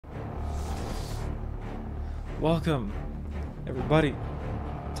Welcome, everybody,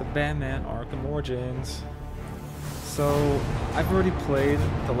 to Batman Arkham Origins. So, I've already played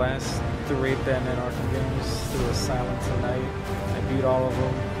the last 3 Batman Arkham games through a silent night. I beat all of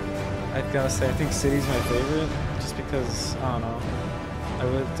them. I've gotta say, I think City's my favorite, just because, I don't know.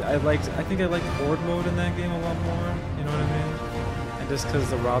 I think I liked Horde mode in that game a lot more, you know what I mean? And just because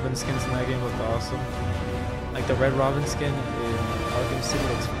the Robin skins in that game looked awesome. Like the Red Robin skin in Arkham City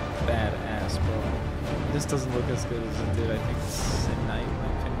looks badass, bro. This doesn't look as good as it did, I think, in Night, in my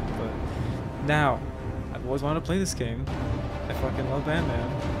opinion. But now, I've always wanted to play this game. I fucking love Batman.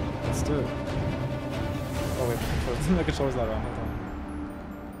 Let's do it. Oh wait, the controller's not on. Hold on.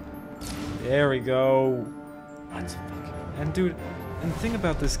 There we go. Let's fucking. And dude, and the thing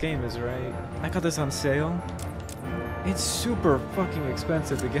about this game is, right? I got this on sale. It's super fucking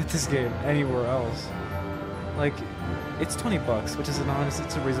expensive to get this game anywhere else. Like, it's $20, which is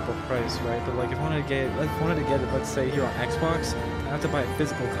it's a reasonable price, right? But like, if I wanted to get it, let's say here on Xbox, I have to buy a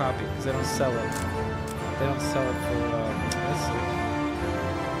physical copy because they don't sell it. They don't sell it for. Let's see.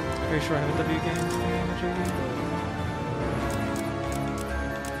 I'm pretty sure I have a W Games game,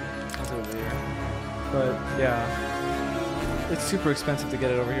 that's over here. But yeah, it's super expensive to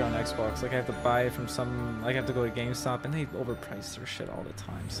get it over here on Xbox. Like, I have to buy it from some. Like, I have to go to GameStop, and they overprice their shit all the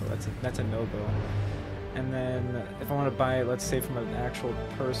time. So that's a no-go. And then if I want to buy it, let's say from an actual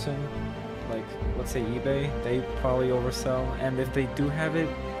person, like let's say eBay, they probably oversell. And if they do have it,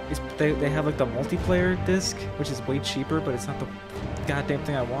 they have like the multiplayer disc, which is way cheaper, but it's not the goddamn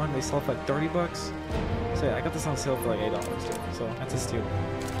thing I want. They sell it for like $30. So yeah, I got this on sale for like $8, dude. So that's a steal.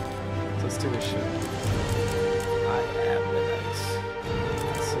 So let's do this shit. I am the nice.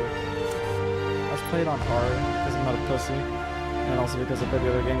 That's sick. Let's play it on hard because I'm not a pussy. And also because I played the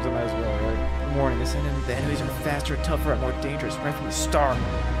other games, I might as well, right? Warning, this and the enemies are faster, tougher, and more dangerous right from the start.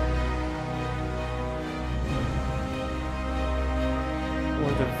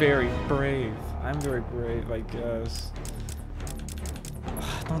 Or the very brave. I'm very brave, I guess.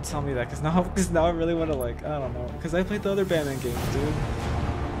 Don't tell me that, because now I really want to, like, I don't know. Because I played the other Batman games, dude.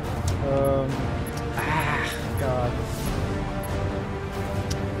 God.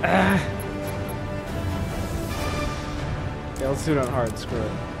 Yeah, let's do it on hard, screw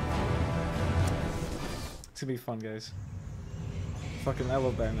it. It's gonna be fun, guys. Fucking, I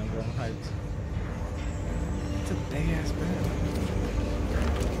love Batman, bro. I'm hyped. It's a big ass bat.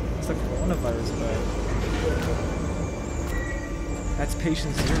 It's like coronavirus bat. That's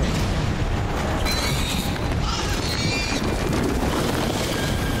patient 0.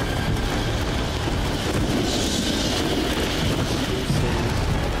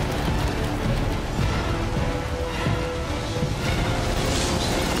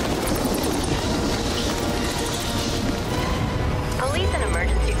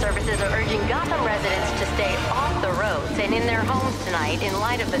 Services are urging Gotham residents to stay off the roads and in their homes tonight in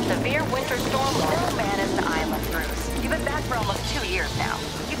light of the severe winter storm. No man is an island, Bruce. You've been back for almost 2 years now.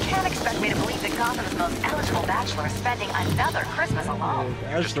 You can't expect me to believe that Gotham's most eligible bachelor is spending another Christmas alone.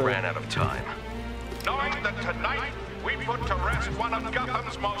 You just ran out of time. Knowing that tonight we put to rest one of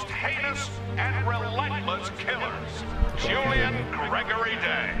Gotham's most heinous and relentless killers, Julian Gregory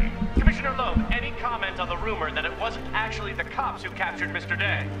Day. Commissioner Loeb, any comment on the rumor that it wasn't actually the cops who captured Mr.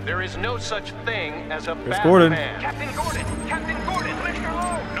 Day? There is no such thing as a Gordon. Batman. Captain Gordon! Captain Gordon! Commissioner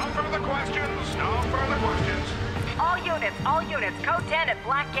Loeb! No further questions, no further questions. All units, code 10 at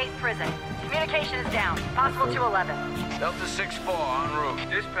Blackgate Prison. Communication is down, possible to 11. Delta 6-4 en route.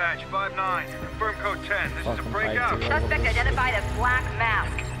 Dispatch 5-9. Confirm code 10. This is a breakout. Suspect identified as Black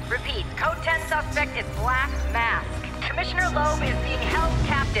Mask. Repeat, code 10 suspect is Black Mask. Commissioner Loeb is being held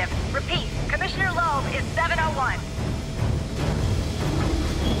captive. Repeat, Commissioner Loeb is 701.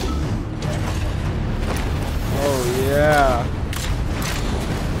 Oh yeah.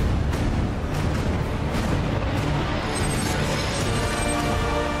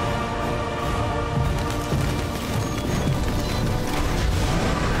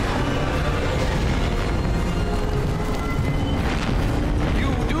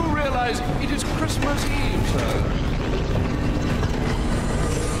 It is Christmas Eve, sir.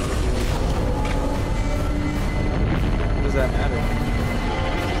 What does that matter?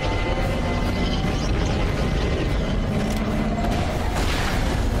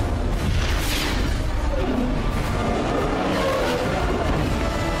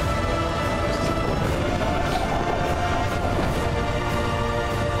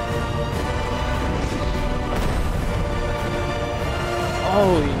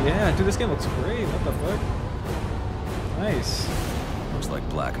 Oh yeah, dude, this game looks great. What the fuck? Nice. Looks like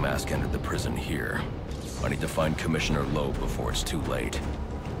Black Mask entered the prison here. I need to find Commissioner Loeb before it's too late.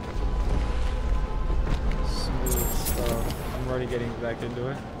 already getting back into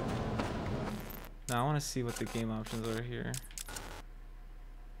it. Now I want to see what the game options are here.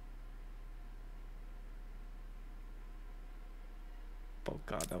 Oh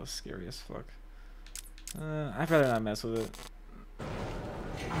god, that was scary as fuck. I'd rather not mess with it.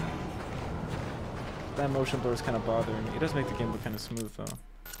 That motion blur is kind of bothering me. It does make the game look kind of smooth though.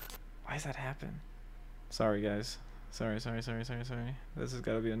 Why does that happen? Sorry guys. Sorry. This has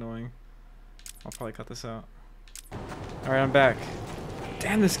got to be annoying. I'll probably cut this out. Alright, I'm back.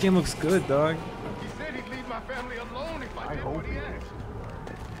 Damn, this game looks good, dog. He said he'd leave my family alone if I did what he asked.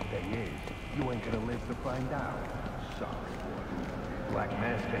 Thing is, you ain't gonna live to find out. Sorry. Black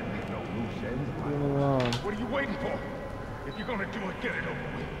Mask can't leave no loose ends. Leave him alone. What are you waiting for? If you're gonna do it, get it over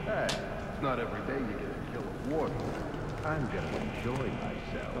with. Hey, it's not every day you get to kill a warden. I'm gonna enjoy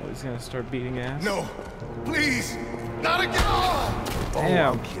myself. Oh, he's gonna start beating ass. No, please, not again!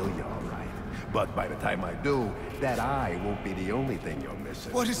 Damn. I'll kill you, all right. But by the time I do, that eye won't be the only thing you're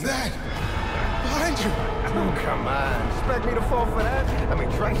missing. What is that? Behind you! Oh, come on. Expect me to fall for that? I mean,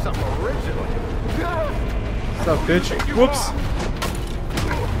 try something original. What's up, bitch? Whoops.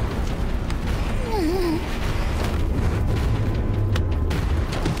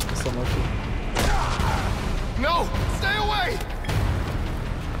 So much. No! Stay away!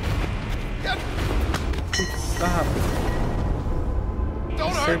 Get... Stop.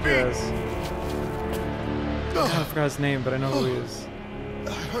 Don't hurt me! God, I forgot his name, but I know who he is.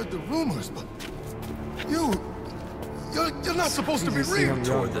 I heard the rumors, but you're not supposed to be Jesus, real.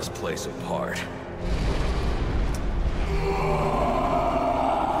 Tore this place apart.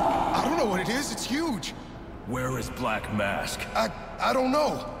 I don't know what it is. It's huge. Where is Black Mask? I don't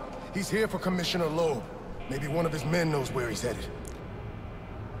know. He's here for Commissioner Loeb. Maybe one of his men knows where he's headed.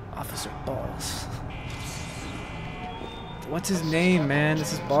 Officer Balls. What's his name, man?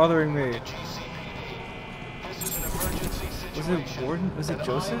 This is bothering me. Was it Warden? Was it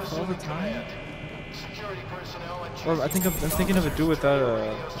Joseph all the time? Well, I think I'm thinking of a dude without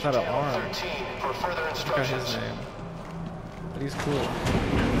an arm. I forgot his name. But he's cool.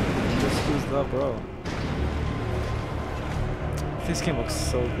 This dude's the bro. This game looks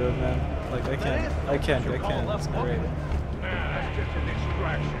so good, man. Like I can't. It's great. That's just an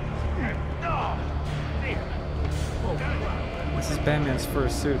distraction. This is Batman's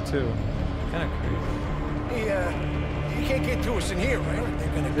first suit too. Kind of crazy. You can't get to us in here,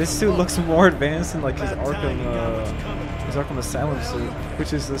 right? This suit looks more advanced than like his Arkham Asylum suit,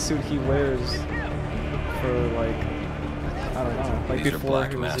 which is the suit he wears for like, I don't know, like These are before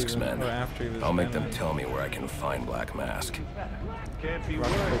Black he was Mask's even, men. or after he was. I'll make them Batman. tell me where I can find Black Mask.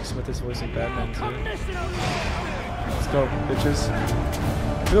 Robert Smith is voicing Batman too. Let's go, bitches.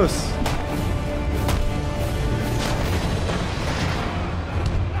 Yes.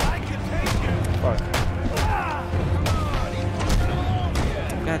 Fuck.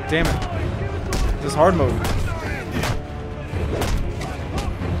 God damn it. This is hard mode.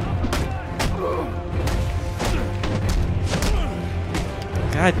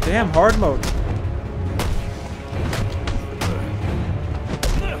 God damn, hard mode.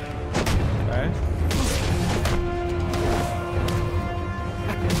 Okay.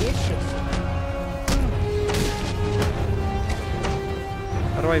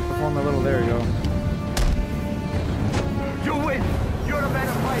 How do I perform my little, there you go. You win! You're the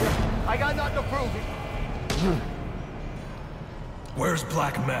better fighter! I got nothing to prove it! Where's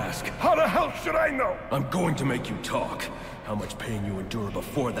Black Mask? How the hell should I know? I'm going to make you talk. How much pain you endure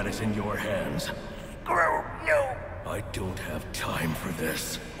before that is in your hands. Screw you! I don't have time for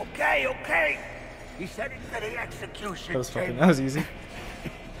this. Okay. He said it for the execution. That was easy.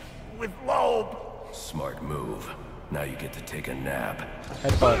 With Loeb. Smart move. Now you get to take a nap.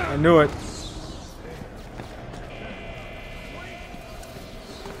 Headbutt. I knew it.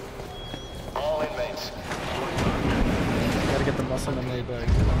 All inmates. Gotta get the muscle memory back.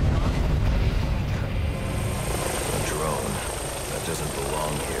 A drone. That doesn't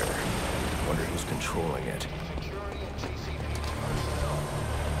belong here. Wonder who's controlling it.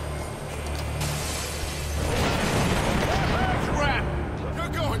 Crap! You're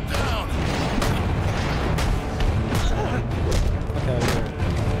going down! Okay,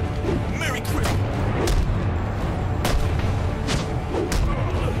 Merry Christmas!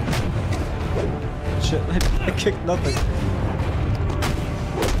 shit, I kicked nothing.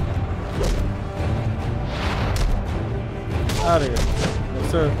 Out of here. No,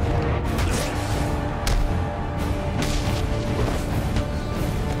 sir.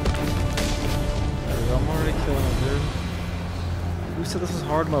 There we go. I'm already killing him, dude. Who said this was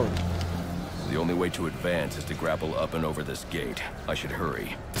hard mode? The only way to advance is to grapple up and over this gate. I should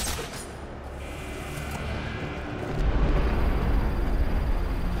hurry.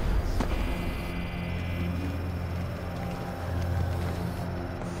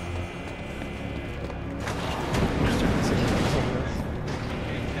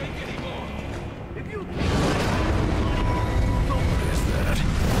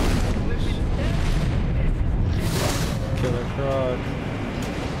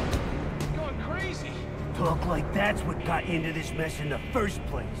 got you into this mess in the first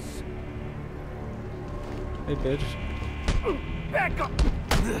place? Hey, bitch. Back up!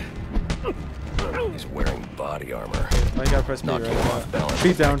 He's wearing body armor. I gotta press B Knocking him off right. balance.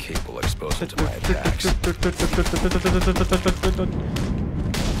 Beat down. Capable exposure to my attacks.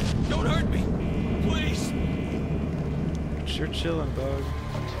 Don't hurt me, please. You're chilling, dog.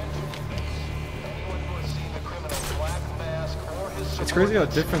 It's crazy how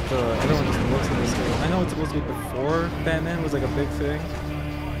different the everyone just looks in this game. I know it's supposed to be before Batman was like a big thing,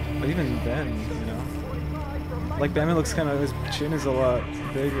 but even then, you know, like Batman looks kind of, his chin is a lot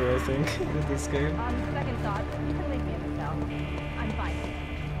bigger, I think, in this game. On second thought, you can leave me in the cell. I'm fine.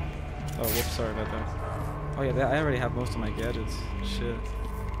 Oh, whoops, sorry about that. Oh yeah, I already have most of my gadgets. Shit.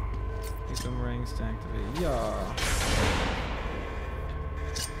 Use boomerangs to activate. Yeah.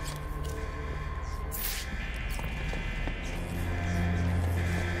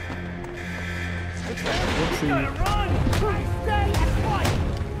 Whoopsie.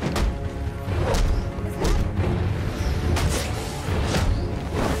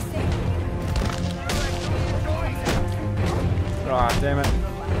 Ah, damn it.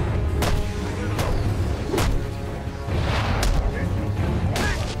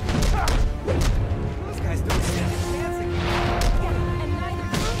 Those guys don't stand a chance again. Yeah, and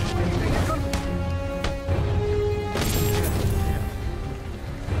neither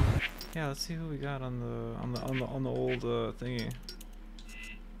Yeah, let's see who we got on the old thingy.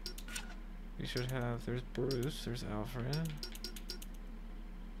 We should have. There's Bruce. There's Alfred.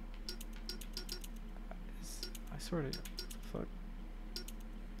 I swear to fuck.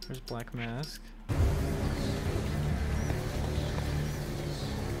 There's Black Mask.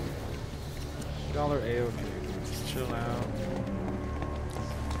 Dollar AOV. Just chill out.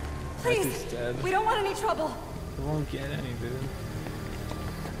 Please, He's dead. we don't want any trouble. We won't get any, dude.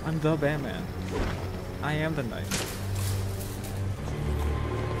 I'm the Batman. I am the Knight.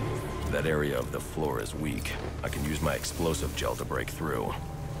 That area of the floor is weak. I can use my explosive gel to break through.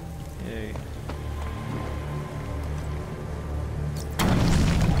 Yay.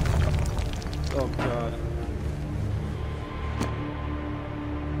 Oh god.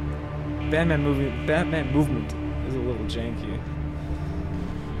 Batman movement is a little janky.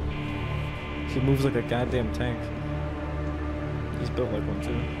 He moves like a goddamn tank. He's built like one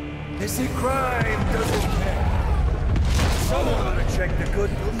too. They say crime doesn't pay. Someone ought to check the good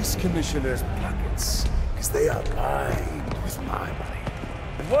police commissioner's pockets, because they are lined with my money.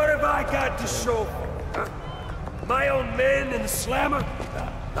 And what have I got to show for it, huh? My own men in the slammer?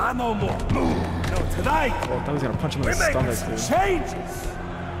 Not no more. No, tonight, Oh, I thought he was gonna punch him in we're the making stomach, some dude. changes.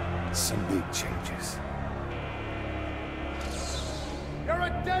 Some big changes. You're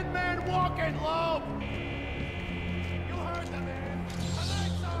a dead man walking, Loeb! You heard the man!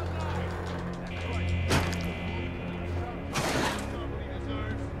 Tonight's our night! That's right.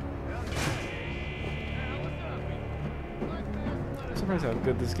 I'm surprised how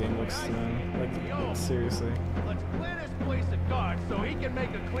good this game looks, man. Like, seriously. Let's clear this place of guards so he can make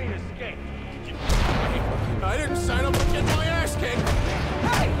a clean escape. I didn't sign up to get my ass kicked.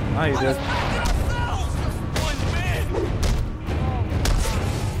 Hey! Ah, you did. One man!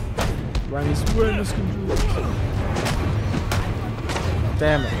 Ryan's witness control.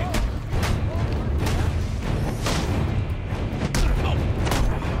 Damn it.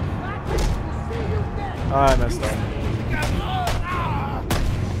 Oh, I messed up.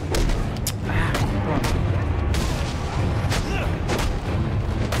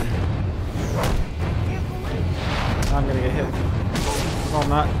 I'm gonna get hit. No, I'm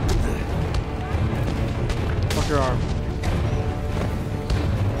not. Fuck your arm.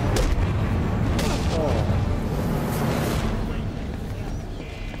 Oh.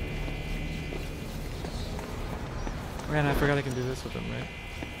 Man, I forgot I can do this with him, right?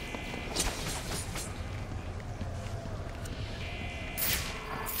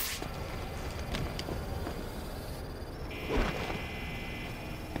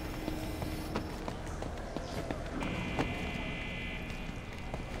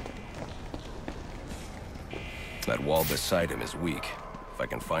 That wall beside him is weak. If I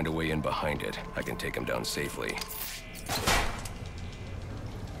can find a way in behind it, I can take him down safely.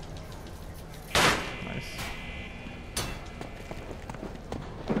 Nice.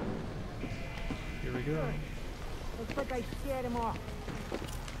 Here we go. Looks like I scared him off.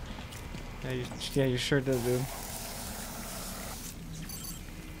 Yeah, you sure did, dude.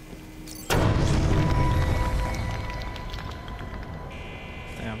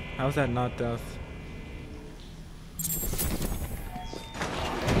 Damn, how's that not death?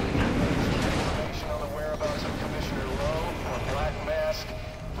 Information on the whereabouts of Commissioner Lowe or Black Mask,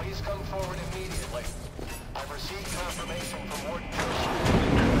 please come forward immediately. I've received received confirmation from Warden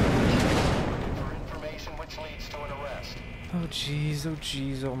for information which leads to an arrest. Oh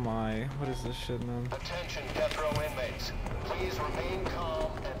jeez, oh my. What is this shit, man? Attention, death row inmates. Please remain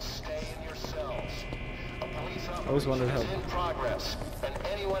calm and stay in your cells. A police operation is in progress, and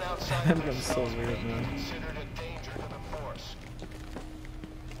anyone outside of their cells may be considered a danger to the force.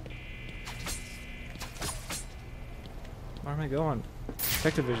 Where am I going?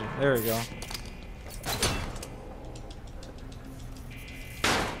 Detective vision. There we go.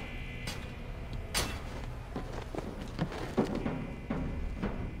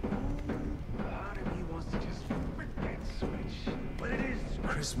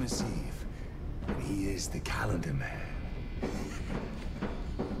 Christmas Eve, and he is the calendar man.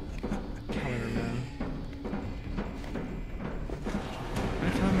 Calendar man. I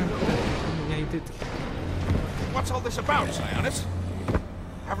tell him yeah, he did. What's all this about, Sionis?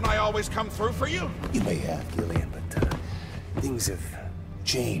 Haven't I always come through for you? You may have, Gillian, but things have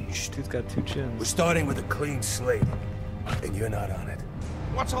changed. Dude's got two chins. We're starting with a clean slate, and you're not on it.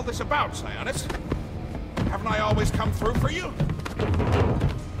 What's all this about, Sionis? Haven't I always come through for you?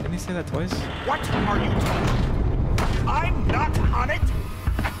 Didn't he say that twice? What are you talking? I'm not on it.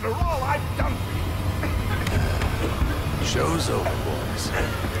 After all I've done for you. Show's over, boys.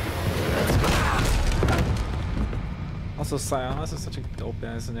 Also, Sionis is such a dope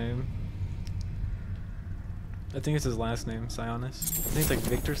ass name. I think it's his last name, Sionis. I think it's like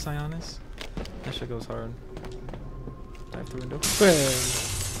Victor Sionis. That shit goes hard. Dive through window.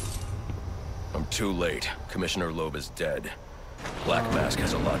 I'm too late. Commissioner Loeb is dead. Black Mask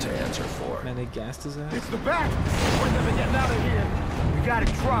has a lot to answer for. Man, they gassed his ass. It's the back! We're never getting out of here! We gotta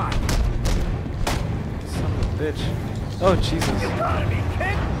try! Son of a bitch. Oh, Jesus. You gotta be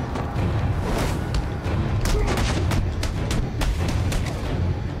kidding!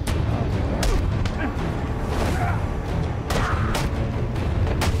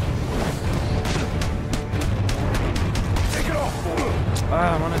 Take it off!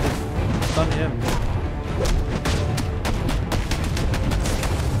 Ah, I wanted to stun him.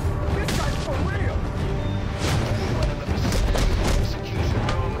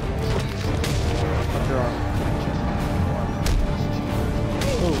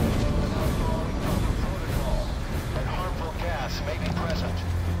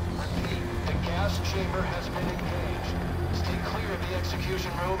 Chamber has been engaged. Stay clear of the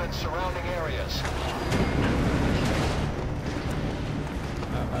execution room and surrounding areas.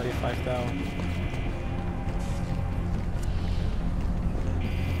 95,000.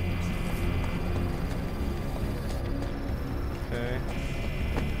 Okay.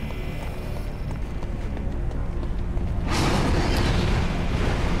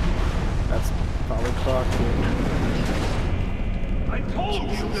 That's probably clocked. I told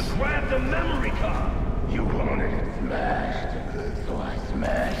you to grab the memory card! You wanted it smashed, so I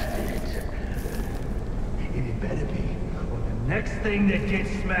smashed it. It better be, or the next thing that gets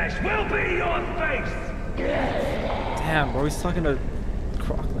smashed will be your face! Damn, bro, he's talking to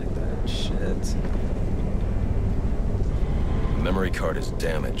Croc like that. Shit. The memory card is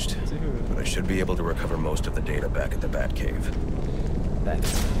damaged, Dude. but I should be able to recover most of the data back at the Batcave.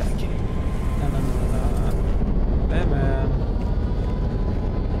 Batcave. No. Batman.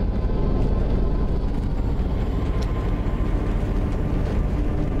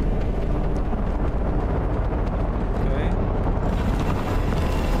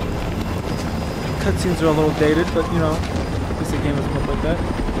 Cutscenes are a little dated, but you know, at least the game doesn't look like that.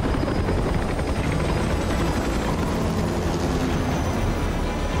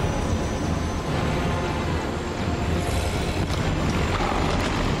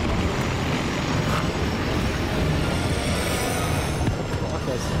 Fuck,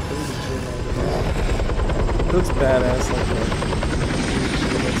 that's crazy shit over there. It looks badass like that.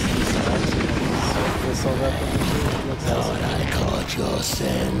 Thought I caught your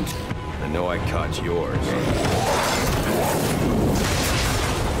scent. I know I caught yours.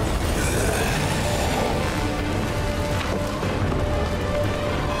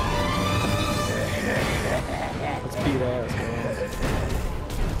 Let's beat ass, man.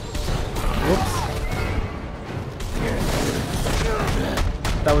 Whoops.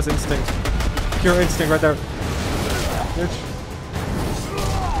 That was instinct. Pure instinct right there. Bitch.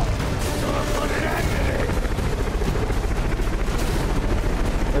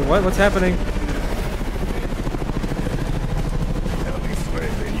 Wait, what? What's happening? I'll be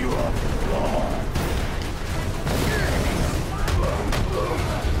scraping you off the floor.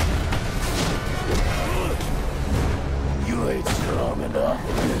 You ain't strong enough.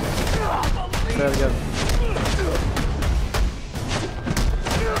 Say that again.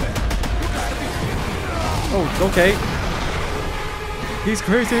 Oh, Okay. He's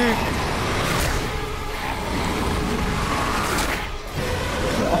crazy.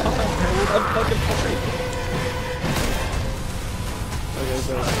 I'm fucking sorry. Okay,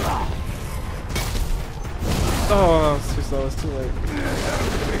 so. Oh, it's too slow. It's too late.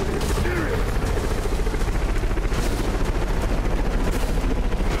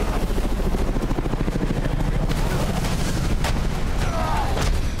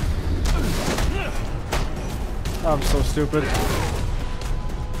 I'm so stupid. He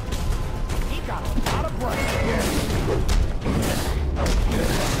got a lot of brains. I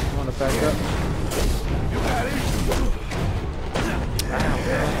want to back up. You got it.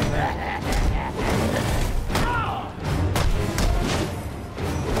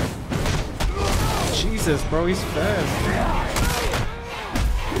 Jesus, bro, he's fast.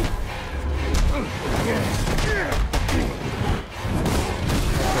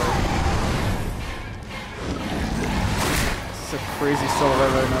 It's a crazy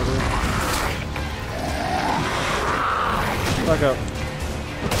silhouette right now, dude. Back up.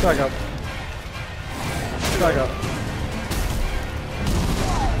 Back up. Back up.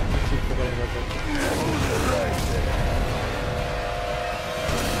 I keep forgetting about that.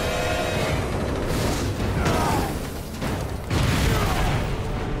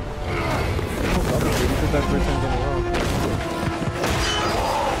 That 3 times in a row.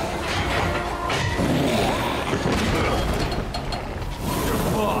 Your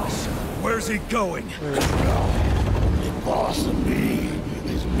boss, where's he going? The boss of me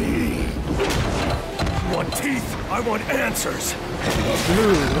is me. You want teeth? I want answers.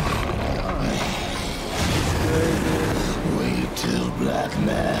 Wait till Black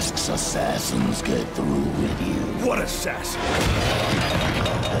Mask's assassins get through with you. What assassin?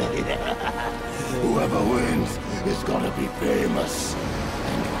 Whoever wins is gonna be famous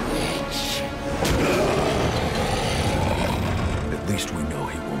and rich. At least we know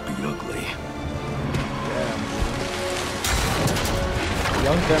he won't be ugly.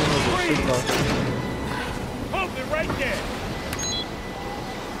 Young Ben was a shit talk. Hold it right there.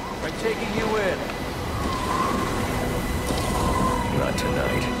 I'm taking you in. Not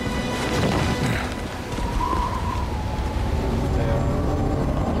tonight.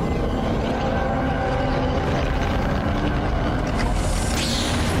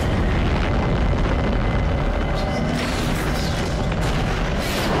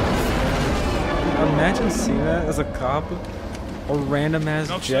 Imagine seeing that as a cop. A random ass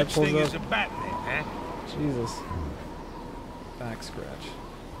No jet such pulls thing up. as a Batman, huh? Jesus. Back scratch.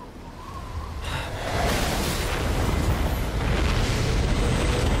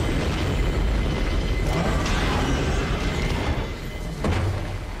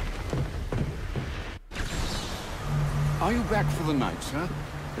 Are you back for the night, sir?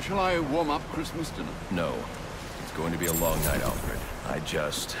 Shall I warm up Christmas dinner? No. It's going to be a long night, Alfred. I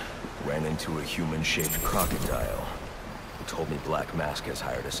just ran into a human-shaped crocodile. He told me Black Mask has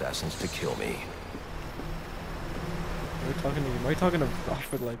hired assassins to kill me. Why are you talking to you? Why are you talking to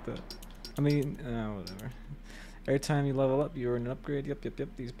Alfred like that? I mean, whatever. Every time you level up, you earn an upgrade. Yep.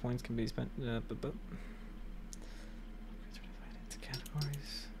 These points can be spent. Upgrades are divided into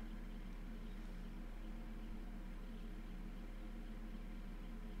categories.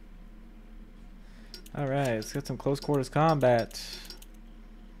 Alright, let's get some close quarters combat.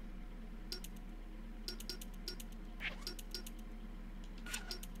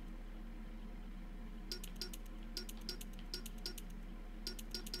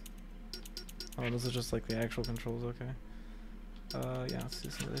 Oh, this is just like the actual controls, okay. Yeah, let's do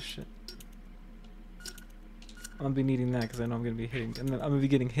some of this shit. I'm gonna be needing that because I know I'm gonna be hitting, and then I'm gonna be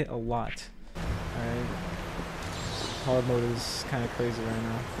getting hit a lot. Alright. Hard mode is kind of crazy right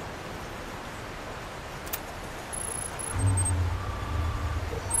now.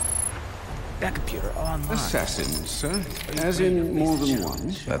 That computer online. Assassins, sir? As in more than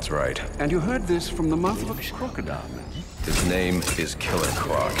one? That's right. And you heard this from the mouth of a crocodile, man? His name is Killer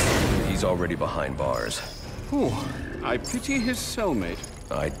Croc. He's already behind bars. Oh, I pity his cellmate.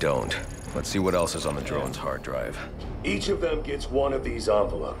 I don't. Let's see what else is on the drone's hard drive. Each of them gets one of these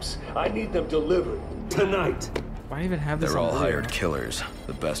envelopes. I need them delivered tonight. Why even have this? They're all on hired killers,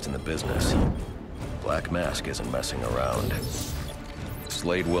 the best in the business. Black Mask isn't messing around.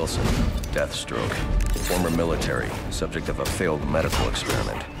 Slade Wilson, Deathstroke, former military, subject of a failed medical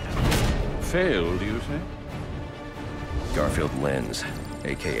experiment. Failed, you say? Garfield Linz,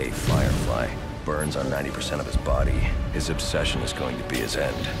 aka Firefly, burns on 90% of his body. His obsession is going to be his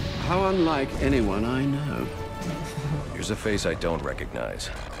end. How unlike anyone I know. Here's a face I don't recognize.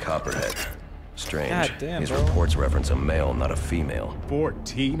 Copperhead. Strange. God damn, His bro. reports reference a male, not a female.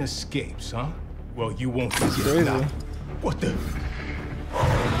 14 escapes, huh? Well, you won't see it crazy. now. What the?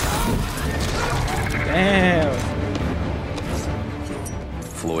 Damn.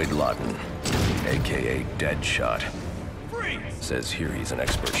 Floyd Lawton, aka Deadshot. Says here he's an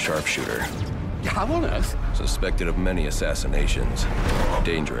expert sharpshooter. How on earth? Suspected of many assassinations.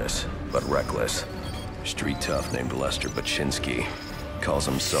 Dangerous, but reckless. Street tough named Lester Baczynski. Calls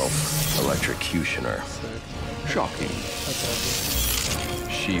himself Electrocutioner. Shocking.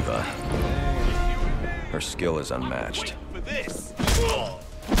 Shiva. Her skill is unmatched.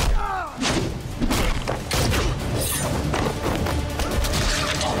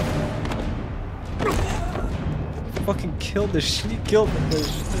 Fucking killed the shit. He killed the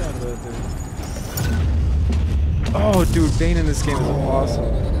shit out of that dude. Oh, dude, Bane in this game is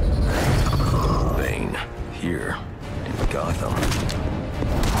awesome. Bane, here in Gotham.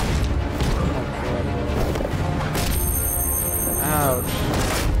 Ouch.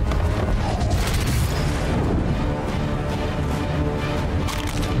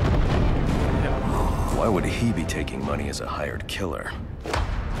 Why would he be taking money as a hired killer?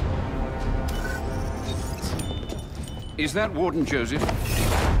 Is that Warden Joseph?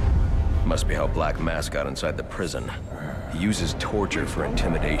 Must be how Black Mask got inside the prison. He uses torture for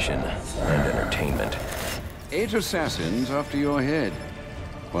intimidation and entertainment. 8 assassins after your head.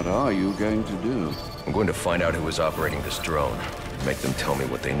 What are you going to do? I'm going to find out who is operating this drone. Make them tell me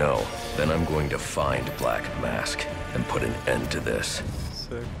what they know. Then I'm going to find Black Mask and put an end to this.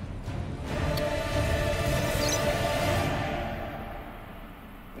 Sick.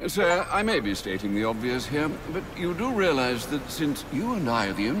 Sir, I may be stating the obvious here, but you do realize that since you and I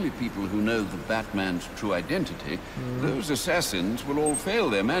are the only people who know the Batman's true identity, those assassins will all fail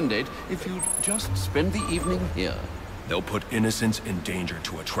their mandate if you just spend the evening here. They'll put innocents in danger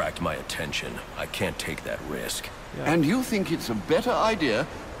to attract my attention. I can't take that risk. Yeah. And you think it's a better idea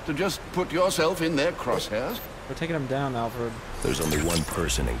to just put yourself in their crosshairs? We're taking him down, Alfred. There's only one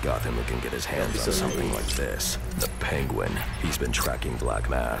person in Gotham who can get his hands on something like this. The Penguin. He's been tracking Black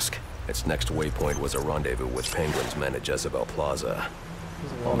Mask. Its next waypoint was a rendezvous with Penguin's men at Jezebel Plaza.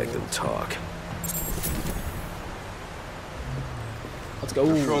 I'll make them talk. Let's go.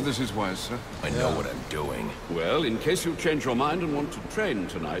 I'm sure this is wise, sir. I know what I'm doing. Well, in case you change your mind and want to train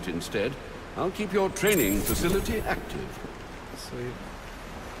tonight instead, I'll keep your training facility active. Sweet.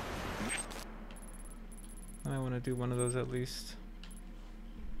 I want to do one of those at least.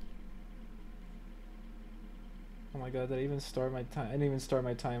 Oh my god, did I even start my time? I didn't even start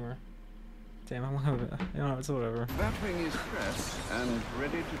my timer. Damn, I'm gonna, you know, it's whatever. Batwing is dressed and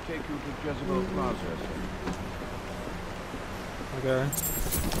ready to take you to Jezebel Plaza, sir. Okay.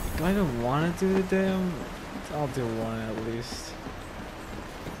 Do I even want to do the damn? I'll do one at least.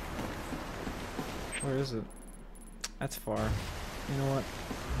 Where is it? That's far. You know what?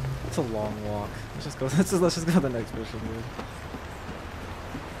 It's a long walk. Let's just go. Let's just go to the next mission, dude.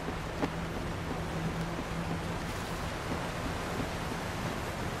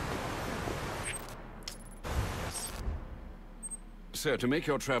 So, to make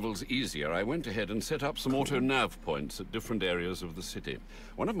your travels easier, I went ahead and set up some auto-nav points at different areas of the city.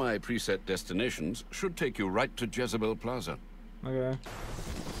 One of my preset destinations should take you right to Jezebel Plaza. Okay.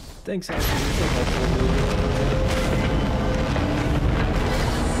 Thanks, Anthony. You're so helpful, dude.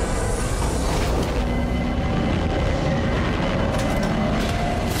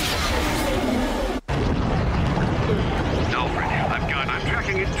 I'm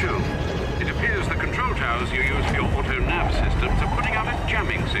tracking it too. It appears the control towers you use for your auto-nav systems are putting out a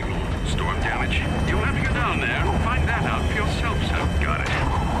jamming signal. Storm damage. You'll have to get down there and find that out for yourself, sir. Got it.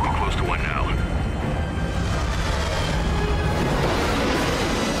 We're close to one now.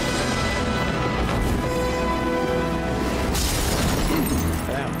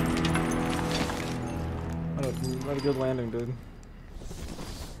 Damn. What a good landing, dude.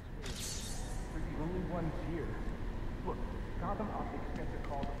 We're the only ones here. Look, Gotham Optics gets a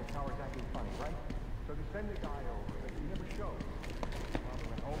call that the tower's acting funny, right? So they send a guy over, but he never shows. Probably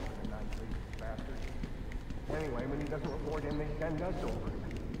went home for the night, lazy bastard. Anyway, when he doesn't report in, they send us over.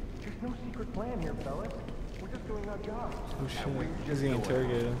 There's no secret plan here, fellas. We're just doing our jobs. Oh shit, is he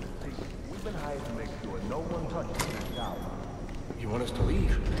interrogated? We've been hired to make sure no one touches this tower. You want us to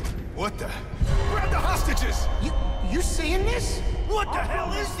leave? What the? Grab the hostages! You seeing this? What the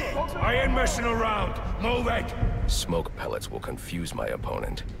hell is it? I ain't messing around. Move it! Smoke pellets will confuse my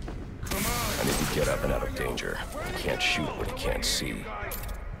opponent. I need to get up and out of danger. I can't shoot what he can't see.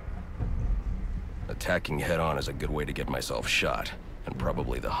 Attacking head-on is a good way to get myself shot. And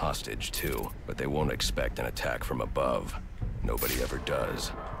probably the hostage, too. But they won't expect an attack from above. Nobody ever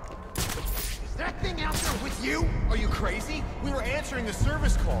does. Is That thing out there with you? Are you crazy? We were answering the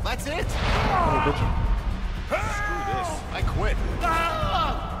service call. That's it. Screw this. I quit.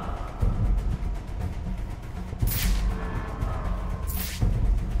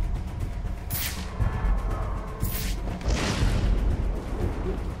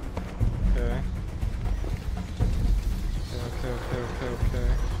 Okay.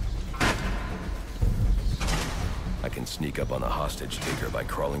 I can sneak up on the hostage taker by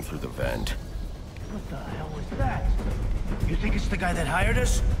crawling through the vent. What the hell was that? You think it's the guy that hired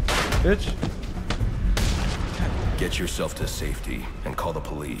us? Bitch. Get yourself to safety and call the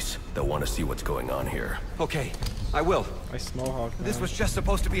police. They'll want to see what's going on here. Okay, I will. I Snowhawk. This was just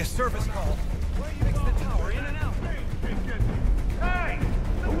supposed to be a service call. Fix the tower, in and out. Hey!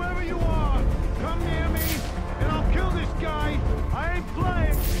 Whoever you are, come near me, and I'll kill this guy. I ain't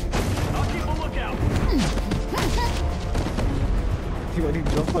playing. I'll keep a lookout. Why did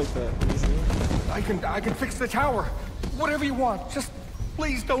he jump like that? I can fix the tower. Whatever you want. Just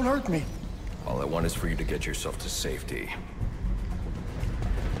please don't hurt me. All I want is for you to get yourself to safety.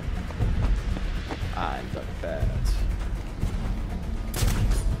 I'm the bat.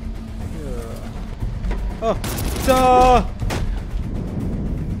 Yeah. Oh, duh!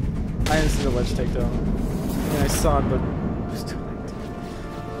 I didn't see the ledge takedown. I mean, I saw it, but it was too late.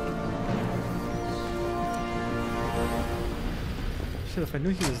 Shit, if I knew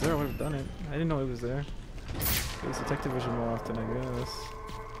he was there, I would have done it. I didn't know he was there. Use detective vision more often, I guess.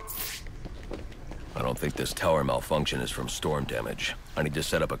 I don't think this tower malfunction is from storm damage. I need to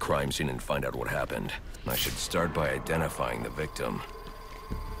set up a crime scene and find out what happened. I should start by identifying the victim.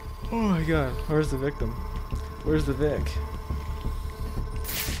 Oh my god, where's the victim? Where's the Vic?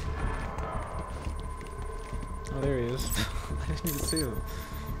 Oh, there he is. I didn't even see him.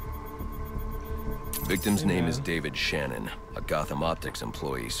 Victim's name is David Shannon, a Gotham Optics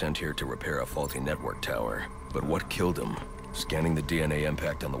employee sent here to repair a faulty network tower. But what killed him? Scanning the DNA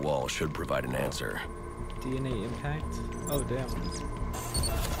impact on the wall should provide an answer. DNA impact? Oh, damn.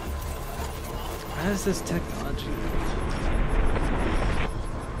 How is this technology?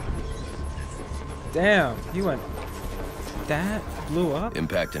 Damn, he went... That blew up?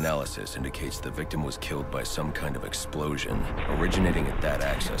 Impact analysis indicates the victim was killed by some kind of explosion, originating at that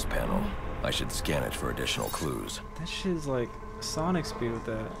access panel. I should scan it for additional clues. That shit's like Sonic speed with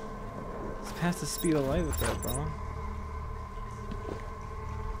that. It's past the speed of light with that, bro.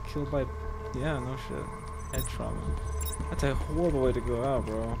 Killed by... Yeah, no shit. Head trauma. That's a horrible way to go out,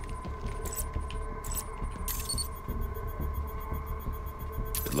 bro.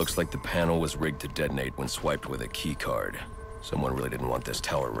 It looks like the panel was rigged to detonate when swiped with a key card. Someone really didn't want this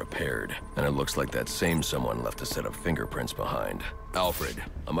tower repaired, and it looks like that same someone left a set of fingerprints behind. Alfred,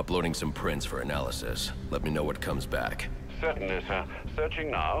 I'm uploading some prints for analysis. Let me know what comes back. Certainly, sir.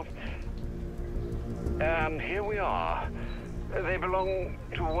 Searching now. And here we are. They belong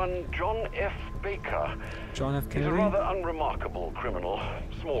to one John F. Baker. John F. Kennedy? He's a rather unremarkable criminal.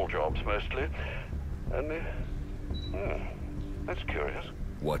 Small jobs, mostly. And, that's curious.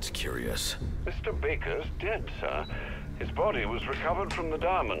 What's curious? Mr. Baker's dead, sir. His body was recovered from the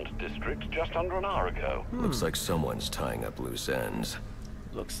Diamond District just under an hour ago. Looks like someone's tying up loose ends.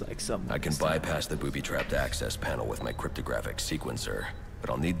 Looks like someone. I can bypass the booby-trapped access panel with my cryptographic sequencer,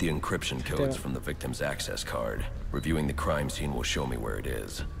 but I'll need the encryption codes from the victim's access card. Reviewing the crime scene will show me where it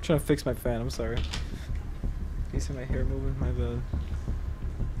is. I'm trying to fix my fan, I'm sorry. You see my hair moving? My bad.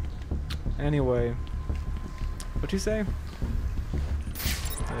 Anyway. What'd you say?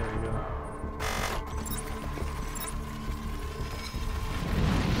 There we go.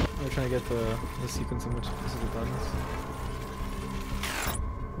 I'm trying to get the sequence in which this is the buttons.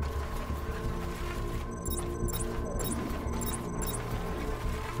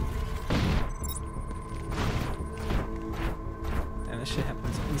 And this shit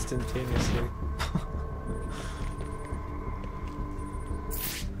happens instantaneously.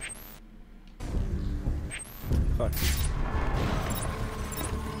 Fuck.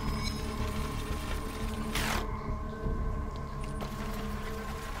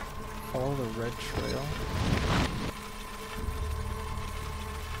 Follow the red trail.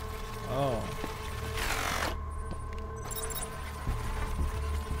 Oh.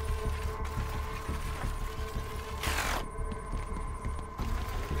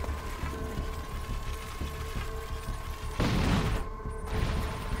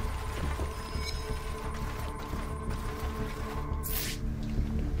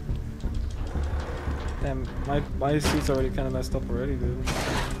 Damn, my suit's already kind of messed up already, dude.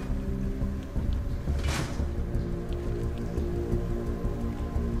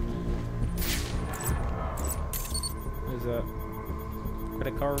 What is that?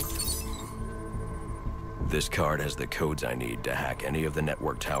 Credit card? This card has the codes I need to hack any of the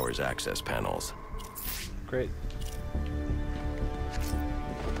network tower's access panels. Great.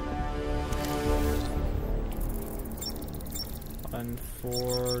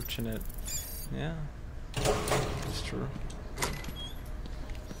 Unfortunate. Yeah. It's true.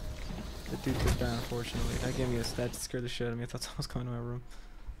 The dude did that, unfortunately. That gave me a stat to scare the shit out of me. I thought someone was coming to my room.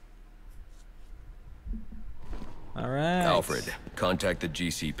 Alright. Alfred, contact the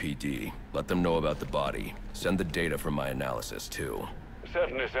GCPD. Let them know about the body. Send the data from my analysis, too.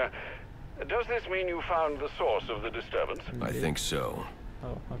 Certainly, sir. Does this mean you found the source of the disturbance? I think so.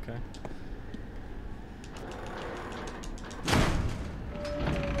 Oh, okay.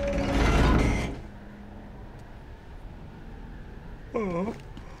 Oh.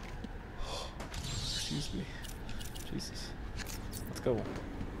 Excuse me. Jesus. Let's go.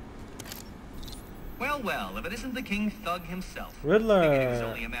 Well, well, if it isn't the King Thug himself. Riddler. Figured it was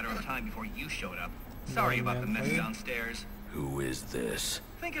only a matter of time before you showed up. Sorry about the mess downstairs. Who is this?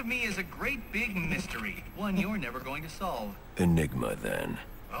 Think of me as a great big mystery, one you're never going to solve. Enigma, then.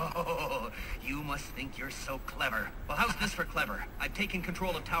 Oh, you must think you're so clever. Well, how's this for clever? I've taken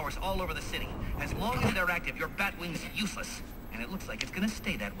control of towers all over the city. As long as they're active, your Batwing's useless. And it looks like it's gonna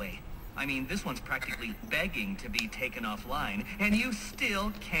stay that way. I mean, this one's practically begging to be taken offline, and you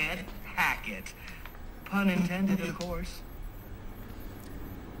still can't hack it. Pun intended, of course.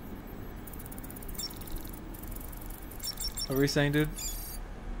 What were you saying, dude?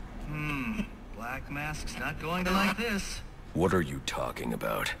 Black Mask's not going to like this. What are you talking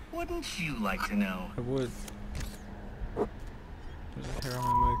about? Wouldn't you like to know? I would. There's a hair on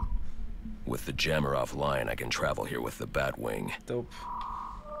my mic. With the jammer offline, I can travel here with the Batwing. Dope.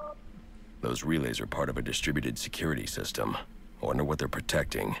 Those relays are part of a distributed security system. I wonder what they're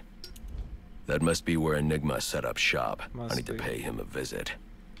protecting. That must be where Enigma set up shop. I need to pay him a visit.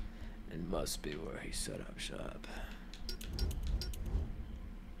 It must be where he set up shop.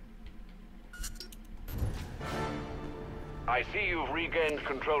 I see you've regained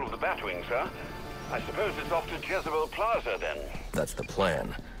control of the Batwing, sir. I suppose it's off to Jezebel Plaza, then. That's the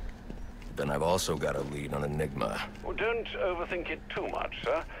plan. Then I've also got a lead on Enigma. Well, don't overthink it too much,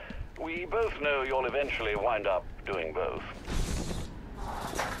 sir. We both know you'll eventually wind up doing both.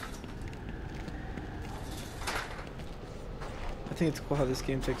 I think it's cool how this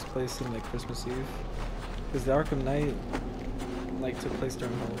game takes place in like Christmas Eve, because the Arkham Knight like took place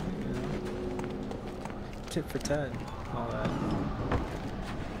during Halloween, you know. Tit for tat, all that.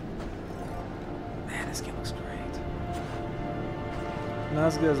 Man, this game looks great. Not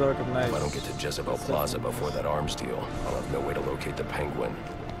as good as Arkham Knight. If I don't get to Jezebel Plaza before that arms deal, I'll have no way to locate the Penguin.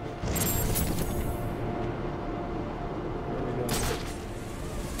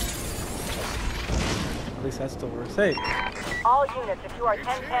 At least that still works. Hey! All units, if you are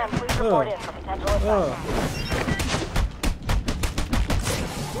 1010, please report in for potential attack.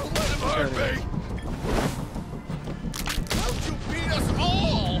 Well, let him hurt me! How'd you beat us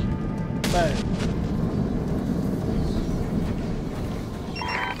all? Bang.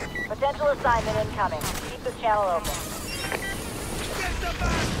 Potential assignment incoming. Keep this channel open. Get the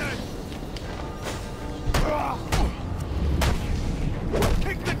bastard!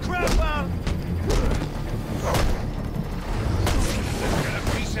 Kick the crap out! Get a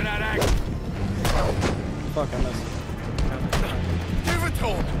piece of that act! Fuck, I missed. Give it to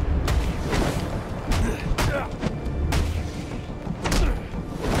him!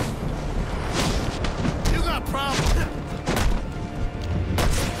 You got a problem!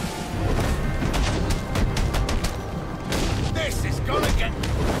 This is gonna get...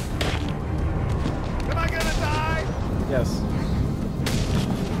 Am I gonna die? Yes.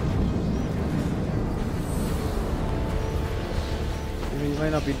 I mean, you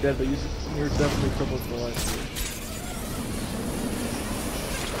might not be dead, but you're definitely crippled for life.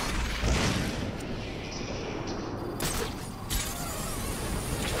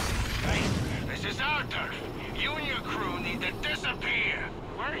 Hey, this is Arthur. You and your crew need to disappear.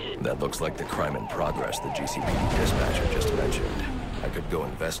 That looks like the crime in progress the GCPD dispatcher just mentioned. I could go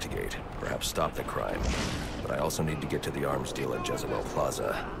investigate, perhaps stop the crime. But I also need to get to the arms deal at Jezebel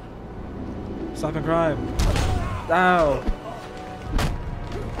Plaza. Stopping crime. Ow!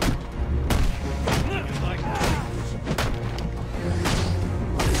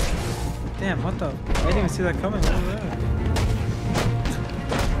 Damn, what the? I didn't even see that coming. What was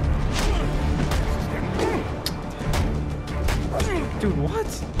that? Dude, what?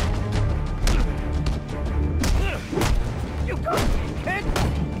 You got me, kid!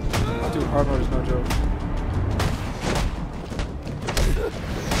 Dude, hard mode is no joke.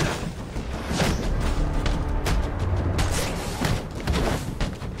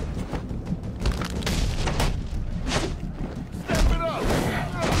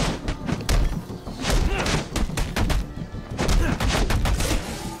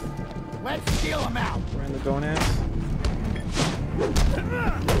 gonads.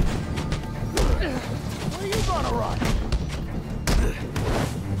 Where you gonna run?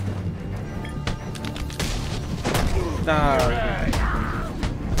 Nah.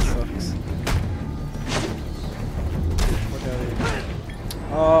 Sucks. Look at it.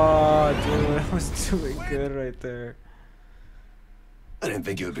 Oh, dude, I was doing good right there. I didn't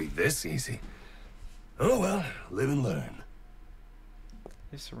think it would be this easy. Oh well, live and learn.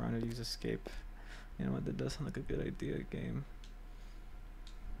 They surrounded, use escape. You know what, that does sound like a good idea game.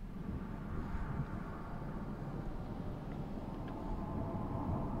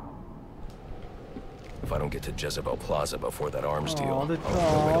 If I don't get to Jezebel Plaza before that arms deal, All the,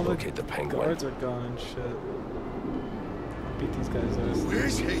 I'll way to locate the Penguin. guards are gone and shit. I'll beat these guys ass.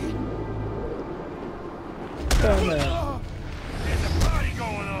 Where's he? Down there. There's a party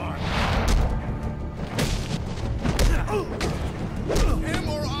going on. Him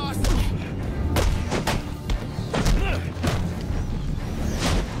or us?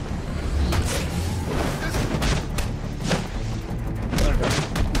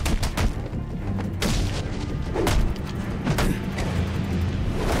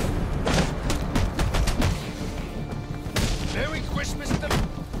 Merry Christmas to...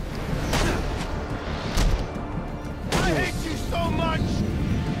 I hate you so much!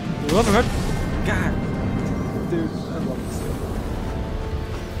 You love it? God. Dude, I love this thing.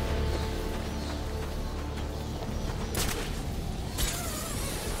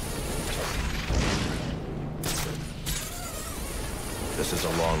 This is a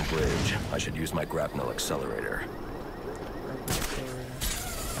long bridge. I should use my grapnel accelerator.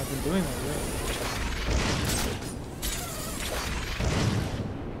 I've been doing that, yeah.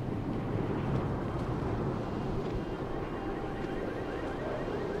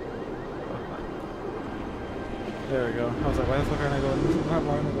 There we go. I was like, why the fuck aren't I going? Why am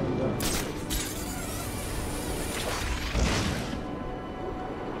I going down?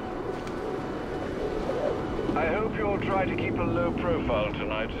 I hope you'll try to keep a low profile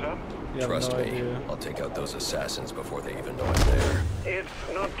tonight, sir. Yeah, Trust no me, idea. I'll take out those assassins before they even know I'm there. It's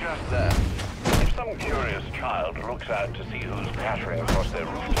not just that. If some curious child looks out to see who's pattering across their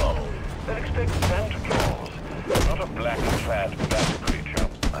rooftop, they'll expect Santa Claus, not a black-clad bat creature.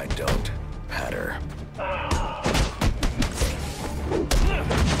 I don't patter.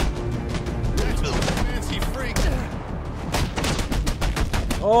 Fancy freak.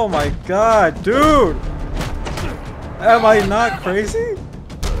 Oh my god, dude! Am I not crazy?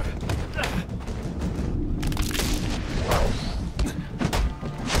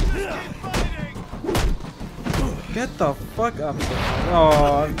 Get the fuck up.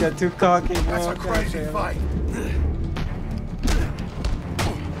 Oh, I'm getting too cocky. That's Oh, a crazy goddamn. fight.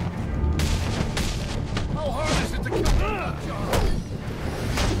 How hard is it to kill me, John?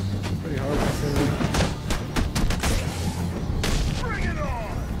 Pretty hard to say. Bring it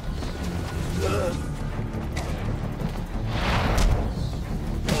on!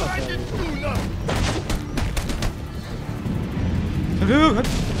 I didn't do nothing!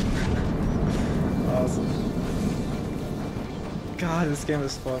 Awesome. God, this game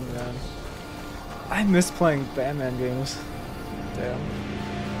is fun, man. I miss playing Batman games. Damn.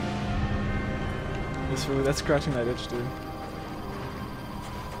 That's scratching that itch, dude.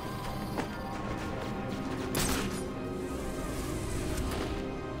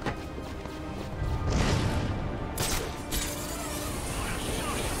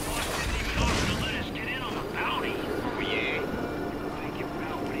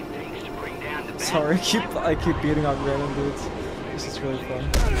 Sorry, I keep beating on random dudes. This is really fun.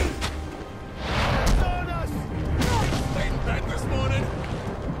 Late in bed this morning.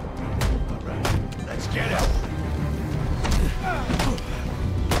 Alright, let's get out.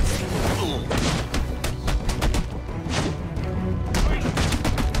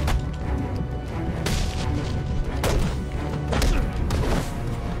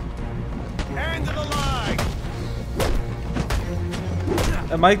 End of the line!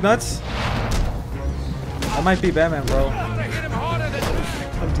 Am I nuts? I might be Batman, bro. Hit him harder than...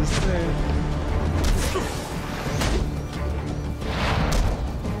 I'm just saying.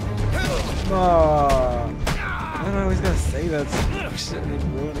 Oh, why do I always gotta say that shit? They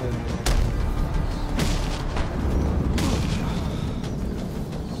ruined it.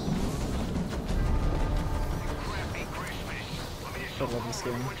 I love this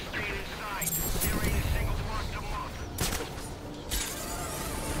game.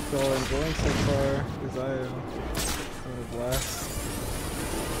 So enjoying so far because I am having a blast.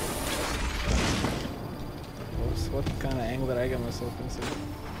 What kind of angle did I get myself into?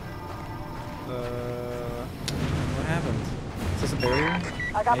 What happened? Is this a barrier?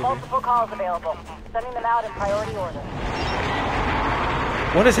 I got Maybe. multiple calls available. Sending them out in priority order.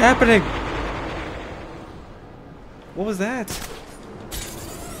 What is happening? What was that?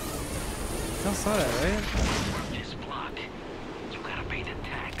 Y'all saw that, right? This block. You gotta pay the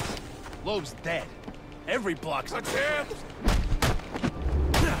tax. Loeb's dead. Every block's a dead.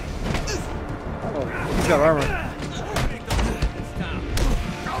 Oh, he's got armor.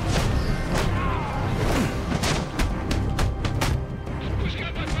 Who's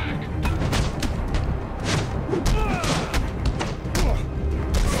got my back?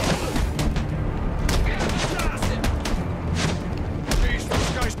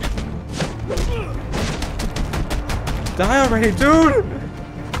 Die already, dude!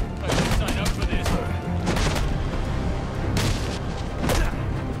 Sign up for this.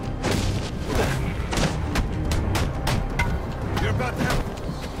 You're about to have...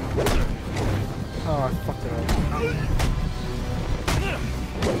 Oh, I fucked it up.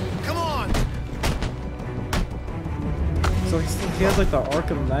 Come on! So he has like the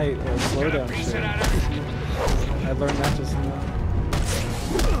Arkham Knight or slowdown shit. I learned that just now.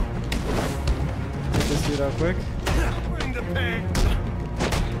 Get this dude out quick. Bring the pain.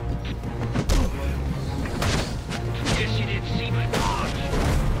 Guess you didn't see my punch.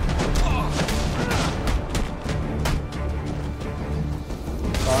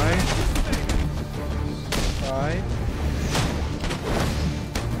 Bye. Bye.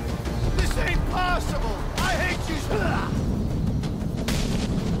 This ain't possible! I hate you!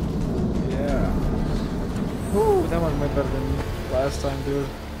 Yeah. Woo, that one went better than last time, dude.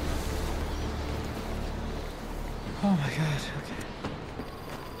 Oh my god, okay.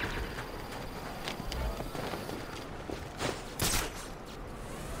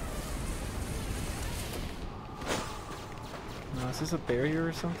 No, is this a barrier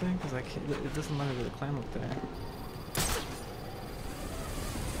or something? Because I can't, it doesn't let me climb up there.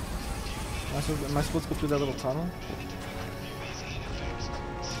 Am I supposed to go through that little tunnel?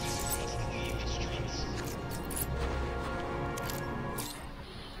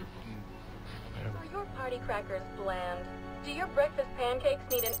 Are your party crackers bland? Do your breakfast pancakes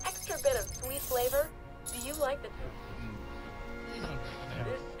need an extra bit of sweet flavor? Do you like the...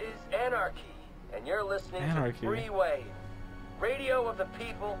 This is Anarchy, and you're listening Anarchy. to Free Wave. Radio of the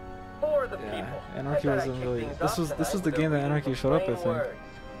people, for the Yeah, people. Anarchy I thought I'd wasn't kick really... things This off was tonight the with a game that reading Anarchy from showed up, I plain think. words.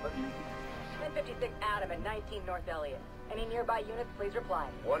 1056 Adam at 19 North Elliott. Any nearby units, please reply.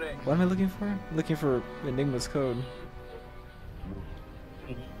 1-8. What am I looking for? I'm looking for Enigma's code.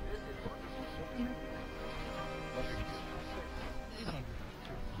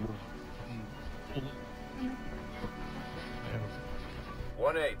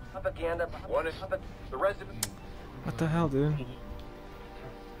 Propaganda. The resident. What the hell, dude?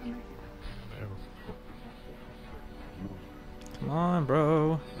 Come on,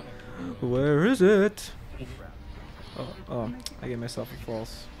 bro. Where is it? Oh, I gave myself a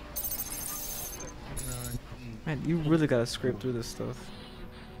false. Man, you really gotta scrape through this stuff.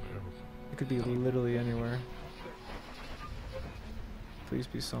 It could be literally anywhere. Please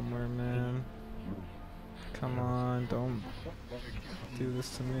be somewhere, man. Come on, don't do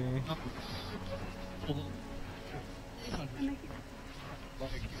this to me.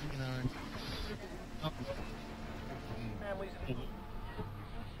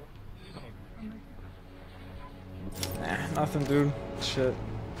 Nah, nothing, dude. Shit.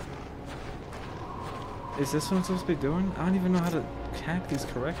 Is this what I'm supposed to be doing? I don't even know how to hack these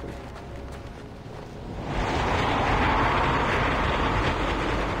correctly.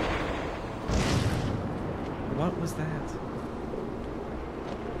 What was that?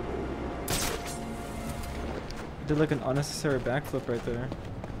 I did like an unnecessary backflip right there.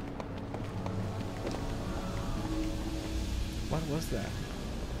 What was that?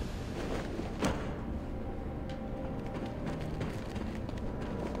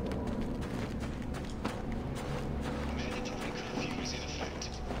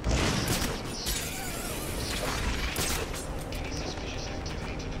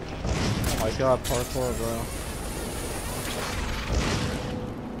 Oh my god, parkour, bro.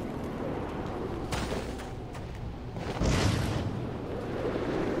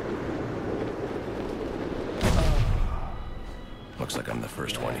 Looks like I'm the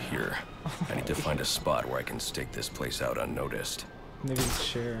first one here. I need to find a spot where I can stake this place out unnoticed. Maybe it's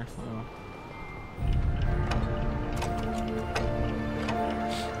share. Oh.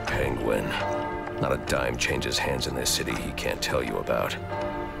 Penguin. Not a dime changes hands in this city he can't tell you about.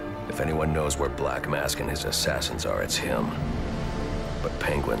 If anyone knows where Black Mask and his assassins are, it's him. But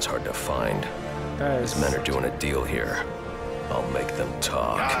Penguin's hard to find. Guys. His men are doing a deal here. I'll make them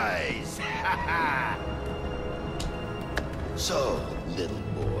talk. Guys! So, little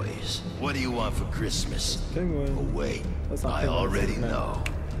boys, what do you want for Christmas? Penguin. Oh, wait, That's not I penguin, already that's know.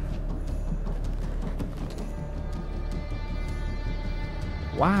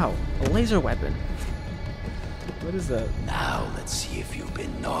 Wow, a laser weapon. What is that? Now let's see if you've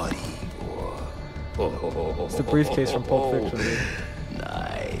been naughty or... It's the briefcase from Pulp Fiction, dude.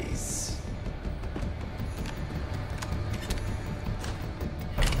 Nice.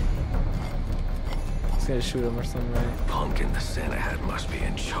 He's gonna shoot him or something, right? Punk in the Santa hat must be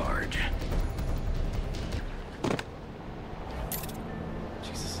in charge.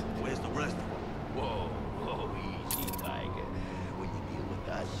 Jesus. Where's the rest of them? Whoa, easy, Tiger. When you deal with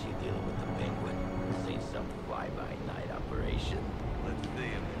us, you deal with the Penguin. This ain't some fly-by-night operation. Let's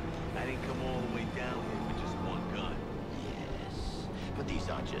see him. I didn't come all the way down here for just one gun. Yes, but these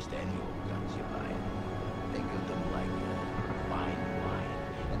aren't just any old guns you buy. Think of them like fine wine,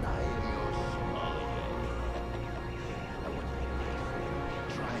 and I am your sommelier. I want you to taste it.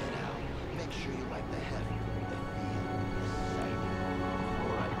 Try it out. Make sure you like the heft, the feel, the sight.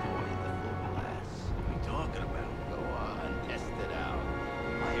 Before I pour you the full glass. What are you talking about? Go on, test it out.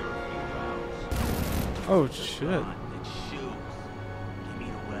 Fire a few rounds. Oh shit. And shoot. Give me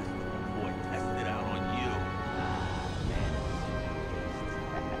the rest of them before I test it out on you. Man,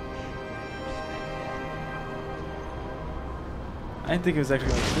 I didn't think he was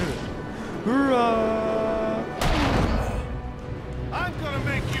actually gonna shoot it. Hurrah! I'm gonna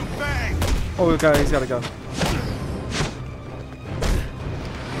make you bang! Oh, he's gotta go.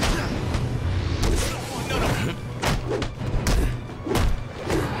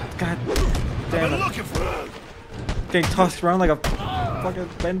 God damn it. Getting tossed around like a fucking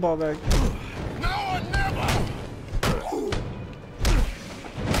pinball bag.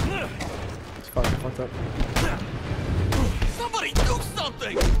 It's fucking fucked up. Somebody do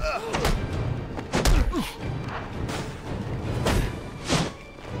something!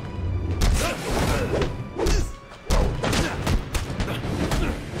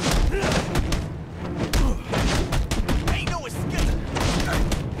 Ain't no escape!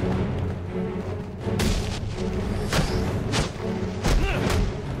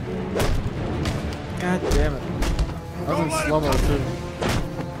 God damn it. I was in slow-mo too.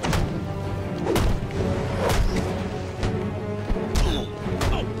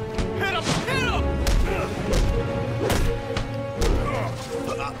 Hit him! Hit him!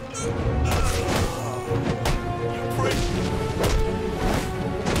 You prick!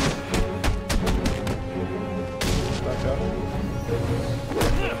 Back up.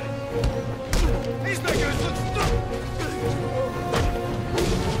 He's making us look stupid!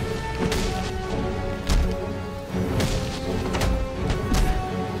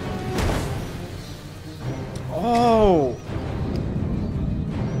 Oh!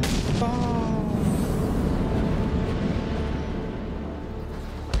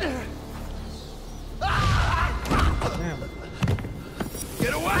 Damn.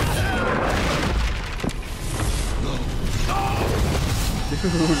 Get away!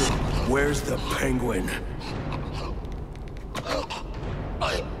 Where's the Penguin?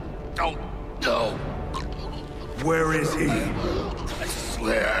 I don't know. Where is he? I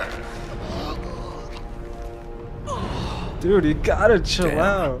swear. Dude, you gotta chill Damn.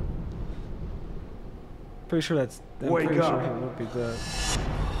 out. Pretty sure I'm Wake pretty up. sure he would be dead.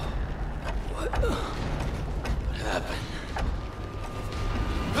 What happened?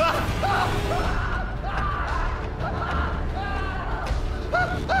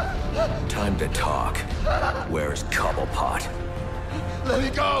 Time to talk. Where's Cobblepot? Let me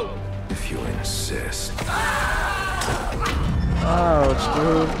go! If you insist. Ouch,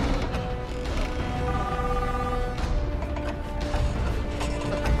 dude.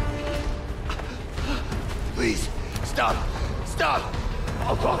 Please, stop! Stop!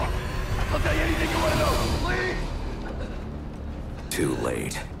 I'll talk. I'll tell you anything you want to know. Please! Too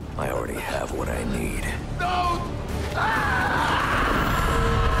late. I already have what I need. No!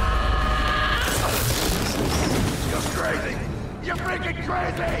 You're crazy! You're freaking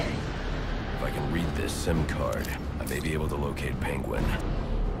crazy! If I can read this SIM card, I may be able to locate Penguin.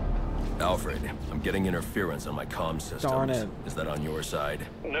 Alfred, I'm getting interference on my comm systems. Darn it. Is that on your side?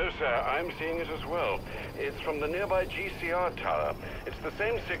 No, sir. I'm seeing it as well. It's from the nearby GCR tower. It's the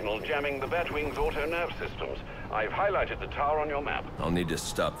same signal jamming the Batwing's auto-nav systems. I've highlighted the tower on your map. I'll need to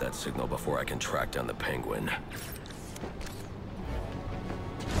stop that signal before I can track down the Penguin.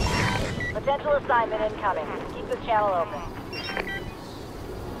 Potential assignment incoming. Keep this channel open.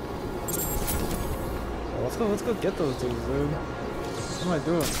 Let's go get those dudes, dude. What am I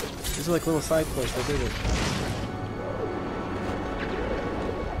doing? These are like little side quests. I did it.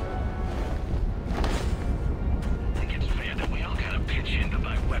 I think it's fair that we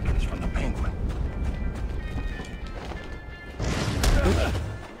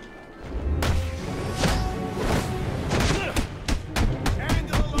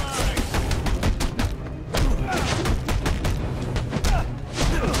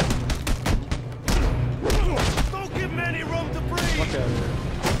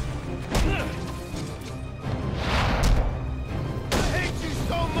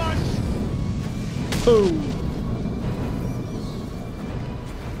Boom!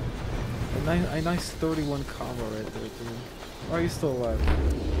 A nice 31 combo right there, dude. Why are you still alive?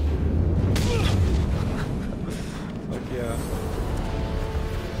 Like, yeah.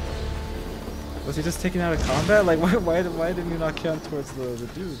 Was he just taken out of combat? Like, why didn't you not count towards the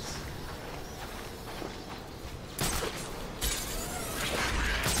dudes?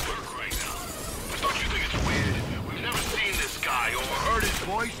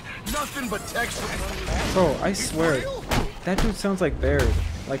 Nothing but text. Bro, I swear, that dude sounds like Baird,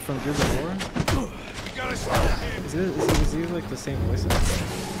 like from Gears of War. Is he like the same voice?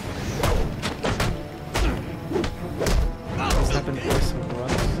 Just happened to voice some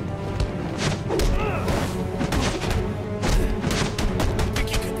runs. Think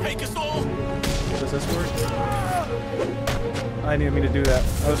you can take us all? Does this work? I didn't mean to do that.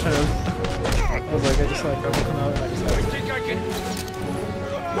 I was trying to. I was like, I just saw a couple come out and I just had. I think I can.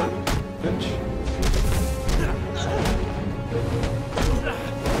 Bitch.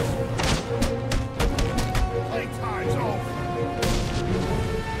 Playtime's over.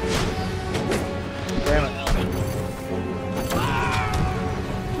 Damn it.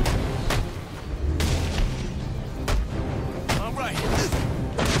 All right.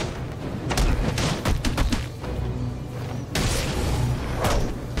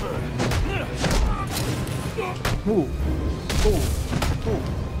 Ooh. Ooh. Ooh.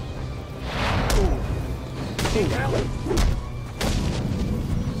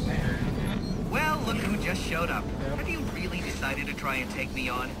 Well, look who just showed up. Have you really decided to try and take me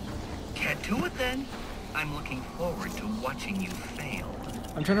on? Get to it then. I'm looking forward to watching you fail.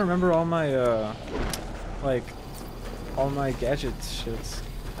 I'm trying to remember all my like all my gadget shits.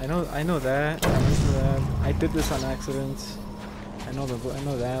 I know that. I remember that. I did this on accident. I know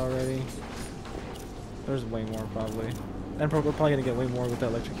that already. There's way more probably. And we're probably gonna get way more with that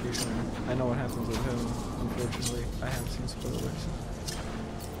electrocution. I know what happens with him, unfortunately. I have seen spoilers.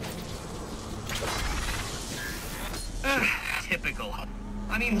 Typical.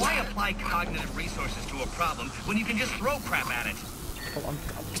 I mean, why apply cognitive resources to a problem when you can just throw crap at it? Oh,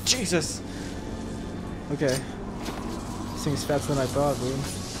 Jesus! Okay. This thing's faster than I thought, dude.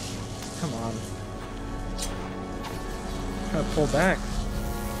 Come on. I'm trying to pull back.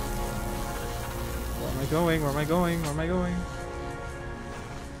 Where am I going? Where am I going? Where am I going?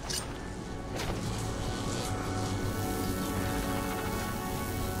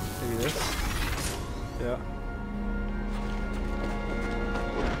 Maybe this? Yeah.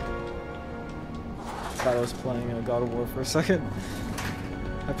 Thought I was playing God of War for a second.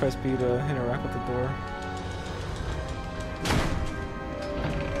 I pressed B to interact with the door.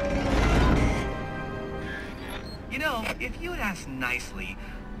 You know, if you'd asked nicely,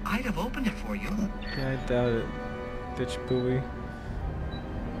 I'd have opened it for you. Yeah, I doubt it. Bitch booey.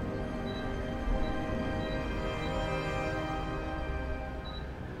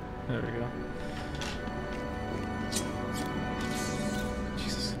 There we go.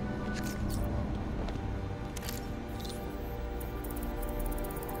 Jesus.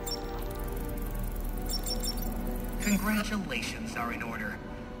 Congratulations are in order.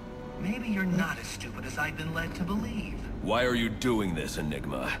 Maybe you're not as stupid as I've been led to believe. Why are you doing this,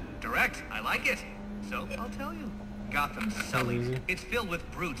 Enigma? Direct, I like it. So, I'll tell you. Gotham's sullied. It's filled with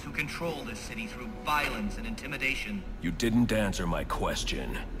brutes who control this city through violence and intimidation. You didn't answer my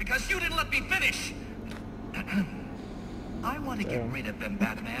question. Because you didn't let me finish! I want to get rid of them,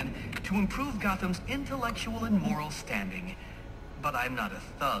 Batman, to improve Gotham's intellectual and moral standing. But I'm not a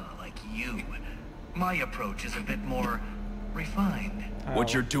thug like you. My approach is a bit more refined.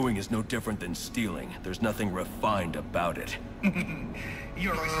 What you're doing is no different than stealing. There's nothing refined about it.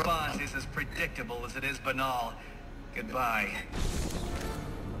 Your response is as predictable as it is banal. Goodbye.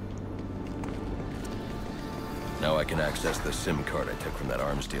 Now I can access the SIM card I took from that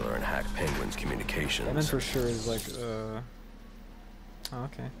arms dealer and hack Penguin's communications. Batman for sure is like, oh,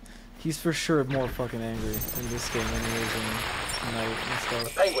 okay. He's for sure more fucking angry in this game than he is in Night and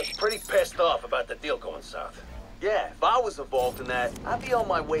stuff. Penguin's pretty pissed off about the deal going south. Yeah, if I was involved in that, I'd be on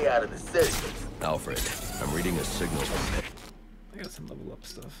my way out of the city. Alfred, I'm reading a signal from... I got some level up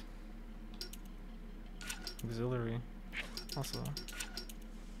stuff. Auxiliary. Also.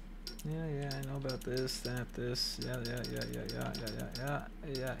 Yeah, I know about this, that, this.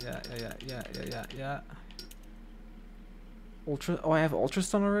 Yeah. Ultra. Oh, I have Ultra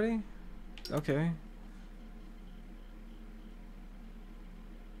Stun already? Okay.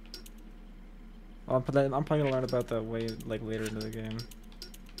 I'm probably gonna learn about that way like later into the game.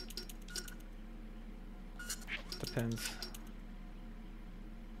 Depends.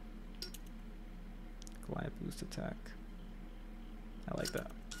 Glide boost attack. I like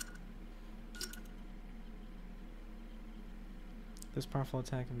that. This powerful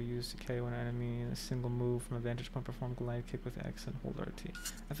attack can be used to KO an enemy in a single move from a vantage point. Perform glide kick with X and hold RT.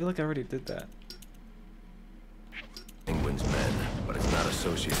 I feel like I already did that. Penguin's men, but it's not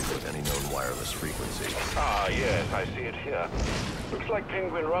associated with any known wireless frequency. Ah, yes, I see it here. Looks like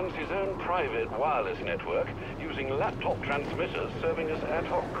Penguin runs his own private wireless network using laptop transmitters serving as ad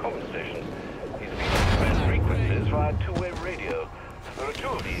hoc comm stations. He's been transmit frequencies via two-way radio. There are 2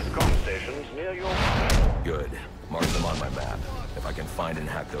 of these comm stations near your... Good. Mark them on my map. If I can find and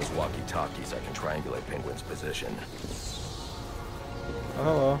hack those walkie-talkies, I can triangulate Penguin's position. Oh,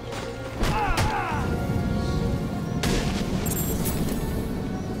 hello.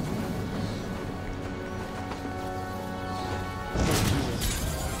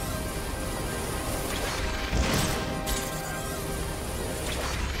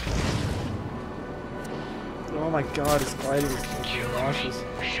 Oh my god, his gliding is nauseous.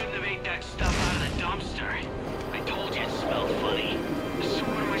 Shouldn't have ate that stuff out of the dumpster. I told you it smelled funny. So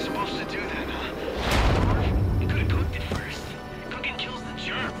what am I supposed to do then, huh? You could have cooked it first. Cooking kills the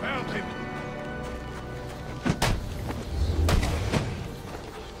germ. Found him.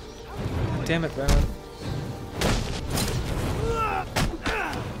 Damn it, Batman.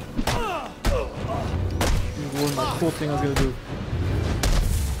 This is one cool thing I was gonna do.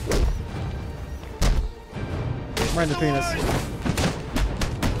 Right in the penis.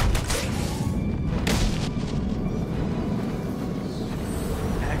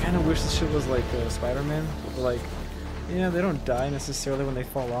 I kind of wish this shit was like Spider-Man. Like, yeah, they don't die necessarily when they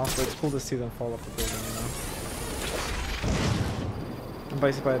fall off, but it's cool to see them fall off the building, you know? And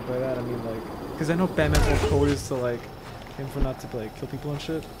by that, I mean like, because I know Batman's whole code is to like, aim for not to like kill people and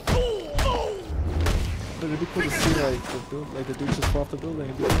shit. But it'd be cool to see like the dude just fall off the building.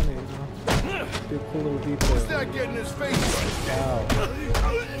 It'd be funny, you know? It'd be a cool little detail. What's that getting his face? Wow.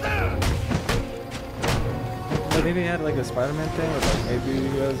 Like maybe he had like a Spider-Man thing, or like maybe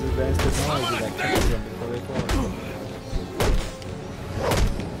he has advanced technology that catches them before they fall.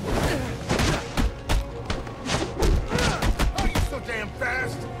 Oh, you so damn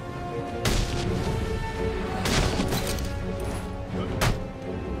fast!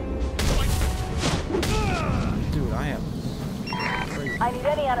 Dude, I am. I need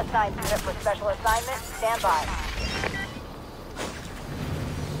any unassigned unit for special assignment. Stand by.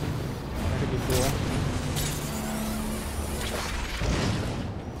 That could be cool.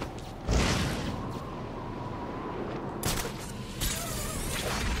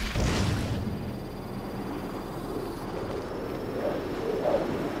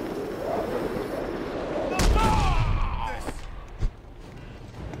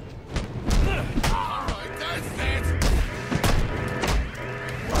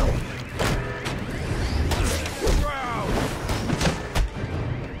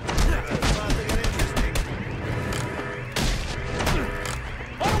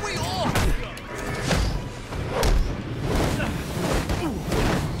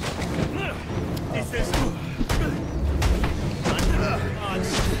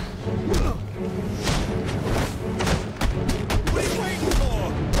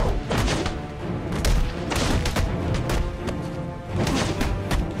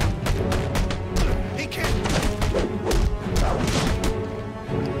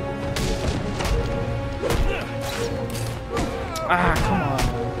 Ah, come on.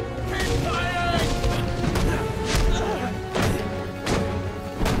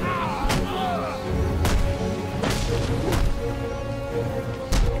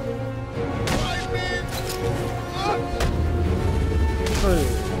 Hey.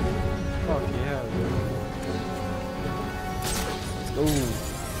 Fuck yeah, dude. Let's go.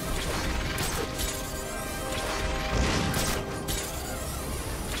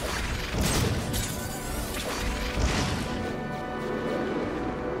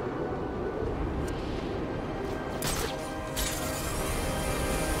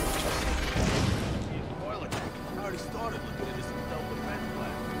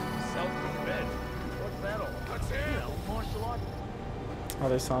 Oh,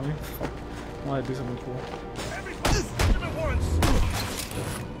 they saw me? Fuck. I want to do something cool.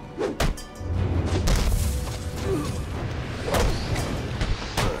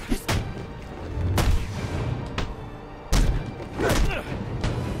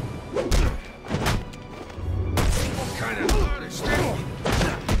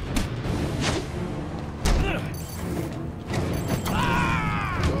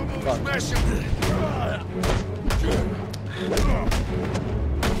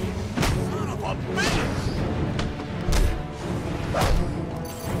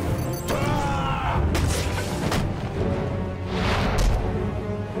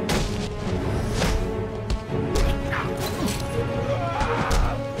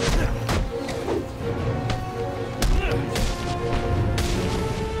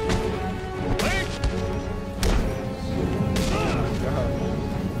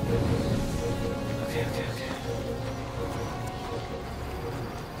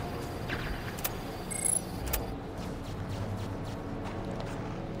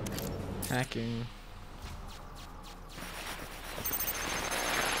 Hacking.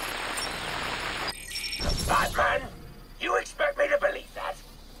 Batman? You expect me to believe that?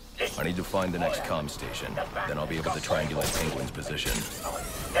 I need to find the next comm station. Then I'll be able to triangulate Penguin's position.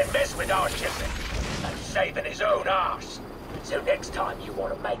 Then mess with our shipment. Like saving his own arse. So next time you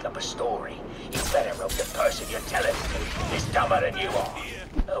want to make up a story, you better hope the person you're telling it to is dumber than you are.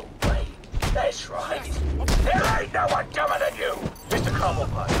 Oh, wait. That's right. There ain't no one dumber than you! Mr.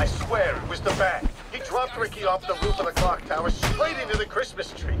 Cobblepot, I swear it was the bat. He dropped Ricky off the roof of the clock tower straight into the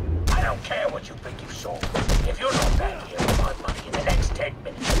Christmas tree. I don't care what you think you saw. If you're not back here with my money in the next 10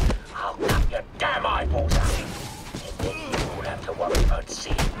 minutes, I'll cut your damn eyeballs out. And then you won't have to worry about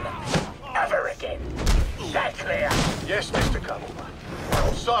seeing nothing ever again. Is that clear? Yes, Mr. Cobblepot.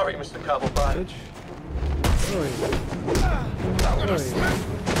 Oh, sorry, Mr. Cobblepot.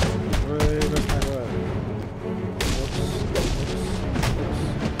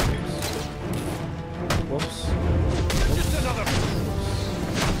 Whoops.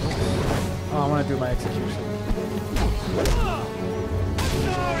 Oh, I want to do my execution.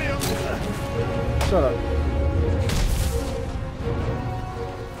 Shut up.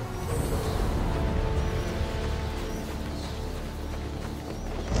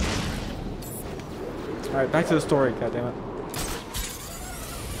 Alright, back to the story, goddammit.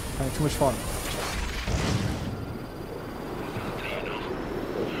 Having too much fun.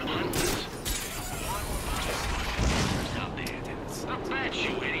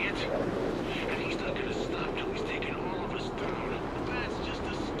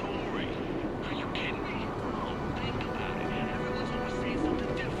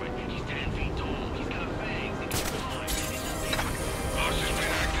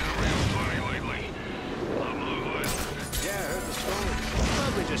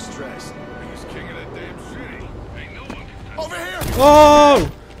 Whoa!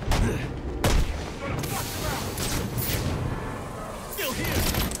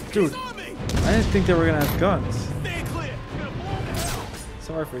 Dude, I didn't think they were gonna have guns.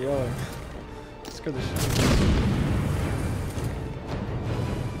 Sorry for yelling. Scared the shit.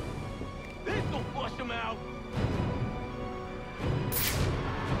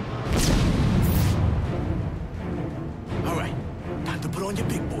 Alright, time to put on your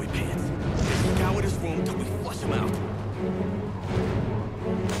big boy pants. Let's scour this room till we flush him out.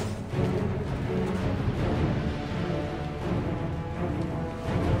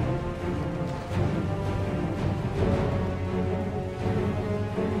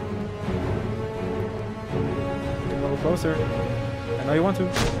 Closer. I know you want to.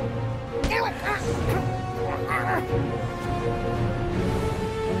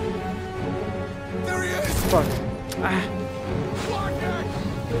 There he is! Fuck. Ah.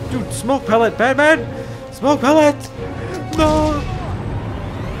 Dude, smoke pellet, Batman! Smoke pellet! No!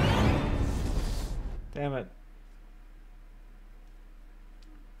 Damn it.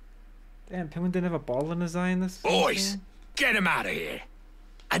 Damn, Penguin didn't have a ball in his eye in this? Boys, get him out of here.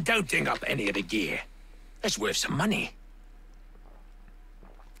 And don't ding up any of the gear. It's worth some money.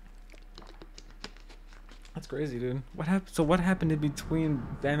 That's crazy, dude. What happened? So what happened in between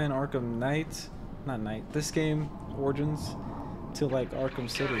Batman Arkham Knight, not Knight, this game, Origins, to like Arkham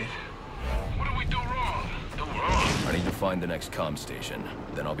City? What did we do wrong? I need to find the next comm station.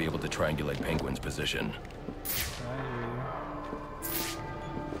 Then I'll be able to triangulate Penguin's position.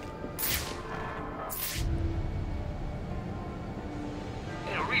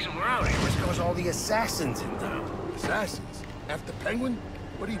 The reason we're out here is because all the assassins in town. Assassins? After Penguin?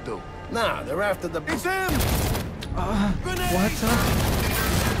 What'd he do? Nah, they're after the... It's him! What?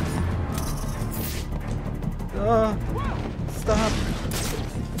 Stop.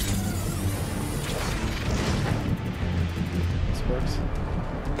 This works.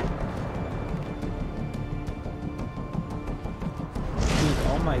 Dude,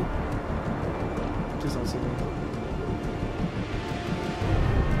 all my... Please don't see me.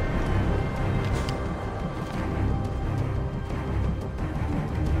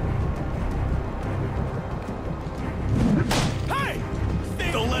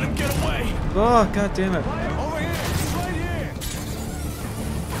 Oh, god damn it. Over here! He's right here!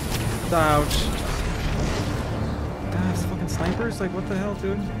 Ouch. God, it's fucking snipers? Like, what the hell,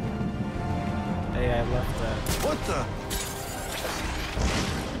 dude? Hey, I left that. What the?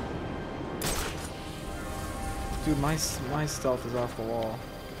 Dude, my stealth is off the wall.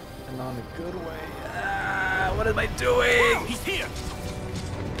 And not in a good way. Ah, what am I doing? Whoa, he's here!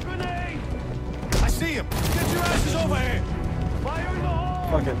 Grenade! I see him! Get your asses over here! Fire in the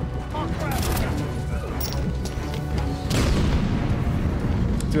hole! Fuck it.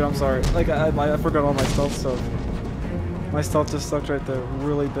 Dude, I'm sorry. Like, I forgot all my stealth stuff. My stealth just sucked right there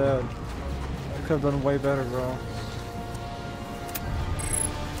really bad. could have done way better, bro.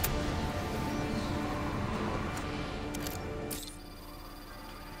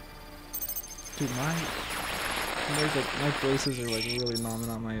 Dude, my braces are like really numbing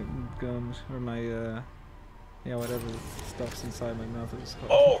on my gums or my yeah, whatever stuff's inside my mouth is.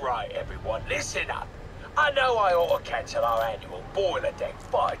 All right, everyone, listen up. I know I ought to cancel our annual boiler deck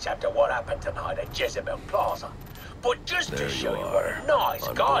fights after what happened tonight at Jezebel Plaza, but just to show you what a nice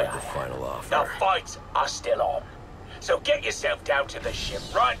guy I am, the fights are still on. So get yourself down to the ship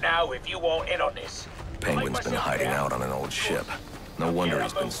right now if you want in on this. Penguin's been hiding out on an old ship. No wonder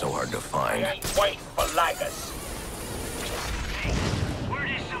he's been so hard to find. Wait for laggers. Word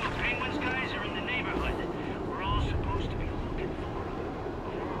is some of Penguin's guys are in the neighborhood. We're all supposed to be looking for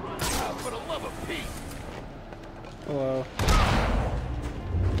them. For the love of Pete! Hello.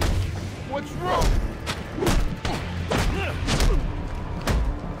 What's wrong?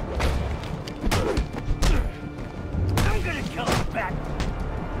 I'm gonna kill him back.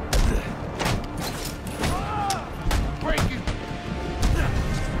 Break it!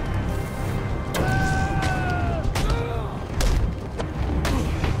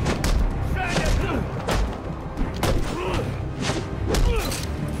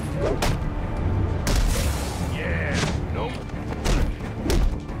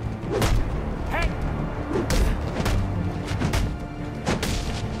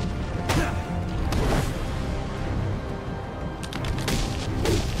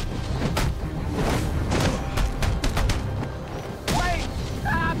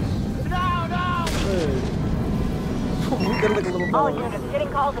 All units getting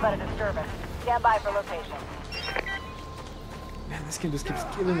calls about a disturbance. Stand by for location. Man, this game just keeps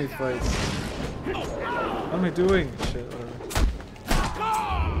giving me fights. What am I doing? Shit, whatever.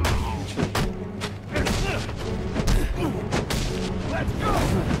 Let's go!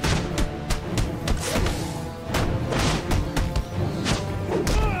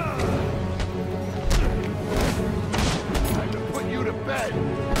 Time to put you to bed.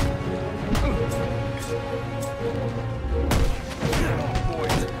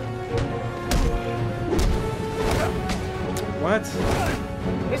 What?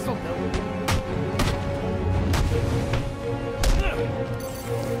 This'll do.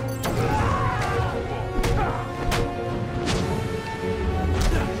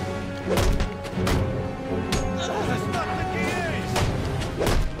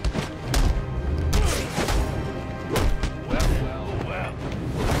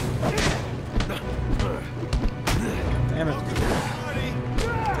 Damn it.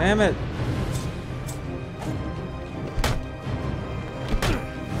 Damn it.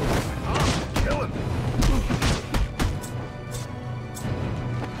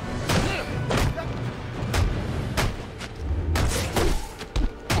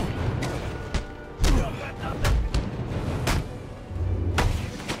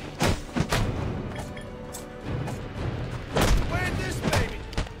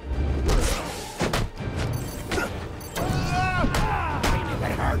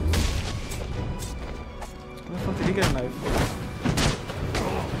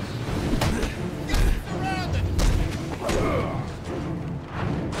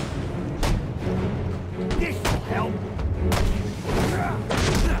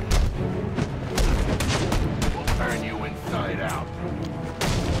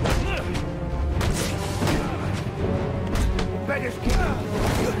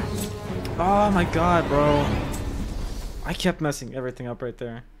 Oh my god, bro. I kept messing everything up right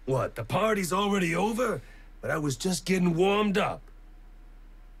there. What, the party's already over? But I was just getting warmed up.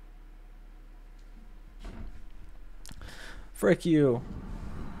 Frick you.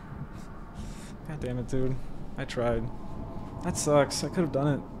 God damn it, dude. I tried. That sucks. I could have done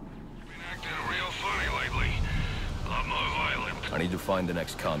it. I need to find the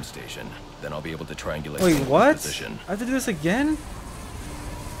next comm station. Then I'll be able to triangulate Wait, the what? position. I have to do this again?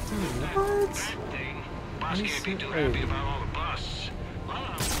 Dude, what?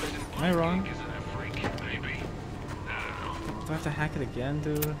 Am I wrong? Do I have to hack it again,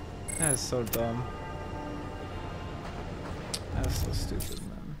 dude? That is so dumb. That is so stupid,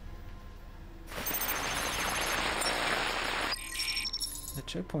 man. The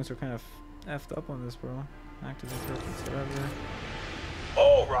checkpoints are kind of effed up on this, bro. Active interrupts, whatever.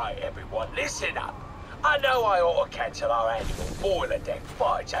 All right, everyone, listen up. I know I ought to cancel our annual boiler deck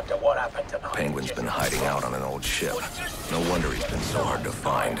fights after what happened tonight. Penguin's been hiding out on an old ship. No wonder he's been so hard to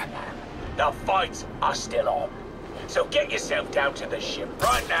find. The fights are still on. So get yourself down to the ship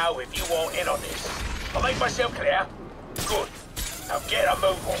right now if you want in on this. I make myself clear? Good. Now get a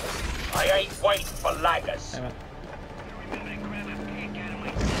move on. I ain't waiting for laggers.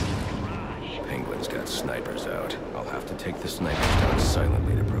 got snipers out. I'll have to take the snipers down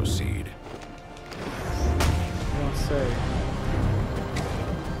silently to proceed. I don't say.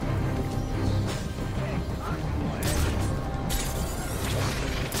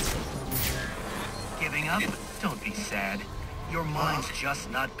 Giving up? Don't be sad. Your mind's just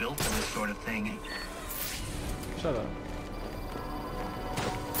not built for this sort of thing. Shut up.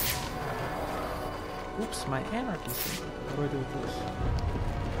 Oops, my anarchy symbol. What do I do with this?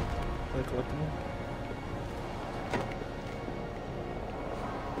 Are they collectible?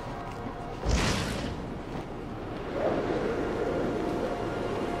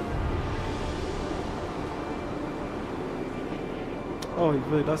 Oh, he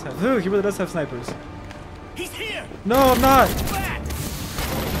really does have. He really does have snipers. He's here. No, I'm not.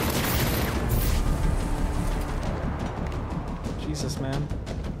 Jesus, man.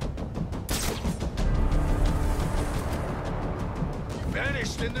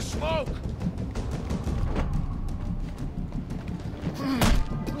 Vanished in the smoke.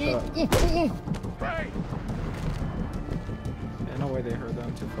 Hey. Yeah, no way they heard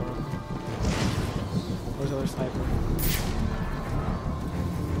them too far. Where's the other sniper?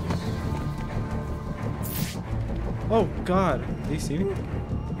 Oh God! Did he see me? I think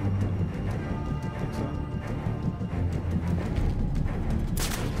so.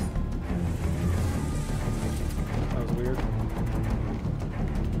 That was weird.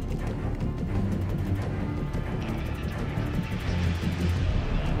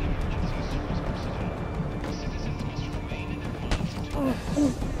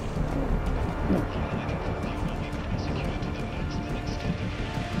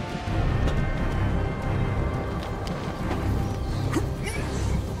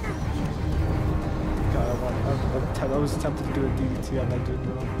 I was tempted to do a DDT on that dude,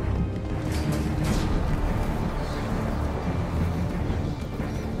 bro.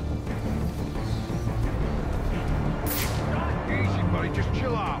 Easy, buddy. Just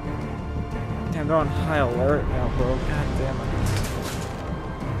chill out. Damn, they're on high alert now, bro. God damn it.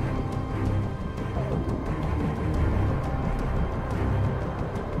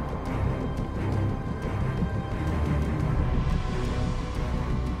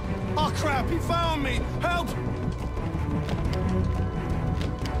 Oh crap! He found me. Help!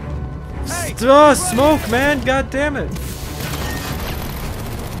 Hey! Smoke, man! God damn it!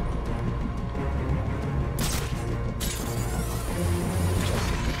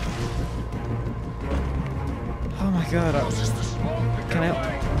 Oh my God! Can I?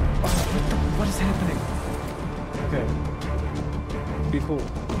 Oh, what is happening? Okay. Be cool.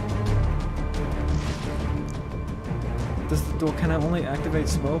 Does the door? Can I only activate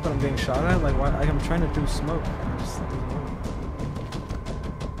smoke when I'm being shot at? Like, why? I'm trying to do smoke.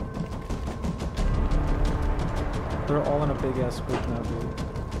 They're all in a big ass group now, dude.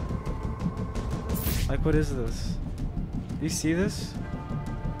 Like, what is this? Do you see this?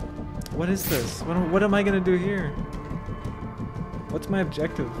 What is this? What am I gonna do here? What's my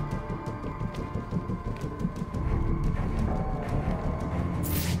objective?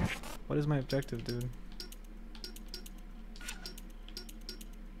 What is my objective, dude?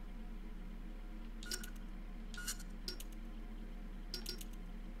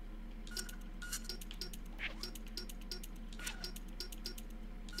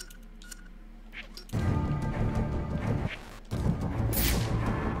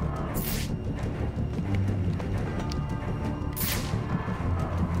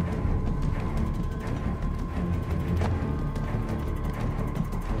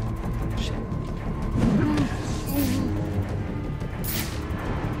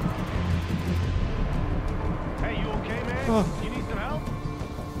 Oh. You need some help?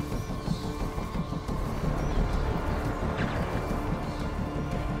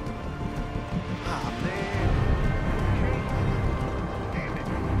 Ah, man.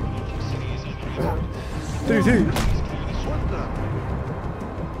 Dude. What the?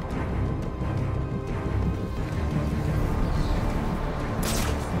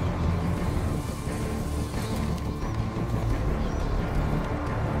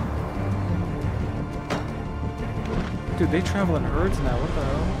 Dude, they travel in herds now. What the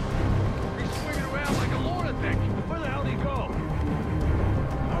hell? He's swinging around like a lunatic. Where the hell did he go?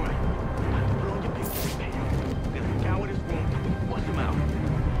 All right. Put on your big boy pants. We're gonna scour this room till we flush him out.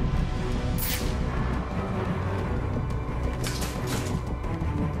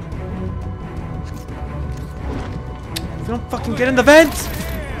 If you don't fucking get in the vent!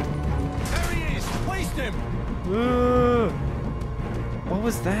 There he is. Placed him. What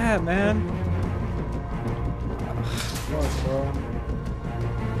was that, man? What, bro?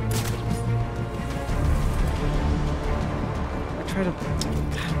 I try to.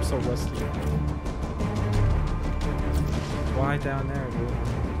 God, I'm so rusty. Why down there, dude?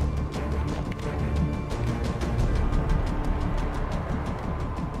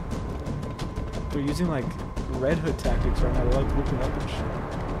 They're using like Red Hood tactics right now. They're like looking up and shit.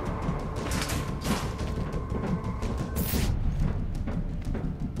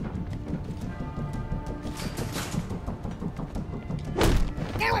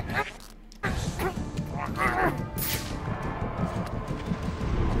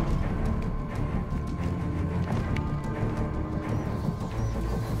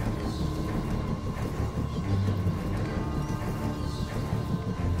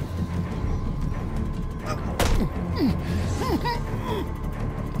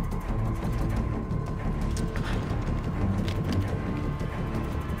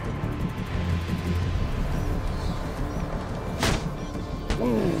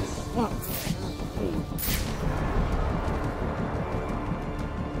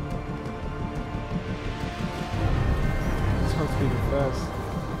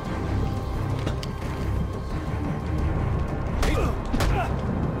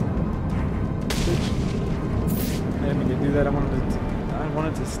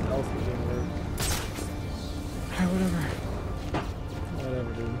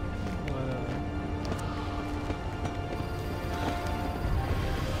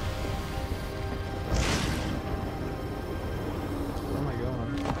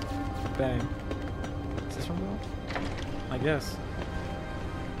 Bang. Is this one going? I guess.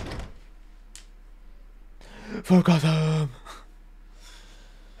 For Gotham!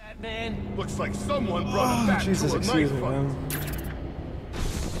 That man looks like someone brought him back Jesus, to a excuse knife me, fight. man.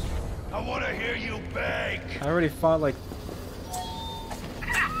 I want to hear you beg. I already fought like.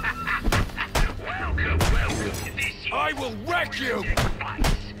 Welcome to this. I will wreck you!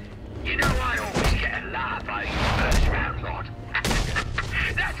 You know I always get a laugh out of you first round lot.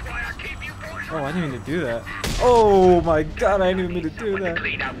 That's why I keep you boys. Oh, I didn't mean to do that. Oh my god, I didn't even mean to do that.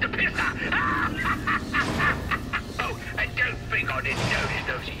 Clean out the pisser. Oh, and don't think I didn't notice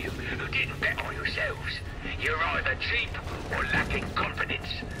those of you who didn't bet on yourselves. You're either cheap or lacking confidence.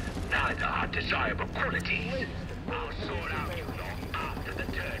 Neither are desirable qualities. I'll sort out you lot after the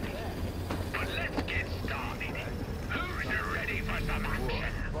tourney. But let's get started. Who's ready for some action?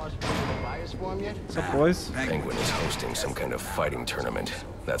 What's up, boys? Penguin is hosting some kind of fighting tournament.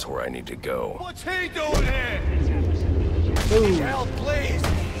 That's where I need to go. What's he doing here? Ooh. Help, please!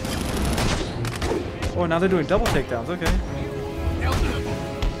 Oh, now they're doing double takedowns. Okay.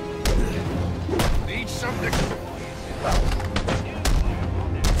 Need something.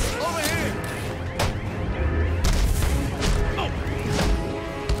 Over here! Oh.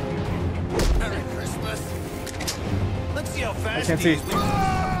 Merry Christmas. Let's see how fast I can't see.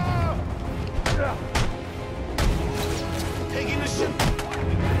 Taking the ship.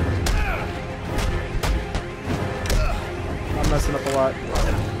 I'm messing up a lot.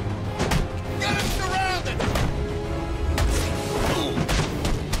 Get him surrounded.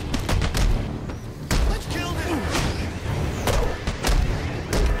 Let's kill him.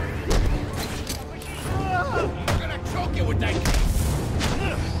 I'm gonna choke you with that.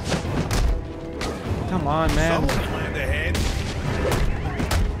 Come on, man. Someone land ahead.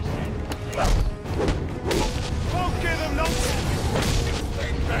 Won't give him no.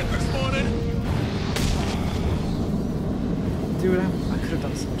 Ain't bad this morning. Dude, I could have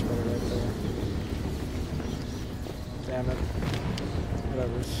done so much better right there. Damn it.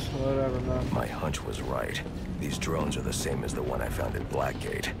 Whatever, man. My hunch was right. These drones are the same as the one I found at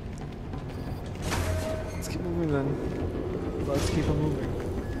Blackgate. Let's keep moving then. Let's keep it moving.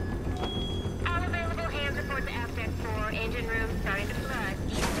 All available hands report to Aspect 4. Engine room starting to flood.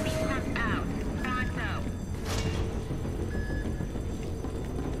 Needs to be pumped out. Pronto.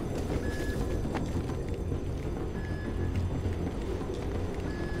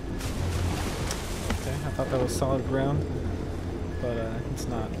 Okay, I thought that was solid ground, but it's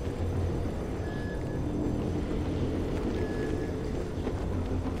not.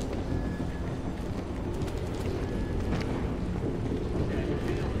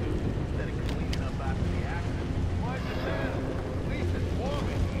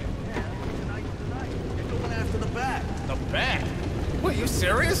 The bat? What, you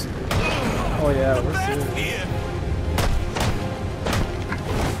serious? Oh yeah, The we're bat's serious. here.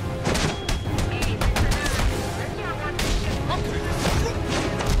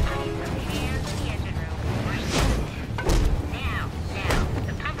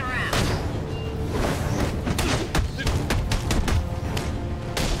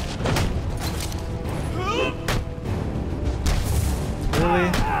 Really?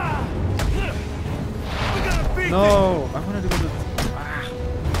 No! I wanted to go to... Ah.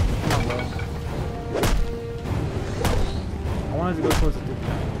 Come on, bro.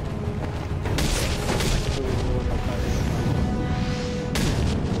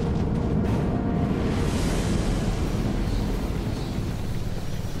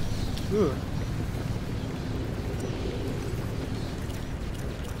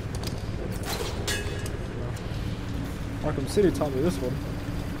 Arkham City taught me this one.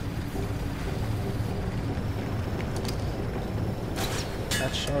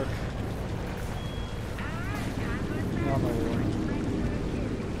 That shark. No, no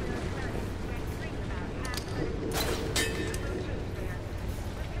way.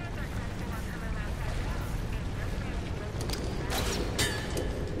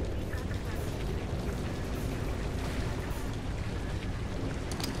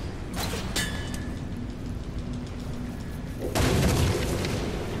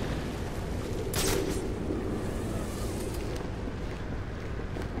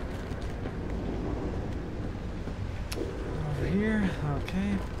 Here,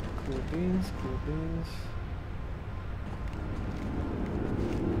 okay. Cool beans, cool beans.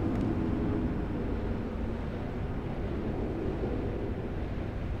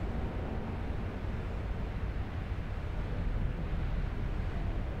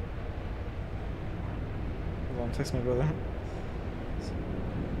 Hold on, text my brother.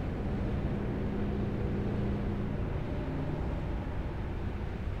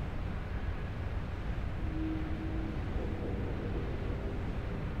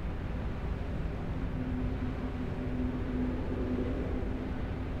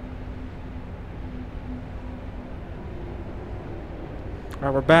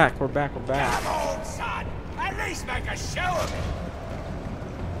 Alright, we're back. We're back. We're back. Come on, son. At least make a show of it.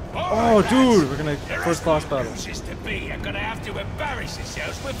 Oh, dude, we're gonna first class battle. Used to be, you're gonna have to embarrass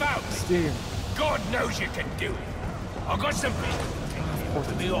yourselves without me. Steam. God knows you can do it. I've got some business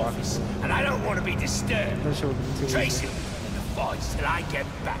to the office, and I don't want to be disturbed. Tracy, in the fights till I get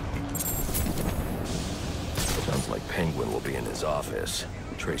back. Sounds like Penguin will be in his office.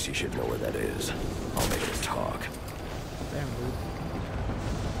 Tracy should know where that is. I'll make her talk. Damn, dude.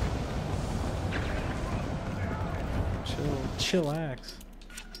 Chillax.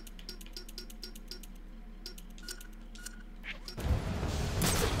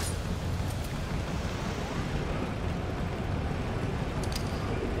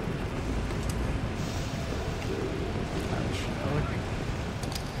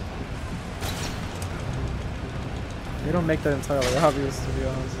 They don't make that entirely obvious, to be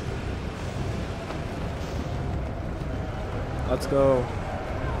honest. Let's go.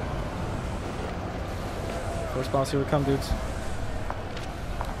 First boss, here we come, dudes.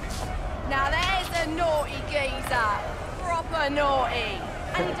 Now there's a naughty geezer. Proper naughty.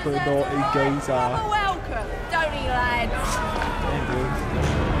 And he Proper deserves naughty a geezer. proper welcome, don't he, lads? Damn, dude.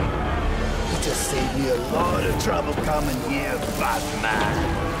 You just saved me a lot of trouble coming here, Batman.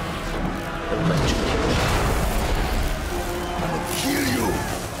 I'm gonna kill you.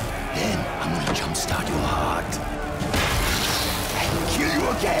 Then I'm gonna jumpstart your heart. And kill you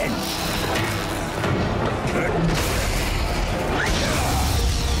again.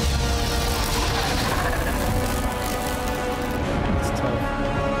 It's tough.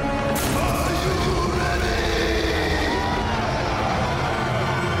 Are you ready?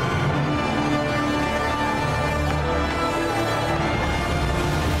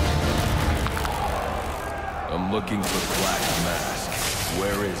 I'm looking for Black Mask.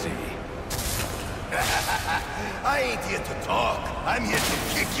 Where is he? I ain't here to talk. I'm here to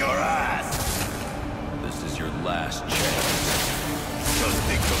kick your ass. This is your last chance. Just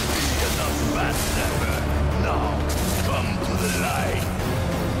think of me as a backstabber. Now, come to the light.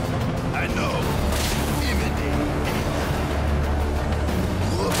 I know. Imitate.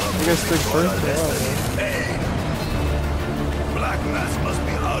 You guys think first? Hey! Black Mask must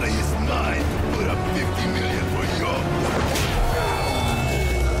be out of his mind to put up 50 million for you.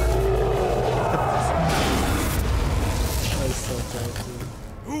 That's so tough, dude.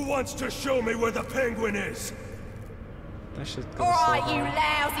 Who wants to show me where the Penguin is? That shit goes Alright, so you hard.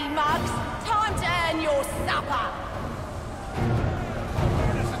 lousy mugs. Time to earn your supper.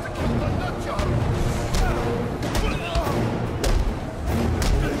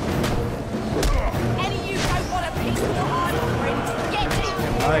 Any of you don't want a piece of what I'm offering, get in.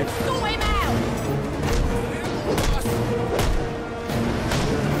 Nice. Sort him out.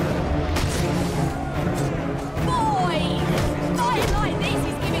 Boy! Fighting like this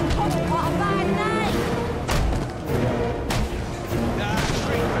is giving Cobblepot a bad name.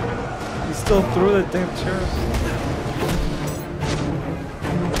 He still threw the damn chair.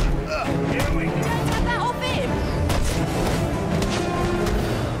 Don't have that off him.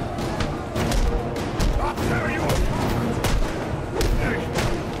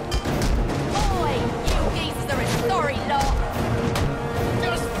 Boy, you geezers are a sorry lot.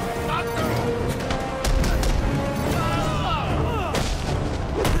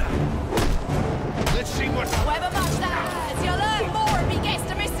 Let's see what... However much that hurts, you'll learn more if he gets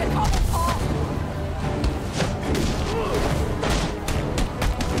to Mr. Cobblepot.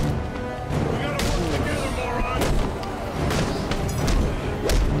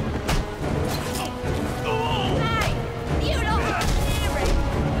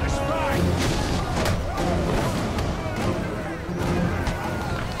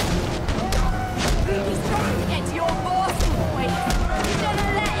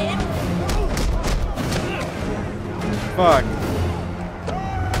 Fuck. You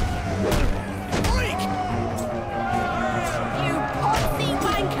poxy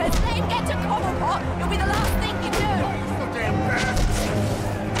wankers! Let him get to Cobblepot! It'll be the last thing you do! So damn fast!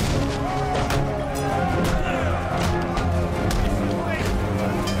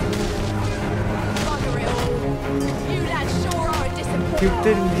 Bugger it all! You lads sure are a disappointment! He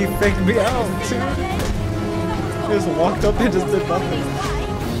didn't, he faked me out, dude. He just walked up and just did nothing.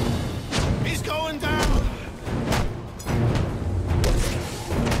 He's going down.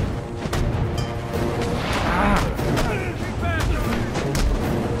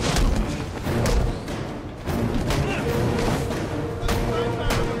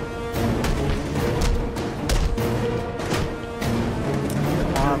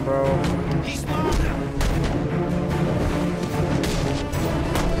 Come on, bro.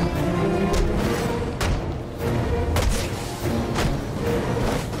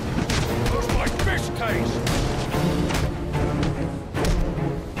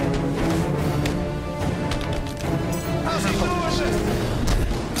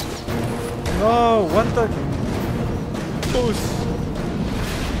 Oh, what the? Goose.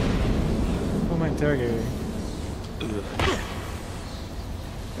 Who am I interrogating?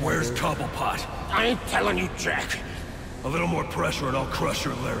 Where's Cobblepot? I ain't telling you, Jack. A little more pressure and I'll crush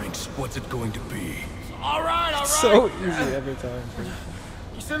your larynx. What's it going to be? All right, all right. So easy every time.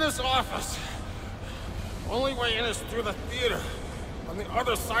 He's in his office. Only way in is through the theater, on the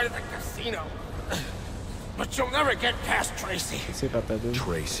other side of the casino. But you'll never get past Tracy. Let's see about that, dude.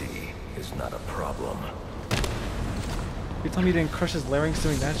 Tracy is not a problem. You tell me you didn't crush his larynx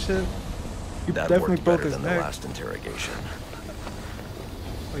doing that shit? You That definitely worked broke better his than neck. the last interrogation.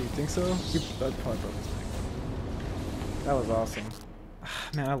 Oh, you think so? That probably broke his neck. That was awesome.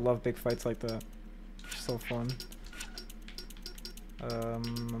 Man, I love big fights like that. So fun.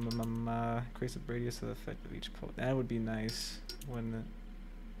 Increase the radius of the effect of each pole. That would be nice when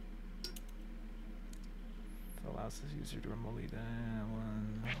it allows the user to remotely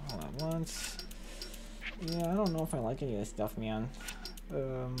one all at once. Yeah, I don't know if I like any of this stuff, man.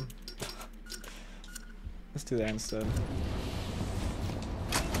 Let's do that instead.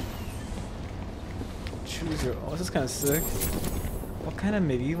 Choose your. Oh, this is kind of sick. What kind of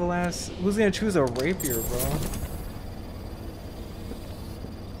medieval ass? Who's gonna choose a rapier, bro?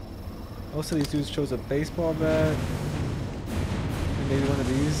 Most of these dudes chose a baseball bat. And maybe one of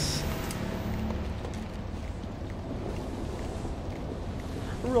these.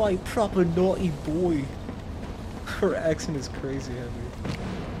 Right, proper naughty boy. Her accent is crazy heavy.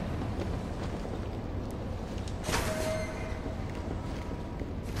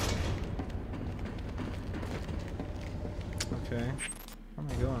 Okay. Where am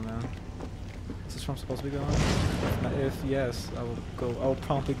I going, man? Is this where I'm supposed to be going? If yes, I will go. I will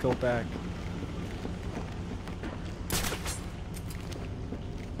promptly go back.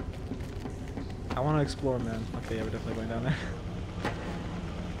 I want to explore, man. Okay, yeah, we're definitely going down there.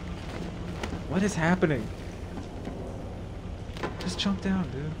 What is happening? Just jump down,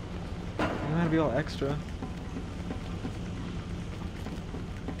 dude. You don't have to be all extra.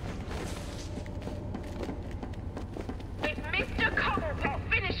 If Mr. Cobblepot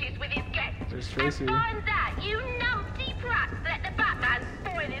finishes with his guests There's Tracy. and finds out you nasty brats let the Batman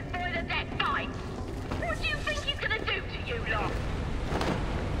spoil his boiler deck fight, what do you think he's gonna do to you lot?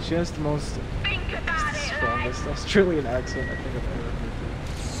 She has the most strongest Australian accent I think I've ever heard.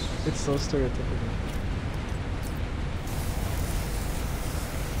 It's so stereotypical.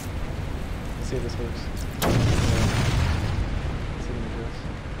 Let's see if this works. Let's see if it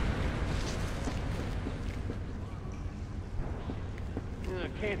I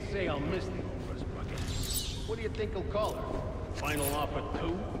goes. can't say I'll miss the old first bucket. What do you think he'll call her? Final offer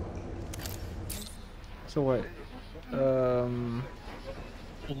 2? So what?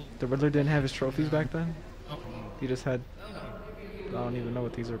 The Riddler didn't have his trophies back then? He just had, I don't even know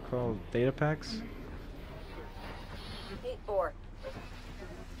what these are called, data packs? 8-4.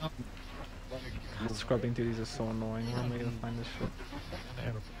 God, scrubbing through these is so annoying. Where am I gonna find this shit?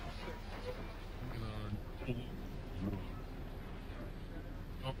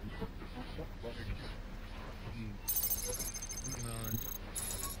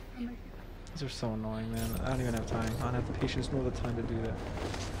 These are so annoying, man. I don't even have time. I don't have the patience nor the time to do that.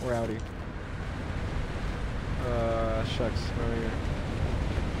 We're outie. Shucks. Where are you?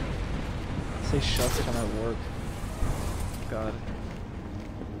 Say shucks if I'm at work. God.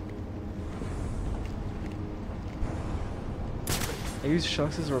 I use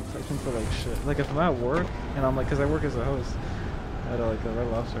shucks as a replacement for like shit. Like if I'm at work and I'm like, cause I work as a host at like a Red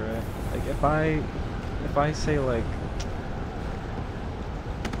Lobster, right? Like if I say like,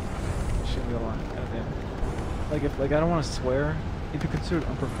 shit me a lot. Goddamn. like if like I don't want to swear, it'd be considered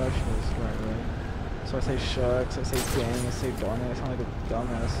unprofessional, right? So I say shucks, I say dang, I say darn it, I sound like a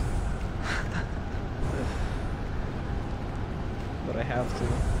dumbass. But I have to.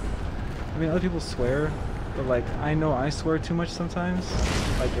 I mean, other people swear, but like I know I swear too much sometimes.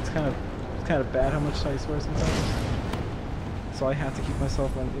 Like it's kind of bad how much I swear sometimes. So I have to keep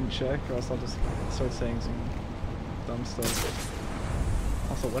myself in check, or else I'll just start saying some dumb stuff.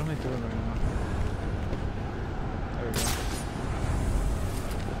 Also, what am I doing right now? There we go.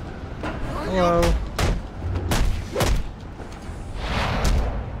 Hello.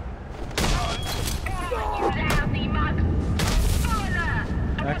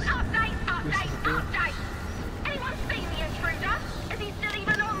 Next. Anyone seen the intruder? Is he still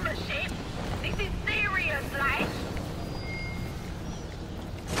even on the ship? This is serious, lad.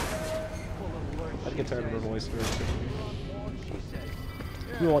 I'd get tired of her voice very quickly.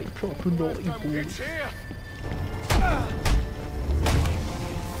 You're like proper naughty boy.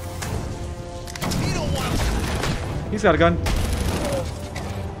 He's got a gun.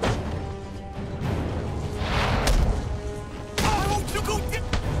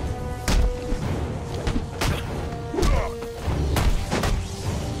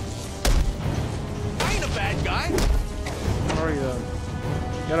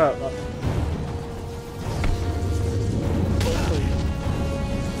 Get up.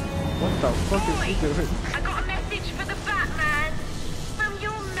 What the fuck is he doing? I got a message for the Batman. From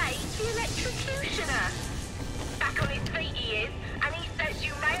your mate, the electrocutioner. Back on his feet he is, and he says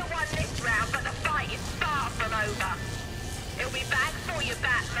you may have won this round, but the fight is far from over. He'll be back for you,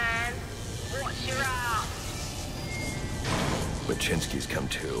 Batman. Watch your ass. Baczynski's come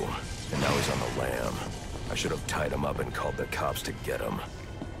to, and now he's on the lam. I should have tied him up and called the cops to get him.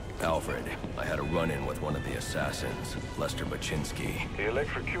 Alfred, I had a run-in with one of the assassins, Lester Baczynski. The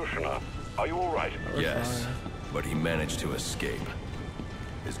electrocutioner. Are you all right? Yes, but he managed to escape.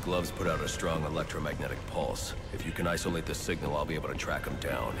 His gloves put out a strong electromagnetic pulse. If you can isolate the signal, I'll be able to track him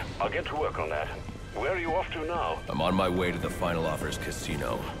down. I'll get to work on that. Where are you off to now? I'm on my way to the Final Offers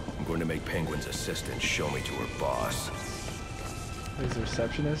casino. I'm going to make Penguin's assistant show me to her boss. He's a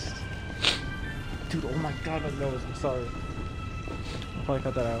receptionist? Dude, oh my god, my nose, I'm sorry. I'll probably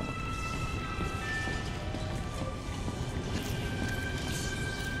cut that out.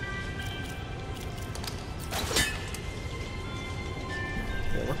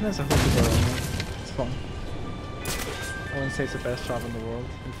 Yeah, working as a hookah bar, it's fun. I wouldn't say it's the best job in the world.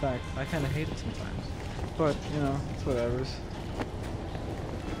 In fact, I kind of hate it sometimes. But, you know, it's whatever's.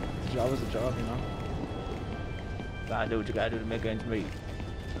 A job is a job, you know? Gotta do what you gotta do to make ends meet.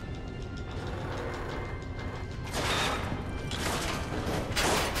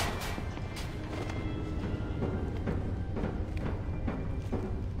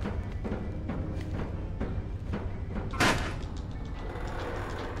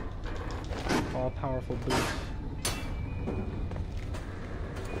 All-powerful boost.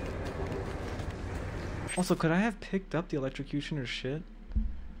 Also, could I have picked up the electrocutioner's shit?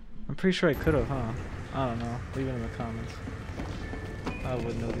 I'm pretty sure I could have, huh? I don't know. Leave it in the comments. I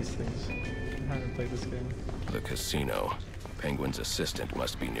would know these things. I haven't played this game. The casino. Penguin's assistant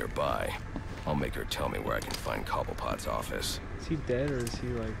must be nearby. I'll make her tell me where I can find Cobblepot's office. Is he dead or is he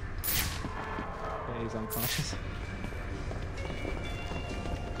like... Yeah, he's unconscious.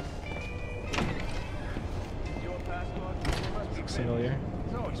 Looks familiar.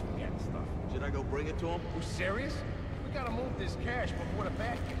 He's always forgetting stuff. Should I go bring it to him? You serious? We gotta move this cash before the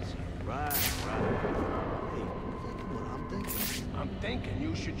bat gets here. Right. Hey, what I'm thinking? I'm thinking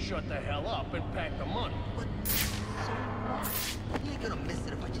you should shut the hell up and pack the money. But so what? You ain't gonna miss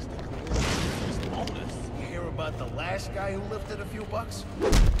it if I just take a little bonus. You hear about the last guy who lifted a few bucks?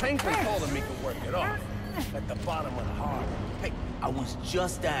 Penguin told him he could work it off. At the bottom of the harbor. Hey, I was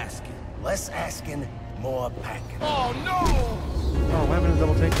just asking. Less asking, more packing. Oh no! Oh, what happened to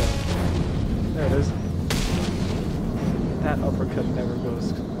double takedown? There it is. That uppercut never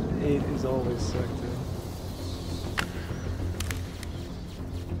goes. It is always sick, dude.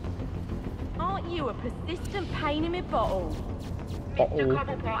 Aren't you a persistent pain in my bottle? Mr.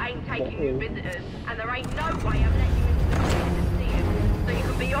 Cobblepot ain't taking new visitors, and there ain't no way I'm letting you into the building to see him, so you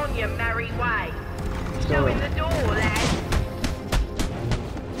can be on your merry way. Show him the door, lad.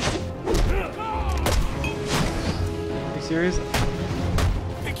 Are you serious?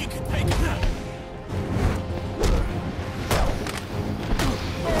 Think you can take it now?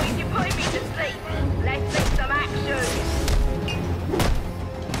 Boys, you're putting me to sleep. Let's make some action.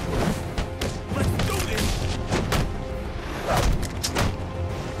 Let's do this!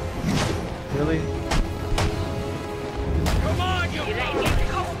 Really? Come on, you! You're letting me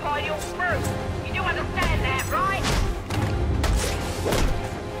Cobblepot you through. You do understand that, right?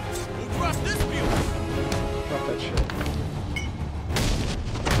 Who trust this view? Drop that shit.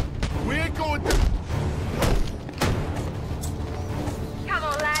 We ain't going to... Come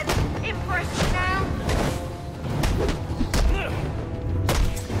on, lads. Impress me now.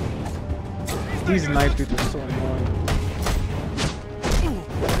 These knife dudes are so annoying.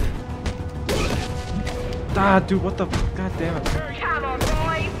 Ah, dude, what the? God damn it. Come on,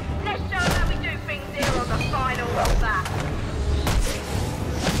 boys. Let's show how we do things here on the final offer.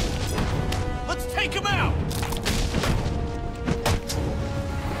 Let's take him out!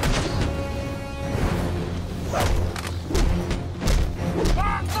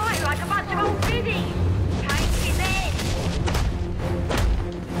 Fight like a bunch of old biddies. Take his head.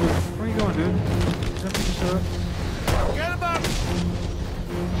 Where are you going, dude? Jump in the shot. Get him up!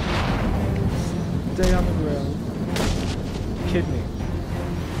 Stay on the ground. Kid me.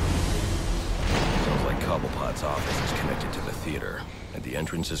 Sounds like Cobblepot's office is connected to the theater, and the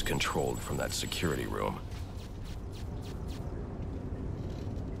entrance is controlled from that security room.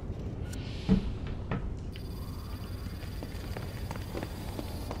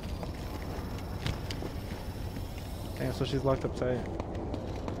 Damn, so she's locked up tight.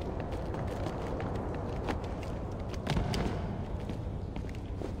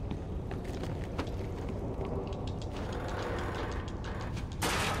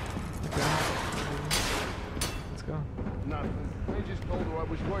 Let's go. Nothing. They just told her I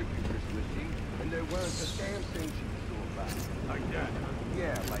was working Christmas Eve, and there weren't a damn thing she could do about it. Like that, huh?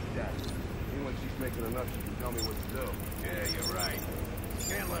 Yeah, like that. Even when she's making enough, she can tell me what to do. Yeah, you're right.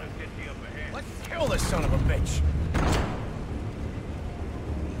 Can't let him get the upper hand. Let's kill this son of a bitch!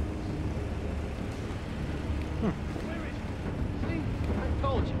 See? I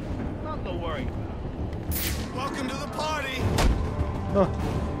told you. Nothing to worry about. Welcome to the party! Oh.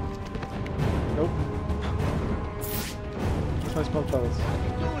 Nope. That's my smoke pellets.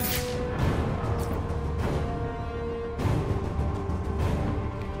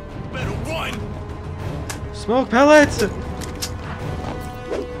 Better run! Smoke pellets!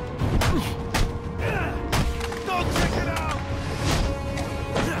 Go check it out!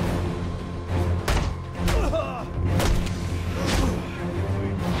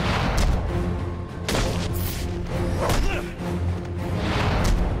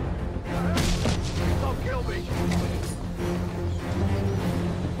 Don't kill me!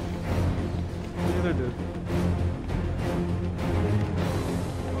 The other dude.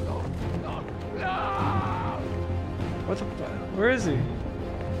 What the fuck? Where is he?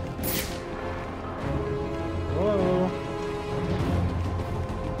 Whoa.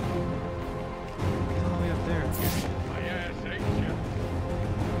 He's all the way up there. My ass ain't you.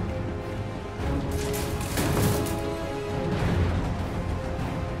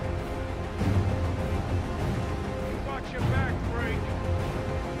 Watch your back, Frank.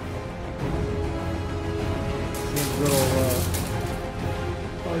 These little,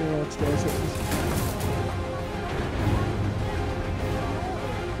 oh, you know what stairs it is.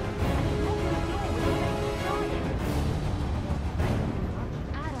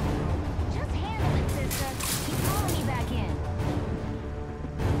 Just handle it, sister. Keep calling me back in.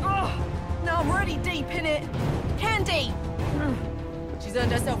 Oh, now I'm really deep in it. Candy! She's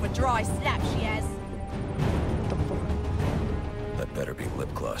earned herself a dry slap, she has. That better be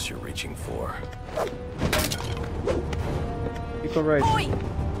lip gloss you're reaching for. Keep it right. Boy,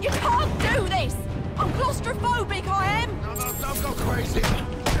 you can't do this! I'm claustrophobic, I am! No, don't go crazy.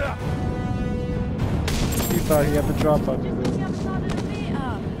 He thought he had the drop on you, dude.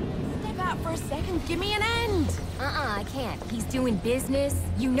 Step out for a second, give me an end! I can't. He's doing business.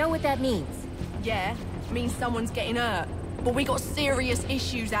 You know what that means. Yeah, means someone's getting hurt. But we got serious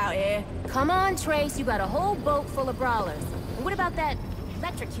issues out here. Come on, Trace. You got a whole boat full of brawlers. And what about that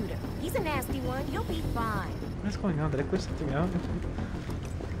electrocutor? He's a nasty one. You'll be fine. What's going on? Did I put something out?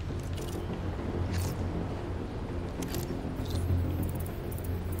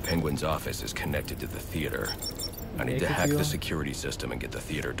 Penguin's office is connected to the theater. I need to hack the security system and get the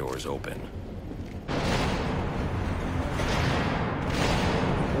theater doors open.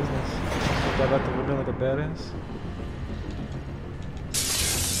 Business. Dive out the window like a badass.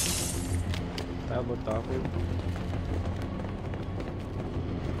 That looked awkward.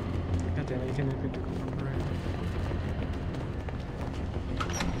 God damn it, you can't even pick the corner right.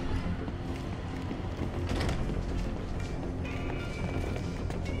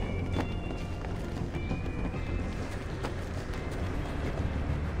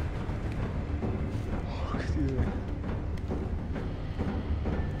 Excuse me.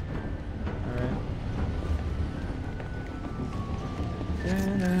 Alright.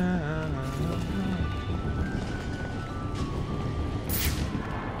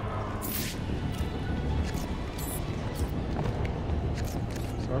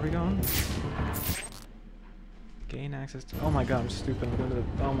 Where are we going? Gain access to. Oh my god, I'm stupid. I'm going to the.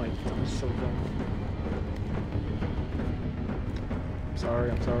 Oh my. I'm so dumb. I'm sorry.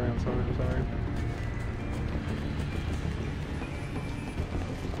 I'm sorry. I'm sorry. I'm sorry.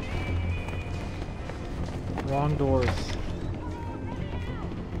 Wrong doors.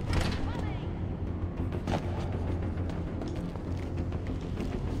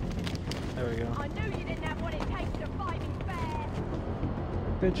 There we go. I knew you didn't have what it takes to fight me fair.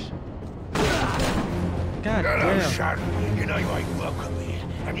 Bitch. God Hello, damn. son. You know you ain't welcome here.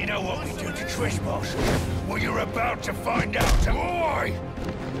 And you know what we do to trespass? Well, you're about to find out. Boy!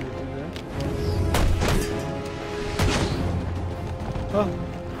 Oh.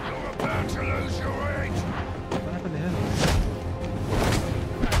 You're about to lose your head. What happened to him?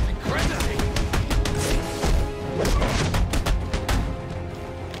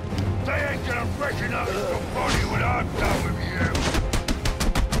 They ain't gonna recognize your body when I'm done with you.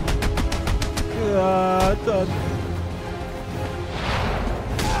 Done.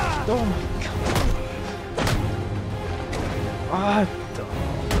 Oh my god. Ah,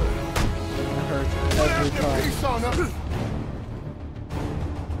 that hurts every time.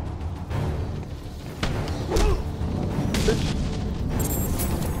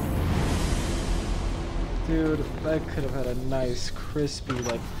 Dude, that could have had a nice, crispy,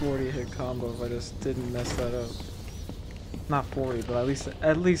 like 40 hit combo if I just didn't mess that up. Not 40, but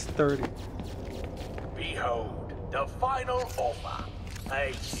at least 30. Behold, the final offer.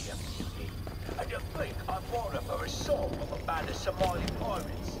 Hey, dear beauty. And you think I bought her for a soul from a band of Somali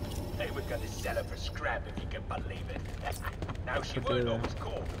pirates? They were gonna sell her for scrap if you can believe it. Now she weren't always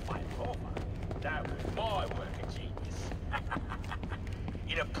called the final offer. That was my work of genius.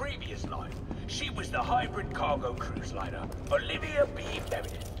 In a previous life, she was the hybrid cargo cruise liner Olivia B.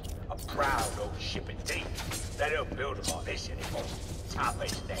 Meredith. A proud old ship indeed. They don't build them like this anymore. Tough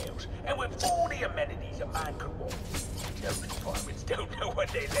as nails, and with all the amenities a man could want. German pirates don't know what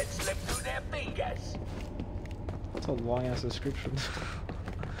they let slip through their fingers. That's a long ass description.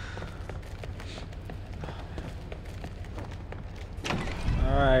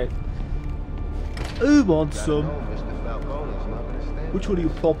 Alright. Who wants some? Which one of you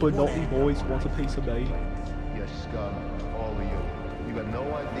proper naughty boys wants a piece of me? You scum, all of you. You got no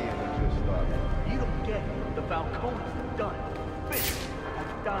idea what you're starting. You don't get it. The Falcones are done. Finished.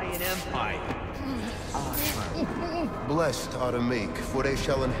 A dying empire. Blessed are the meek, for they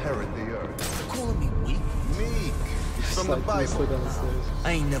shall inherit the earth. You're calling me weak? Meek. It's from the Bible.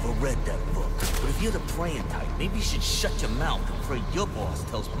 I ain't never read that book. But if you're the praying type, maybe you should shut your mouth and pray your boss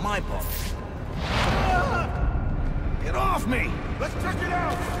tells my boss. Get off me! Let's check it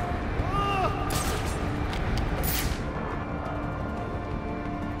out!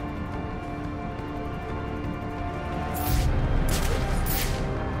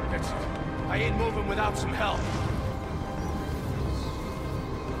 That's it. I ain't moving without some help.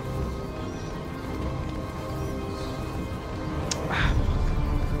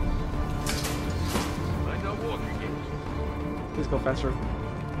 I know walking games. Please go faster.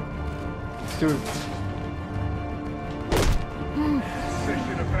 Dude. Fish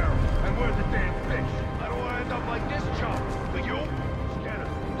in a barrel. And where's the damn fish? I don't want to end up like this chump. But you? Scanner,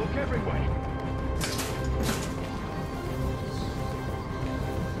 look every way.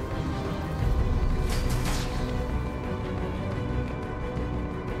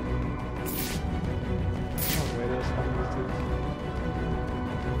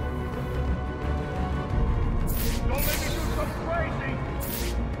 Don't let me do something crazy!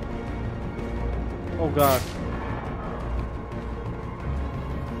 Oh god.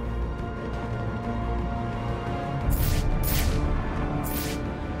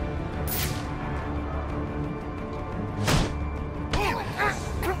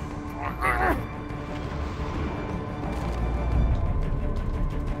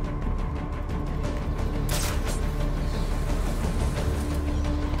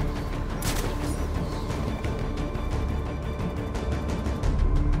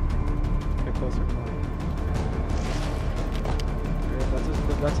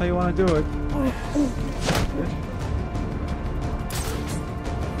 That's how you want to do it. I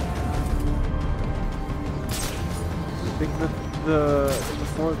think the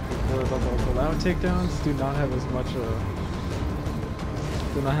loud takedowns do not have as much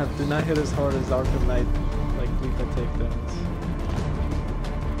do not hit as hard as Arkham Knight like lethal takedowns.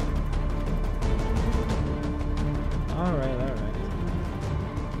 Alright.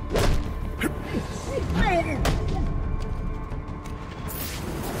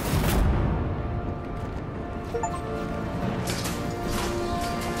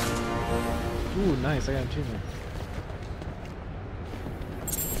 Ooh, nice, I got an achievement.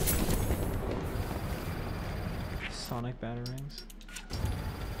 Sonic batarangs.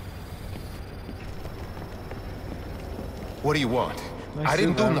 What do you want? Nice I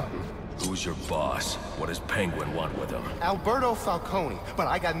didn't suit, do man. nothing. Who's your boss? What does Penguin want with him? Alberto Falcone, but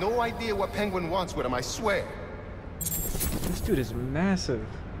I got no idea what Penguin wants with him, I swear. This dude is massive.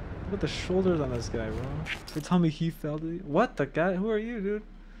 Look at the shoulders on this guy, bro. You tell me he fell to you? What the guy? Who are you, dude?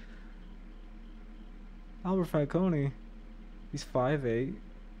 Albert Falcone. He's 5'8".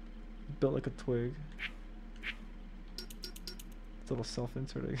 Built like a twig. It's a little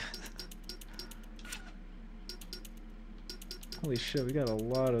self-inserting. Holy shit, we got a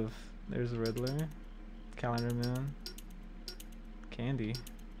lot of... There's the Riddler. Calendar Man. Candy.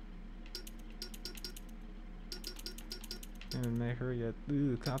 Didn't make her yet.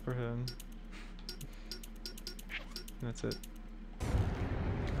 Ooh, Copperhead. That's it.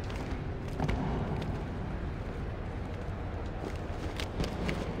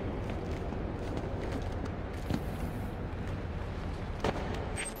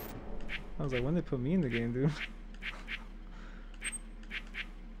 I was like, when they put me in the game, dude?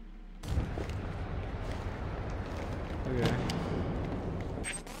 Okay.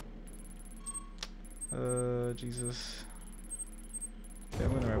 Jesus. Yeah, I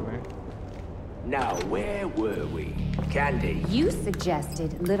went the right way. Now, where were we? Candy? You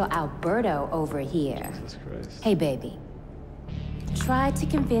suggested little Alberto over here. Jesus Christ. Hey, baby. Tried to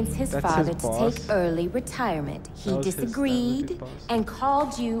convince his That's father his to boss? take early retirement. He That was his- disagreed that was his boss. and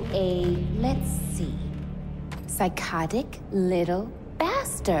called you a, let's see, psychotic little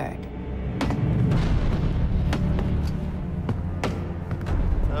bastard.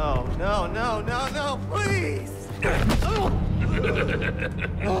 No, no, no, no, no, please!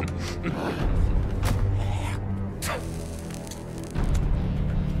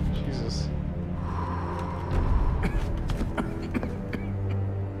 Jesus.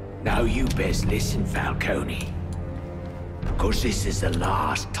 Now you best listen, Falcone. Cause this is the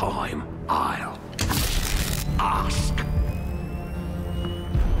last time I'll ask.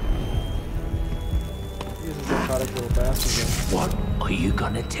 He's a psychotic little bastard. What are you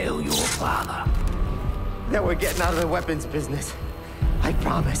gonna tell your father? That we're getting out of the weapons business. I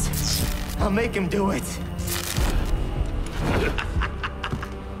promise. I'll make him do it.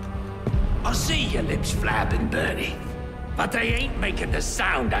 I see your lips flapping, Bernie. But they ain't making the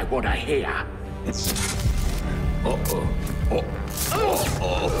sound I want to hear. Uh-oh.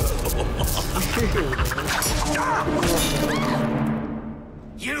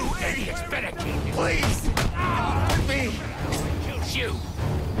 You idiots better keep it. Please! Let me! Kills you.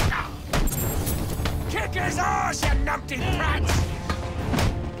 Kick his ass, you numpty brats!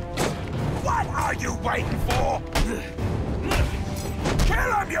 What are you waiting for?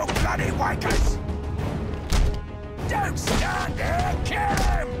 Kill him, you bloody wakers! Don't stand there, kill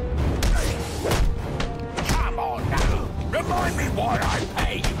him! Come on now, remind me why I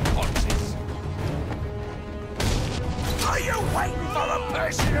pay you punches. Are you waiting for a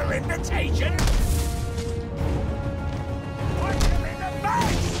personal invitation? Punch him in the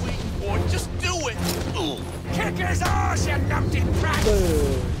face! Or just do it! Kick his ass, you numpty brat!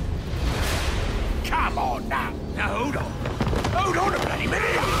 Come on now! Now hold on! Hold on a bloody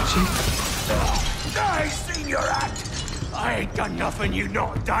minute! I seen your act! I ain't done nothing you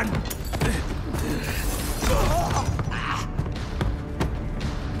not done!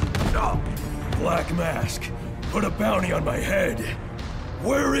 Black Mask, put a bounty on my head.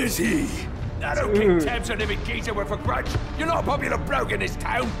 Where is he? I don't kick tabs on every geezer with a grudge. You're not a popular bloke in this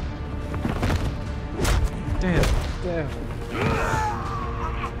town. Damn. Damn.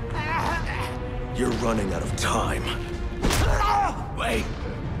 You're running out of time. Wait.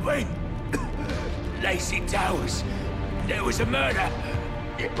 Lacey Towers. There was a murder.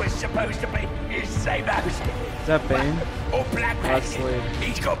 It was supposed to be his same house. Is that Bane? Or Black That's Mask. Slade.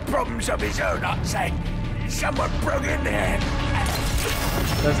 He's got problems of his own, I'd say. Someone broke in there.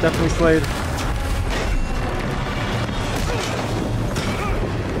 That's definitely Slade.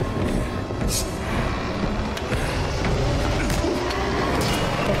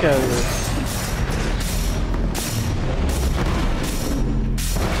 Fuck out of here.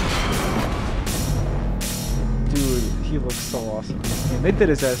 Dude, he looks so awesome. And they did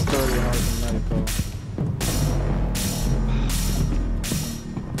his ass story when I was in medical.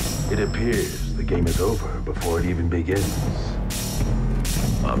 It appears the game is over before it even begins.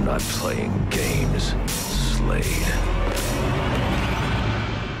 I'm not playing games, Slade.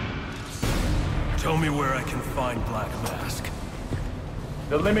 Tell me where I can find Black Mask.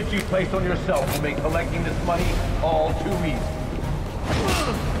 The limits you placed on yourself will make collecting this money all too easy.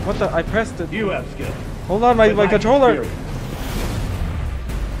 What the? I pressed it. You have skill. Hold on, my controller. Experience.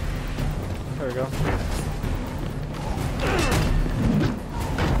 There we go.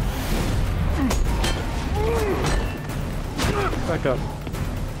 Back up.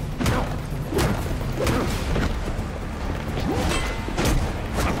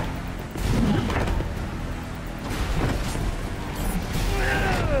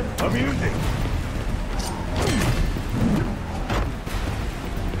 Amusing.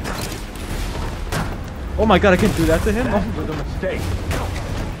 Oh my god, I can do that to him? That Oh, was a mistake.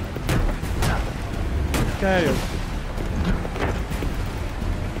 okay.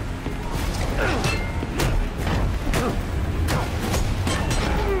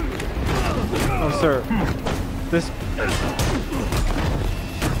 Oh, sir. This.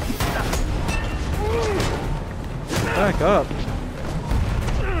 Back up.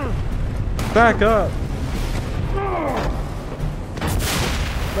 Back up.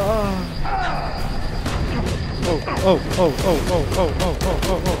 Oh, oh, oh, oh, oh, oh, oh, oh,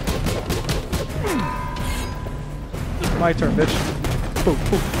 oh, oh. My turn, bitch. Oh,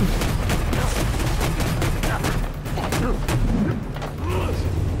 oh.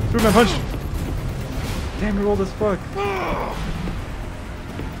 Threw my punch. Damn, you rolled as fuck.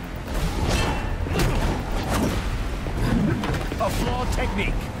 A flawed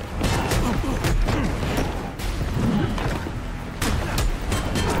technique.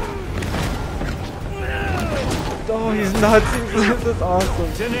 Oh, he's nuts. This is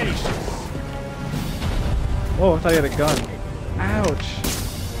awesome. Tenacious. Oh, I thought he had a gun. Ouch.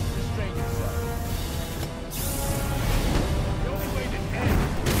 Restrain yourself. The only way to end.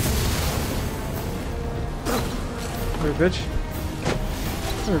 Come here, bitch.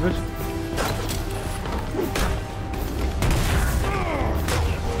 Come here, bitch.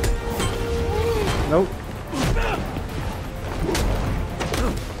 Nope.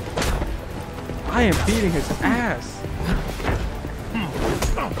 I am beating his ass.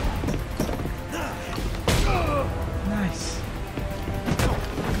 Nice.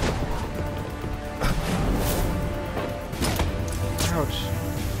 Ouch.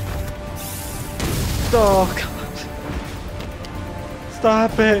 Oh, God.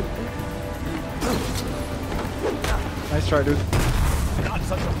 Stop it. Nice try, dude. Not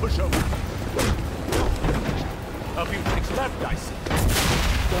such a pushover. A few things left, I see.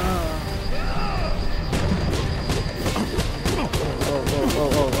 Whoa, whoa, whoa,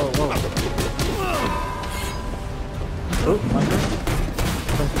 whoa, whoa, whoa. Oh, my God.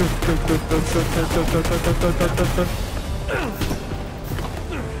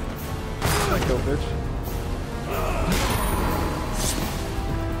 Let go, bitch.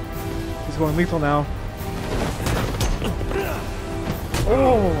 He's going lethal now.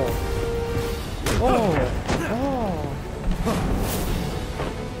 Oh! Oh! Oh!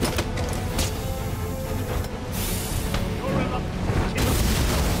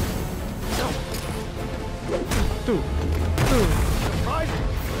 Dude.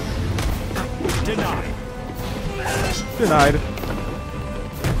 Denied. Denied.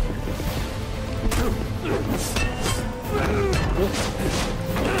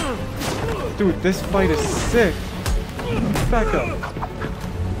 Dude, this fight is sick. Back up.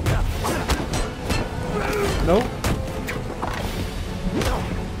 Nope.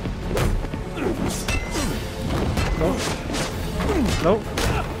 Nope. Nope.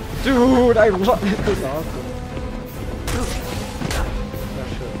 Dude, I love it. This is awesome.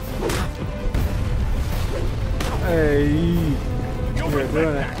 Hey, we're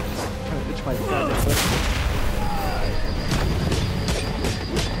doing it. Trying to itch my goddamn foot.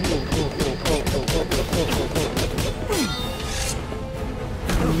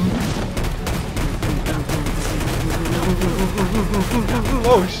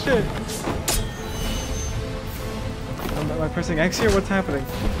 Oh shit! Am I pressing X here? What's happening?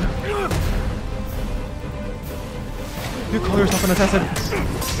 You call yourself an assassin?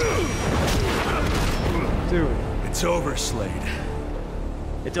 Dude. It's over, Slade.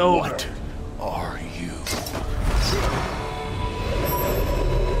 It's over. What are you?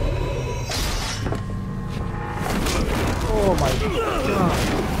 Oh my god.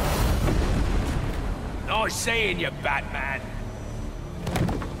 Nice seeing you, Batman.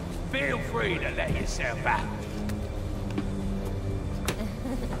 Feel free to let yourself out.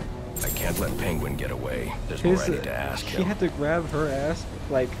 I can't let Penguin get away. There's more I need to ask him. He had to grab her ass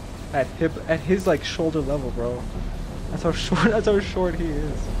like at his like shoulder level, bro. That's how short. That's how short he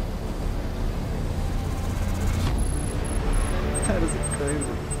is. That is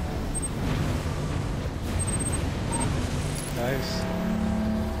crazy. Nice.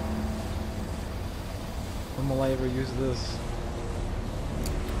 When will I ever use this?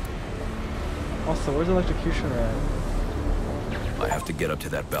 Also, where's the electrocutioner at? I have to get up to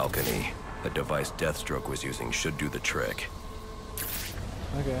that balcony. The device Deathstroke was using should do the trick.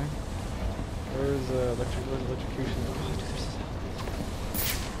 Okay. Where's electrocution? Oh, dude,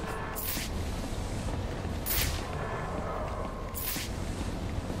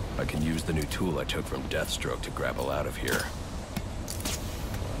 I can use the new tool I took from Deathstroke to grapple out of here.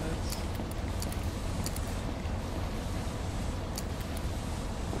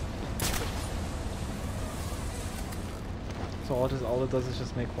 So all it does is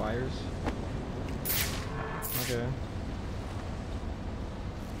just make wires? Okay.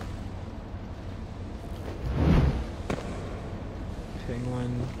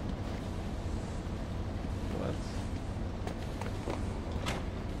 Penguin. What?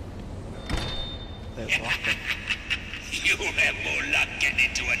 You'll have more luck getting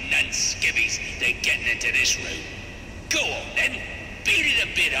into a nun's skivvies than getting into this room. Go on then, beat it a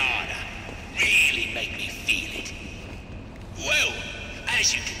bit harder. Really make me feel it. Well,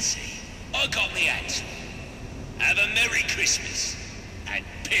 as you can see, I got me answer. Have a Merry Christmas, and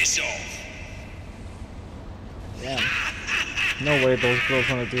piss off. Yeah. No way those girls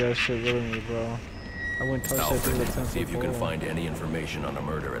want to do that shit willingly, bro. I wouldn't touch that thing with 10 see if you can find any information on a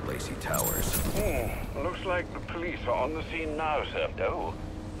murder at Lacey Towers. Looks like the police are on the scene now, sir. Oh,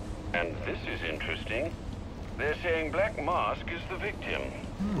 and this is interesting. They're saying Black Mask is the victim.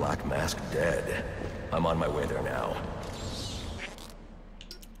 Black Mask dead. I'm on my way there now.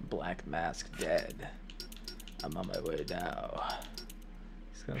 Black Mask dead. I'm on my way now.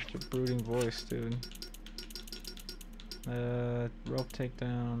 He's got such a brooding voice, dude. Rope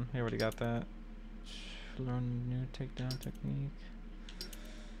takedown. He already got that. Learn new takedown technique.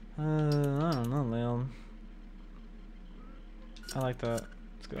 I don't know, man. I like that.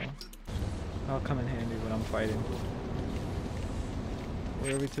 Let's go. That'll come in handy when I'm fighting.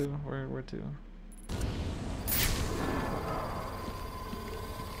 Where are we to? Where to?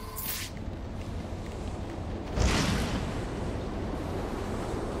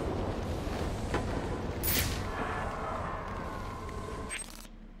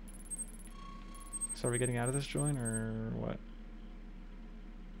 So are we getting out of this joint or what?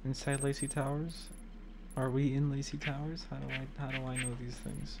 Inside Lacey Towers? Are we in Lacey Towers? How do I know these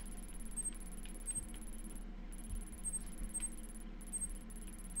things?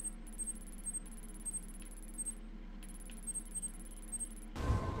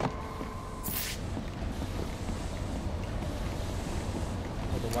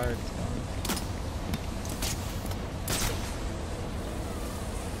 Oh, the wire is gone.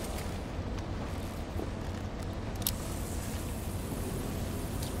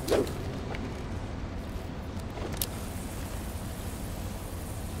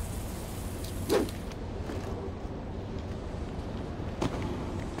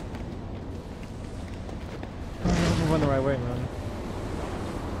 The right way, man.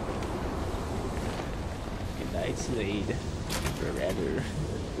 Good night, Slade. Forever.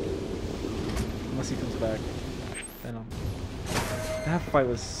 Unless he comes back. Then that fight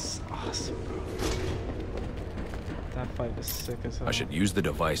was awesome. That fight was sick as hell. I should use the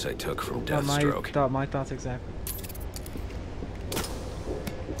device I took from Deathstroke. My thoughts exactly.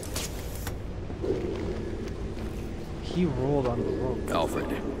 He rolled on the rope. Alfred,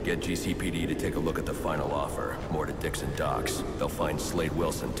 get GCPD to take a look at the final offer. More to Dixon Docks. They'll find Slade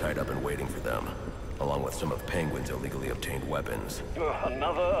Wilson tied up and waiting for them, along with some of Penguin's illegally obtained weapons.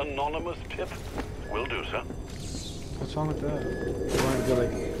 Another anonymous tip? Will do, sir. What's wrong with that? You want to go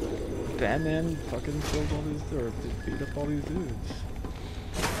like, Batman fucking killed all these, or beat up all these dudes.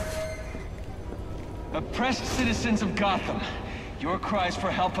 Oppressed citizens of Gotham, your cries for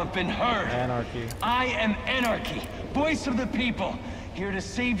help have been heard. Anarchy. I am Anarchy, voice of the people, here to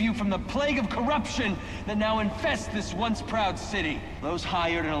save you from the plague of corruption that now infests this once proud city. Those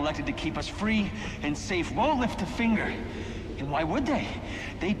hired and elected to keep us free and safe won't lift a finger. And why would they?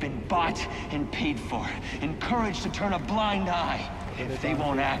 They've been bought and paid for, encouraged to turn a blind eye. If they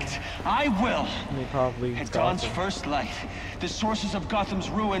won't act, I will. At dawn's first light, the sources of Gotham's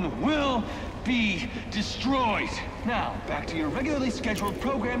ruin will be destroyed. Now, back to your regularly scheduled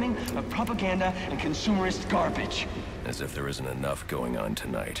programming of propaganda and consumerist garbage. As if there isn't enough going on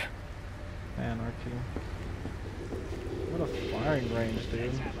tonight. Anarchy. What a firing range,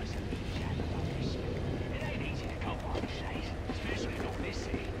 dude.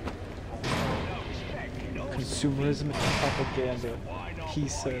 Consumerism and propaganda, he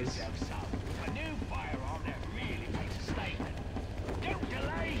says.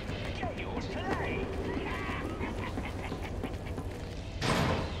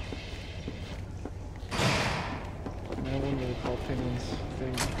 I wouldn't really call Penguin's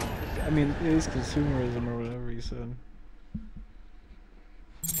thing. I mean, it is consumerism or whatever he said.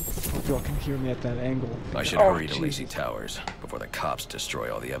 Hope y'all can hear me at that angle. I should hurry to Lacey Towers before the cops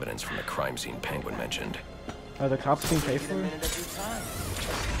destroy all the evidence from the crime scene Penguin mentioned. Are the cops being paid for it?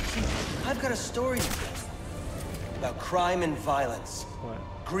 See, I've got a story to tell. about crime and violence. What?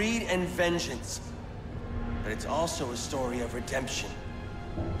 Greed and vengeance. But it's also a story of redemption.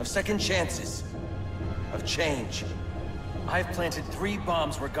 Of second chances. Of change. I've planted 3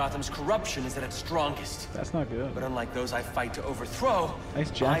 bombs where Gotham's corruption is at its strongest. That's not good. But unlike those I fight to overthrow,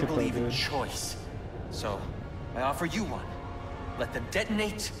 nice I believe in choice. So, I offer you one. Let them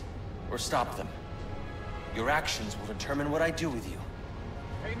detonate, or stop them. Your actions will determine what I do with you.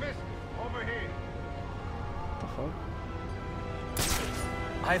 Hey, miss, over here. The fuck?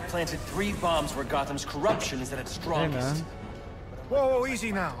 I've planted 3 bombs where Gotham's corruption is at its strongest. Hey, man. Whoa,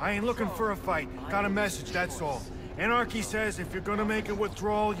 easy now. I ain't looking for a fight. Got a message, that's all. Anarchy says if you're gonna make a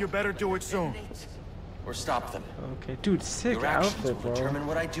withdrawal, you better do it soon. Or stop them. Okay, dude, sick Your actions outfit, will bro. determine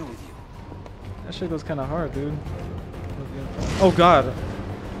what I do with you. That shit goes kind of hard, dude. Oh god.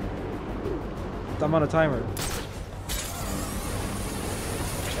 I'm on a timer.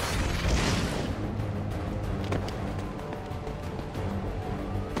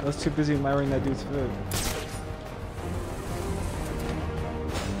 I was too busy admiring that dude's foot.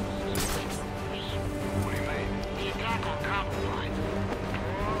 What do you mean? The attack on Copperline.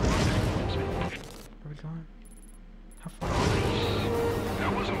 Where are we going? How far?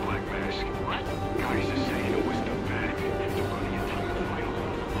 That wasn't Black Mask. What? Guys are saying it was the Bat. So why do you tell him to fight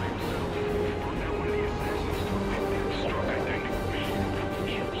alone by himself? On that one of the assassins took him there, struck, I think.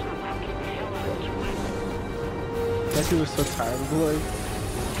 That dude was so tired of the life.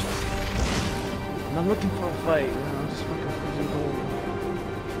 And I'm looking for a fight, you know, I'm just fucking freezing cold.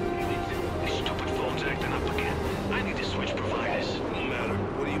 This stupid phone's acting up again. I need to switch providers. No matter.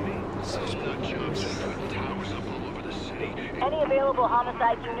 What do you mean? Some nut jobs are putting towers up all over the city. Any available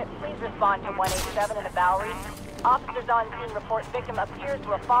homicide unit, please respond to 187 in the Bowery. Officers on scene report victim appears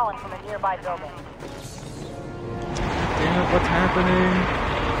to have fallen from a nearby building. Damn it, what's happening?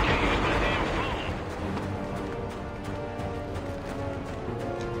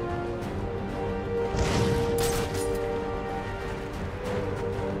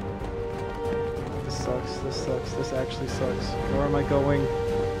 This sucks. This actually sucks. Where am I going?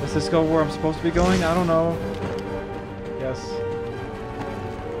 Does this go where I'm supposed to be going? I don't know. Yes.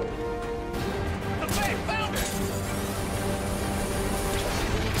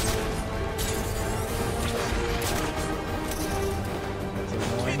 That's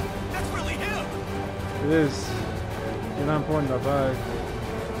annoying. That's really him! It is. You're not important enough, bye.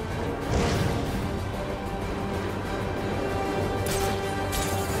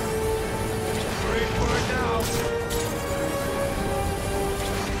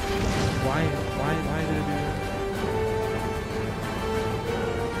 Why did it do that?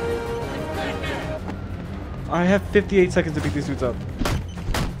 I have 58 seconds to beat these dudes up.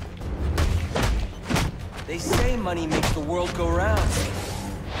 They say money makes the world go round.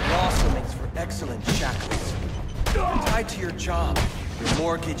 It also makes for excellent shackles. You're tied to your job, your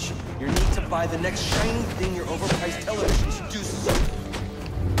mortgage, your need to buy the next shiny thing your overpriced television seduces you.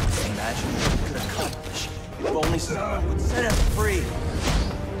 Imagine what you could accomplish if only someone would set us free.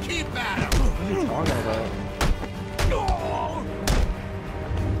 Keep at him! What are you talking about?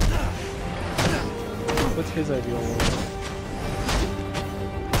 What's his ideal world?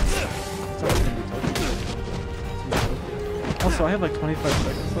 Also, I have like 25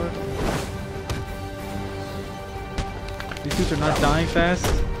 seconds left. These dudes are not dying fast.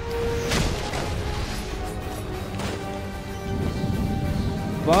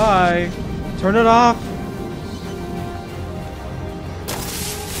 Bye! Turn it off!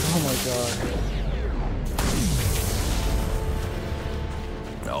 Oh my god.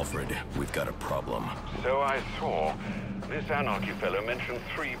 Alfred, we've got a problem. So I saw. This Anarchy fellow mentioned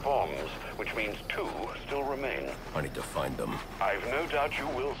 3 bombs, which means 2 still remain. I need to find them. I've no doubt you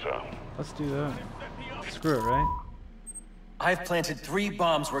will, sir. Let's do that. Screw it, right? I've planted 3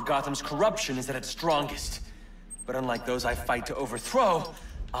 bombs where Gotham's corruption is at its strongest. But unlike those I fight to overthrow,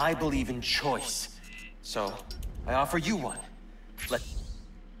 I believe in choice. So, I offer you one.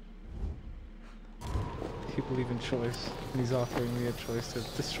 He believes in choice, and he's offering me a choice to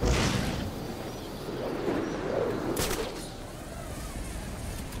destroy him.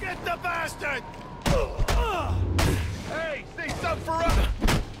 Get the bastard! Hey, say something for us!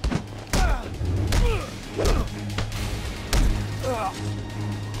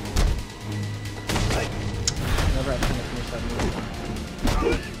 Never have to finish that movie.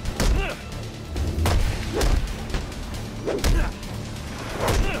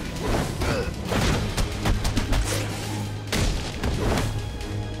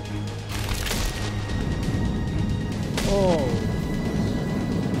 Oh.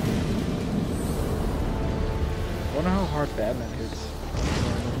 I wonder how hard Batman hits.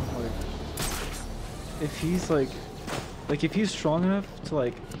 Like, if he's like Like, if he's strong enough to,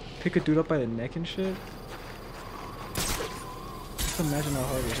 like, pick a dude up by the neck and shit. Just imagine how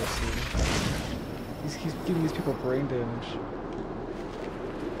hard he hits, dude. He's giving these people brain damage.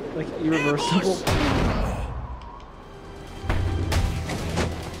 Like, irreversible.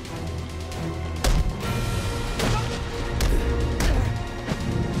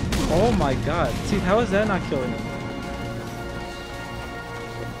 Oh my god. See, how is that not killing him?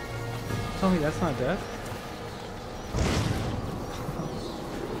 Tell me that's not death?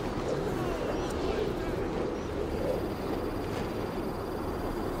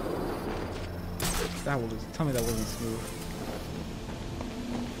 That was, tell me that wasn't smooth.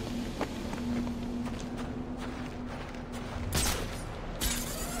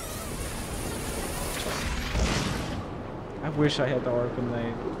 I wish I had the Arkham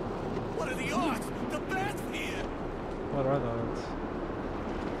Knight. What are the odds? The bat's here! What are the odds?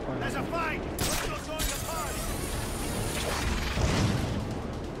 There's a fight! Let's go join the party!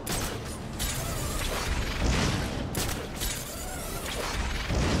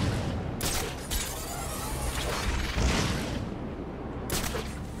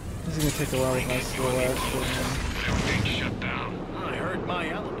 This is gonna take a while with my slow ass shit, man. Everything's shut down. I heard my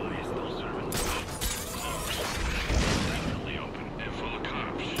alibi is no servants. Definitely open and full of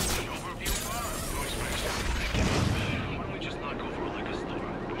cops. The overview bar? No expansion. Thank you. Why don't we just knock over a liquor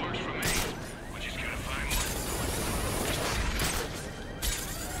store? It works for me. We just gotta find one.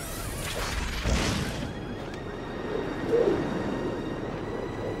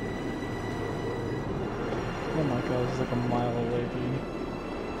 Oh my god, this is like a mile away, dude.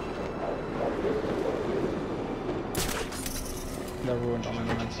 That ruined all my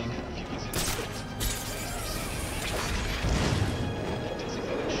momentum.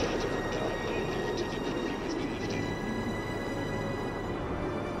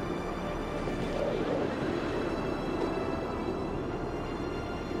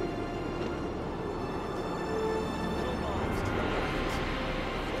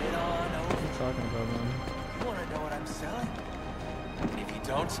 What are you talking about, man? You wanna know what I'm selling? If you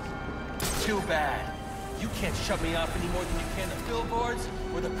don't, too bad. You can't shut me off any more than you can the billboards,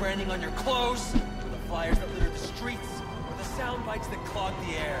 or the branding on your clothes, or the flyers that litter the streets, or the sound bites that clog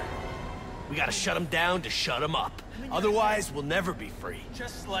the air. We gotta shut them down to shut them up. Otherwise, we'll never be free.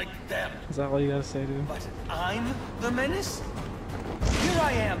 Just like them. Is that all you gotta say, dude? But I'm the menace? Here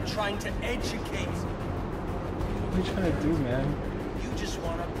I am trying to educate. What are you trying to do, man? You just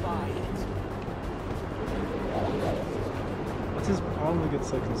wanna buy it. What's his problem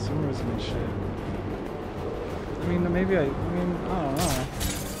against like consumerism and shit? I mean, maybe I don't know.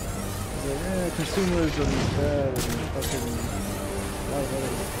 Like, consumerism is bad and fucking a lot of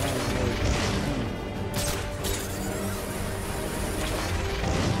other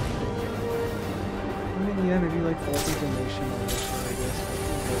I mean, yeah, maybe like false information and shit, I guess.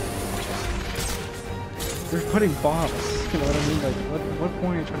 But they're putting bombs, you know what I mean? Like, what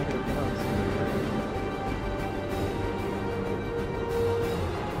point are you trying to get across?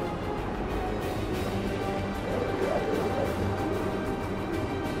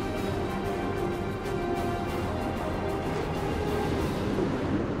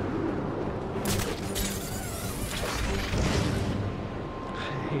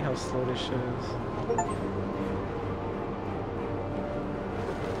 How slow this shit is.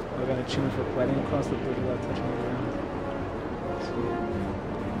 I got an achievement for gliding across the bridge without touching the ground. Sweet.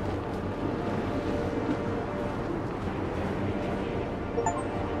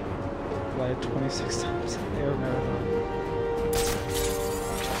 Glide 26 times in the air marathon.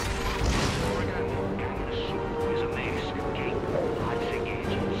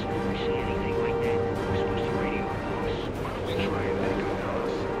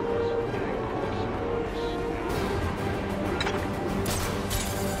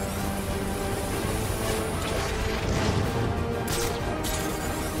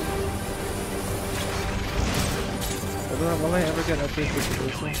 Will I ever get updates with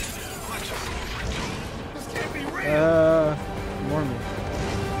Jerusalem? More me.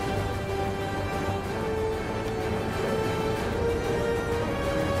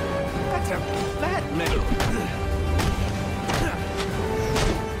 That's a fat man.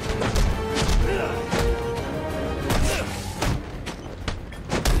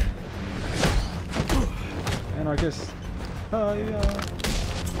 Anarchist. Oh yeah.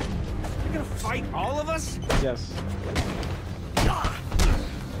 You're gonna fight all of us? Yes.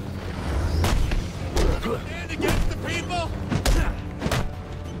 Stand against the people?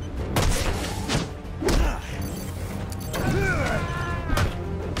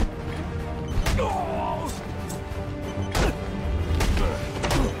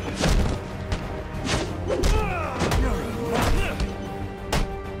 You're a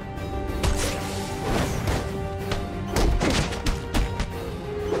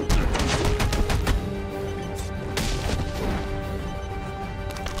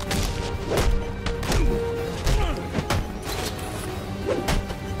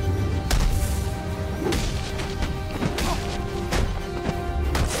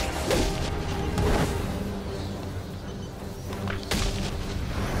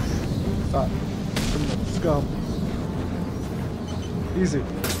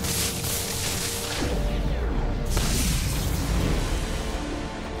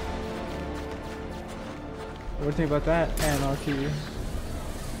What do you think about that, Anarchy?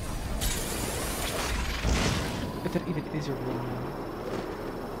 If that even is a room.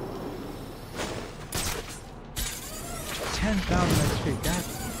 10,000 XP, god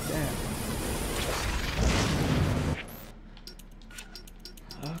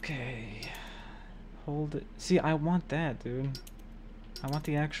damn. Okay. Hold it. See, I want that, dude. I want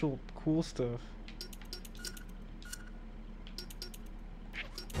the actual cool stuff.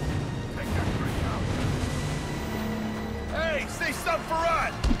 Hey, say something for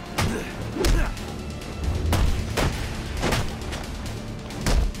us!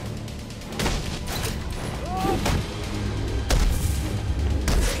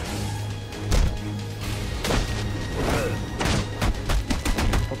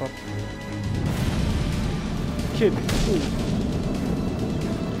 Kid, ooh.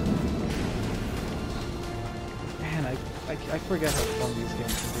 Man, I forget how fun these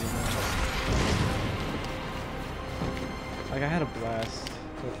games can be. Like I had a blast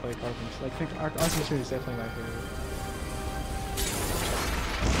with like Arkham. Like I think Arkham City is definitely my favorite.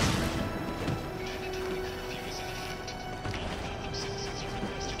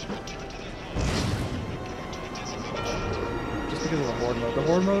 Just because of the horde mode. The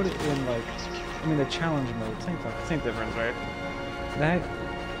horde mode in like. I mean the challenge mode, same difference, right? That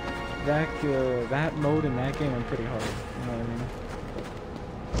mode in that game is pretty hard. You know what I mean?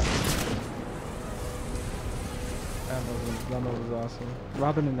 That mode was awesome.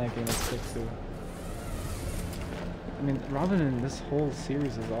 Robin in that game is sick too. I mean, Robin in this whole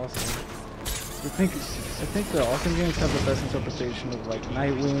series is awesome. I think the Arkham games have the best interpretation of like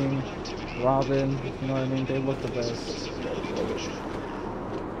Nightwing, Robin. You know what I mean? They look the best.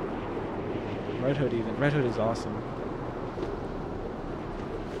 Red Hood even. Red Hood is awesome.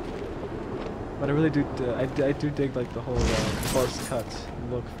 But I really do, I do dig like the whole buzz cut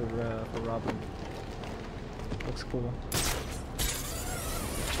look for Robin. Looks cool.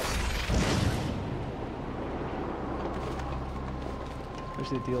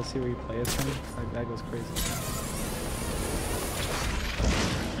 Especially the DLC where you play as him, like that goes crazy.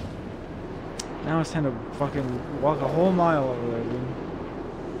 Now it's time to fucking walk a whole mile over there, dude.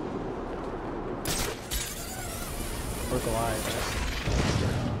 Or glide.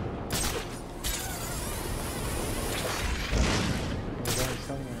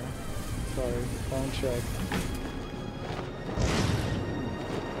 Sorry, phone check.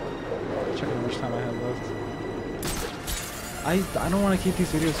 Checking how much time I have left. I don't want to keep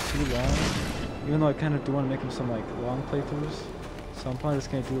these videos too long, even though I kind of do want to make them some like long playthroughs. So I'm probably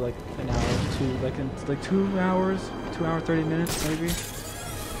just gonna do like an hour, like 2 hours, 2 hour 30 minutes maybe.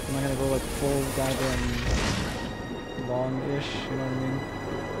 I'm not gonna go like full goddamn long-ish, you know what I mean?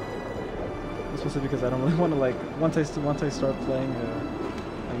 Especially because I don't really want to like once I start playing, again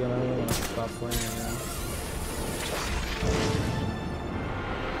I don't really want to stop playing. You know?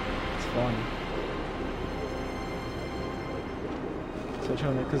 It's fun. So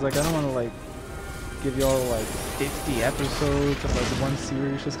trying to, cause like I don't want to like give y'all like 50 episodes of like one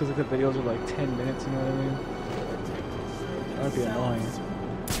series just cause like the videos are like 10 minutes. You know what I mean? That would be annoying.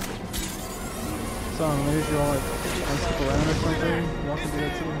 So maybe if you're all like want to stick around or something, y'all can do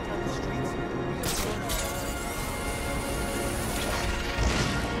that too.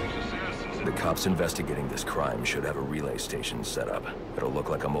 The cops investigating this crime should have a relay station set up. It'll look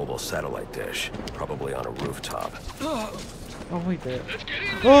like a mobile satellite dish, probably on a rooftop. Oh wait there.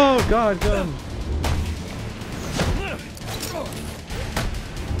 Oh god, gun!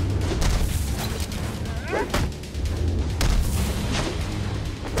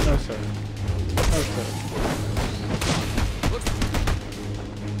 No sir. No sir.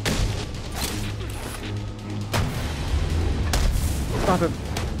 Stop him.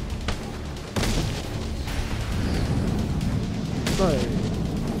 Sorry.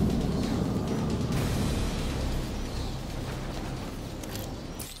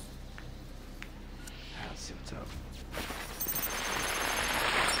 Let's see what's up.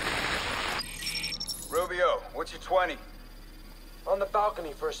 Rubio, what's your 20? On the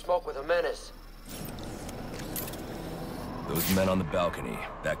balcony for a smoke with a menace. Those men on the balcony,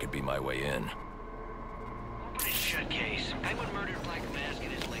 that could be my way in. Open his shut case. Penguin murdered Black Mask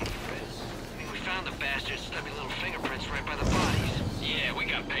and his lady friend. I mean, we found the bastard's stubby little fingerprints right by the bodies. Yeah, we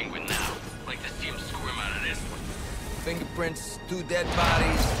got Penguin now. Like to see him squirm out of this one. Fingerprints, 2 dead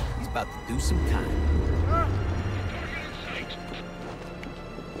bodies. He's about to do some time.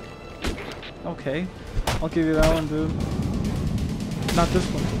 Okay, I'll give you that one, dude. Not this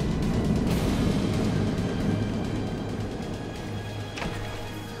one.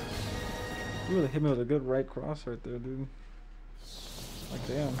 You really hit me with a good right cross right there, dude. Like,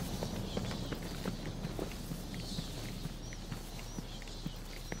 damn.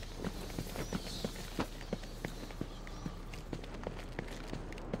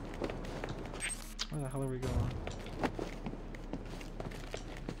 Where the hell are we going?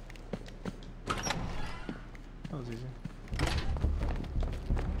 That was easy.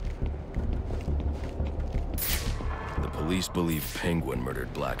 The police believe Penguin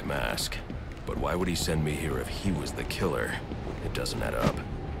murdered Black Mask. But why would he send me here if he was the killer? It doesn't add up.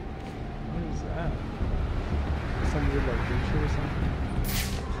 What is that? Some weird like creature or something?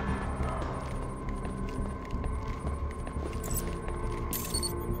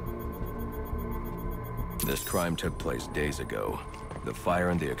 This crime took place days ago. The fire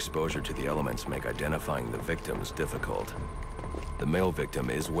and the exposure to the elements make identifying the victims difficult. The male victim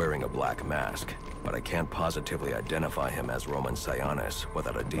is wearing a black mask, but I can't positively identify him as Roman Sionis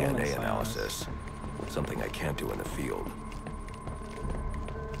without a DNA analysis. Something I can't do in the field.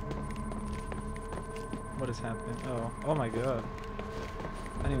 What is happening? Oh, oh my god.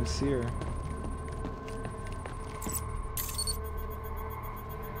 I didn't even see her.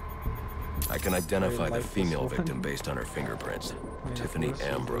 I can identify the female victim based on her fingerprints. Tiffany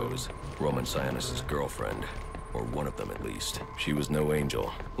Ambrose, Roman Sionis' girlfriend. Or one of them at least. She was no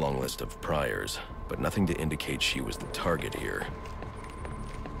angel, long list of priors, but nothing to indicate she was the target here.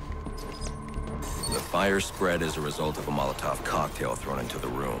 The fire spread as a result of a Molotov cocktail thrown into the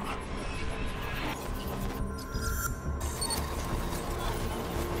room.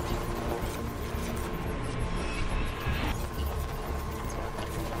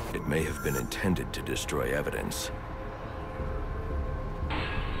 It may have been intended to destroy evidence.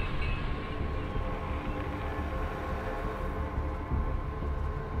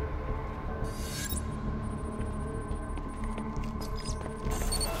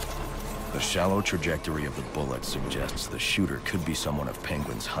 The shallow trajectory of the bullet suggests the shooter could be someone of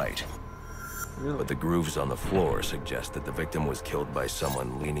Penguin's height. Really? But the grooves on the floor suggest that the victim was killed by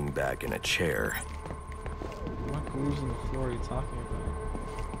someone leaning back in a chair. What grooves on the floor are you talking about?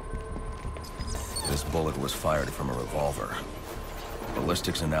 This bullet was fired from a revolver.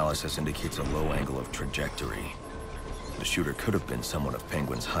 Ballistics analysis indicates a low angle of trajectory. The shooter could have been someone of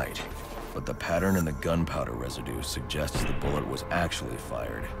Penguin's height. But the pattern in the gunpowder residue suggests the bullet was actually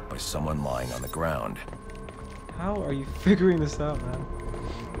fired by someone lying on the ground. How are you figuring this out, man?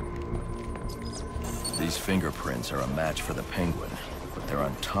 These fingerprints are a match for the Penguin, but they're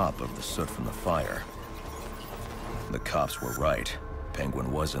on top of the soot from the fire. The cops were right.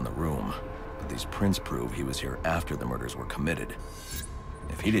 Penguin was in the room, but these prints prove he was here after the murders were committed.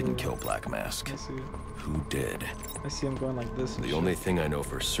 If he didn't kill Black Mask, who did? I see him going like this. The only thing I know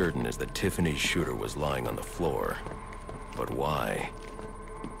for certain is that Tiffany's shooter was lying on the floor. But why?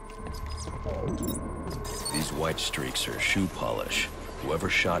 These white streaks are shoe polish. Whoever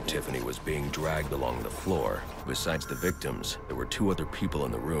shot Tiffany was being dragged along the floor. Besides the victims, there were two other people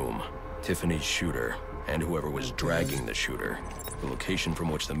in the room. Tiffany's shooter, and whoever was dragging the shooter. The location from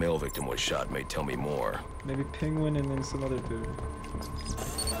which the male victim was shot may tell me more. Maybe Penguin and then some other dude.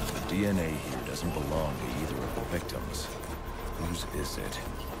 The DNA here doesn't belong to either of the victims. Whose is it?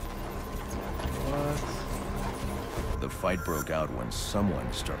 What? The fight broke out when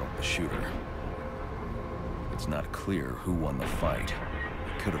someone startled the shooter. It's not clear who won the fight.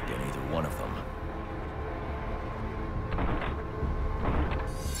 It could have been either one of them.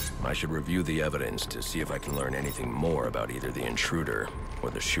 I should review the evidence to see if I can learn anything more about either the intruder or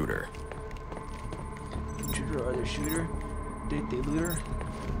the shooter. Intruder or the shooter? Date the looter?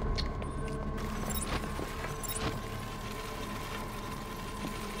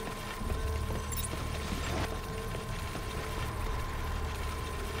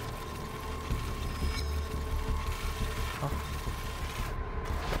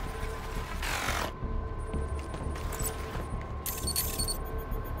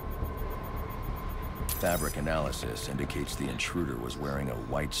 Fabric analysis indicates the intruder was wearing a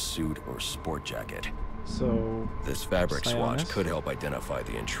white suit or sport jacket. So this fabric swatch Sionis? could help identify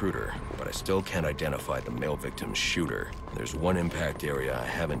the intruder, but I still can't identify the male victim's shooter. There's one impact area I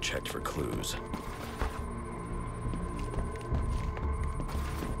haven't checked for clues.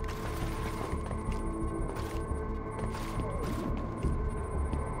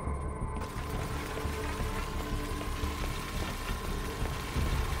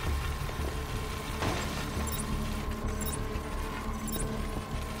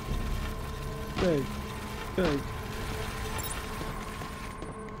 Big. Big.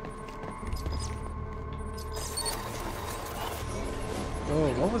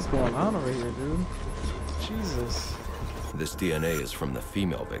 Oh, what was going on over here, dude? Jesus. This DNA is from the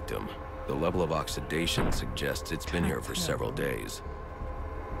female victim. The level of oxidation suggests it's been here for several days.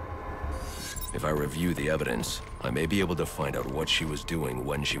 If I review the evidence, I may be able to find out what she was doing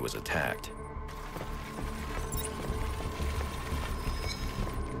when she was attacked.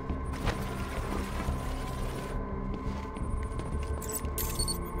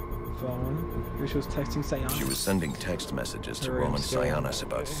 phone. Maybe she was texting Sionis. She was sending text messages to Roman Sionis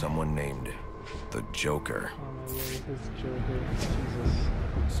about someone named the Joker. Oh my word, this Joker. Jesus.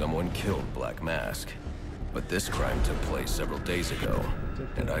 Someone killed Black Mask, but this crime took place several days ago,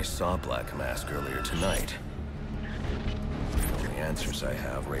 and I saw Black Mask earlier tonight. The answers I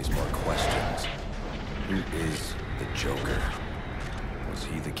have raise more questions. Who is the Joker? Was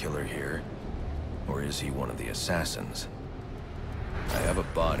he the killer here? Or is he one of the assassins? I have a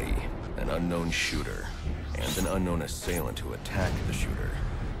body, an unknown shooter, and an unknown assailant who attacked the shooter.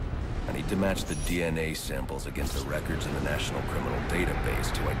 I need to match the DNA samples against the records in the National Criminal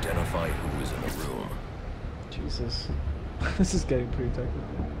Database to identify who was in the room. Jesus. This is getting pretty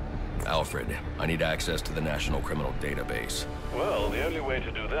technical. Alfred, I need access to the National Criminal Database. Well, the only way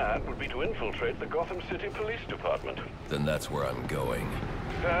to do that would be to infiltrate the Gotham City Police Department. Then that's where I'm going.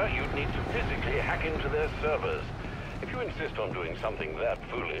 Sir, you'd need to physically hack into their servers. If you insist on doing something that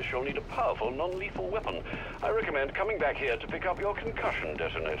foolish, you'll need a powerful, non-lethal weapon. I recommend coming back here to pick up your concussion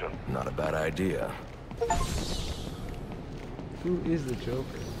detonator. Not a bad idea. Who is the Joker?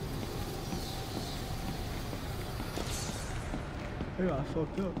 Hey, I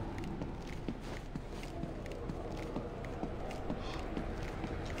fucked up.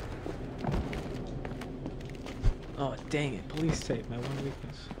 Oh, dang it. Police tape, my one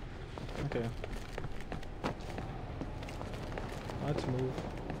weakness. Okay. Let's move.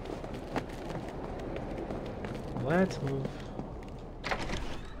 Let's move.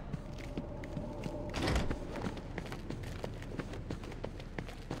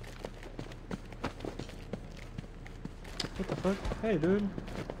 What the fuck? Hey, dude.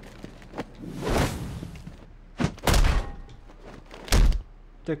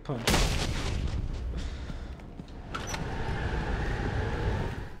 Dick punch.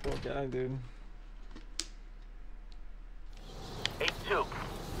 Poor guy, dude. 8-2.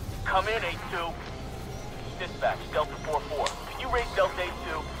 Come in, 8-2. Dispatch, Delta 4-4. Can you raise Delta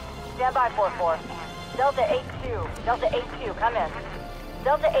 8-2? Stand by, 4-4. Delta 8-2. Delta 8-2, come in.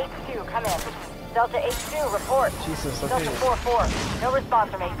 Delta 8-2, come in. Delta 8-2, report. Jesus, okay. Delta 4-4. No response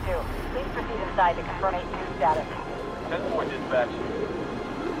from 8-2. Please proceed inside to confirm 8-2 status. 10-4, dispatch.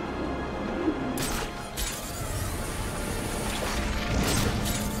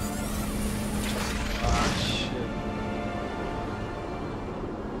 Ah, shit.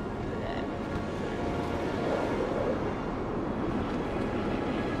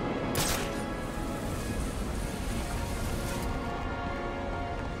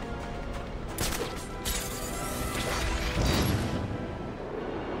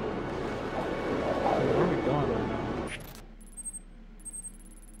 Where are we going right now?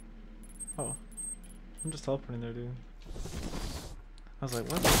 Oh. I'm just teleporting there, dude. I was like,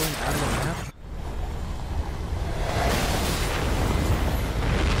 what? I'm going out of the map?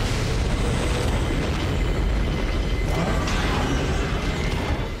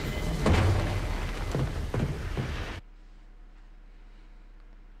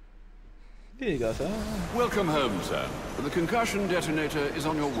 Here you go, sir. Welcome home, sir. The concussion detonator is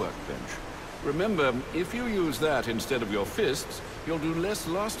on your workbench. Remember, if you use that instead of your fists, you'll do less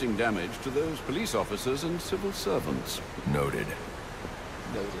lasting damage to those police officers and civil servants. Noted.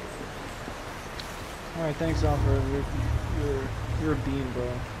 Noted. Alright, thanks, Alfred. You're a bean, bro. I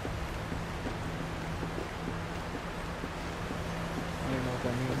don't even know what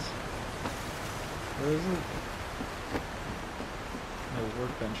that means. Where is it? No,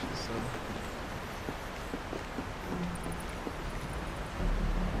 workbench, he said.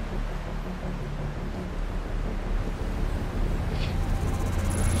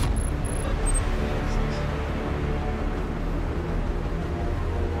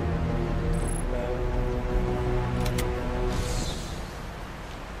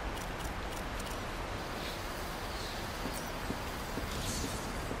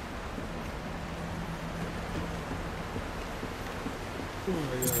 Oh my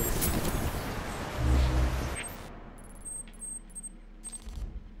god.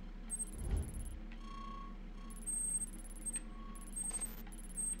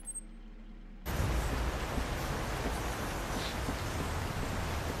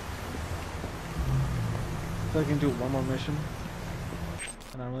 I feel like I can do one more mission,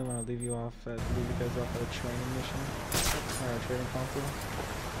 and I really want to leave you guys off at a training mission or a training console.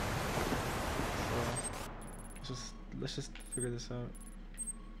 So let's just figure this out.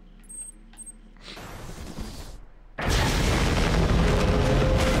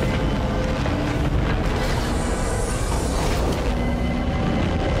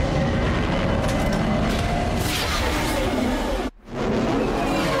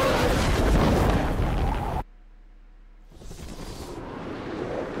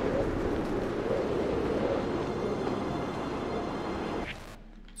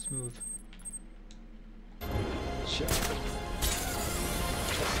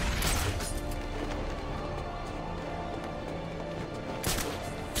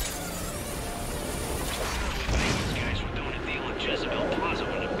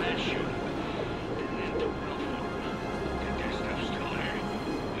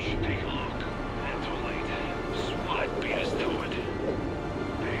 Take a look. And too late. SWAT beat us to it.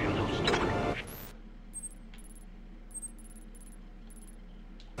 Damn those stupid.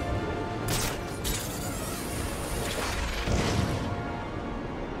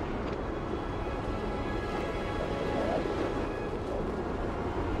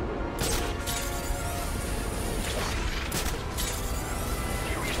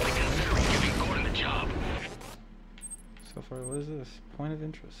 So far, what is this? Point of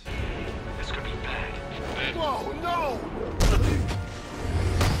interest. This could be bad. Whoa, no!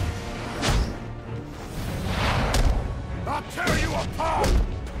 I'll tear you apart!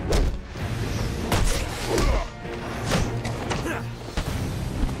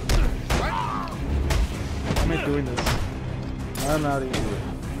 How am I doing this? I'm out of here.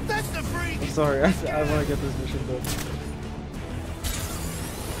 That's the freak! I'm sorry, I want to get this mission done.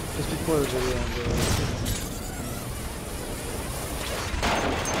 Just before the video ends.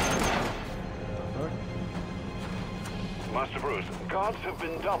 Master Bruce, guards have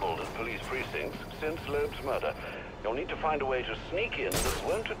been doubled at police precincts since Loeb's murder. You'll need to find a way to sneak in that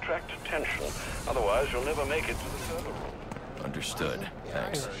won't attract attention. Otherwise, you'll never make it to the server room. Understood.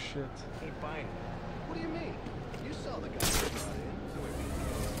 Thanks. Oh, shit. Ain't buying it. What do you mean? You saw the guy who brought in, so it means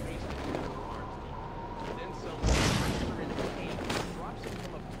he's armed. And then some monster in a cage drops him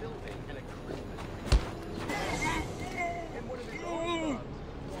from a building in a Christmas tree. And one of his own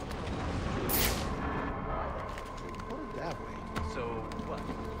thugs put it that way. So what?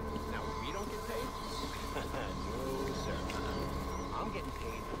 Now we don't get paid? No, sir. I'm getting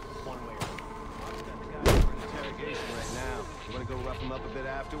paid one way or another. I've got the guy for an interrogation right now. You wanna go rough him up a bit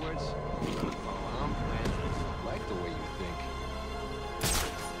afterwards? Oh, I'm planning. I like the way you think.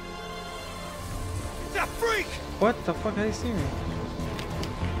 That freak! What the fuck? How do you see me?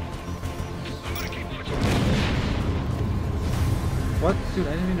 What? Dude, I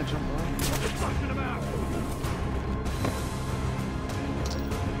didn't mean to jump off. What you talking about?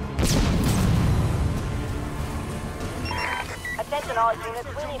 Attention all units,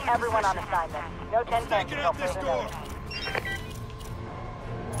 we need everyone on assignment. No 10 Take it out this door!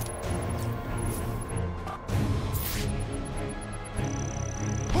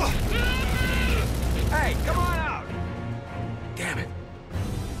 Hey, come on out! Damn it.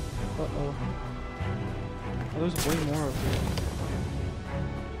 Uh-oh. Oh, there's way more of here.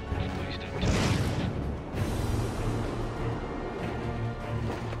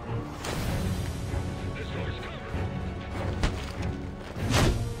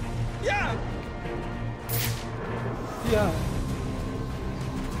 Yeah! Yeah.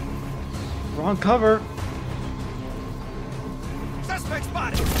 Wrong cover. Suspect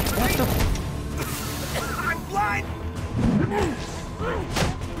spotted! What the f— I'm blind!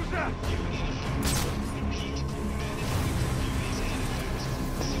 Who's that?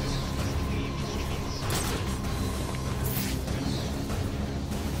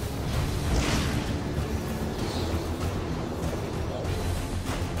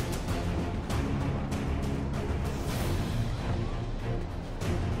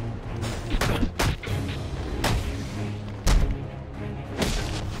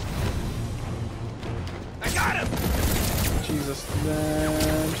 Jesus, man.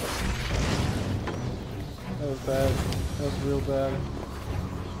 That was bad. That was real bad. That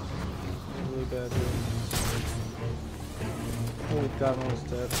was really bad, dude. Holy God, I'm almost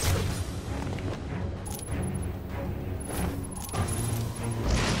dead.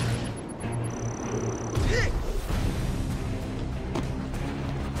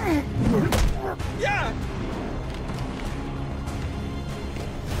 Yeah!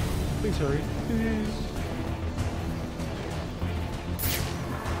 Please hurry. Please.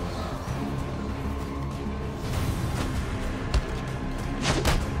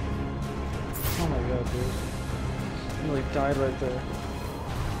 Oh my God, dude. I nearly died right there.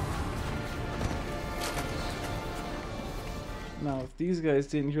 Now, if these guys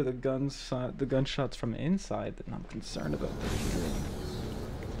didn't hear the gunshots from inside, then I'm concerned about their hearing.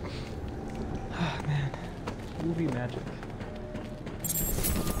 Ah, man. Movie magic.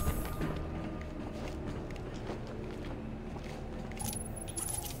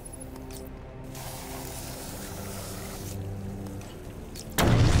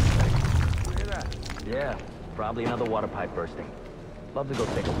 Yeah, probably another water pipe bursting. Love to go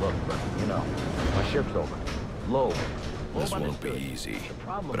take a look, but, you know, my shift's over. Low. This won't be easy,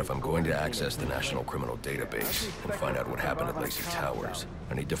 but if I'm going to access the National Criminal Database and find out what happened at Lacey Towers,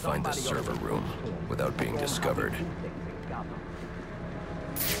 I need to find the server room without being discovered.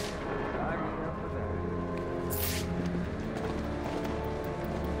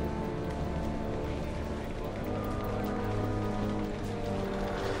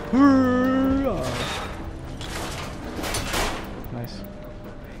 Nice.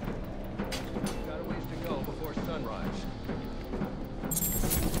 Got a ways to go before sunrise.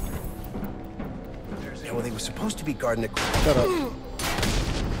 Yeah, well, they were supposed to be guarding the... Shut up.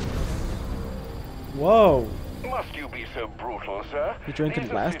 Whoa. Must you be so brutal, sir? You're drinking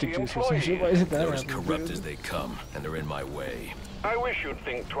These are plastic city juice or some shit. Why is that They're as happening, corrupt dude? as they come, and they're in my way. I wish you'd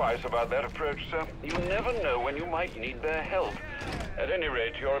think twice about that approach, sir. You never know when you might need their help. At any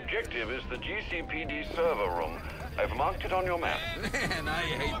rate, your objective is the GCPD server room. I've marked it on your map. Man, I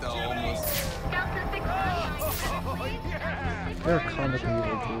hate the homeless. They're comic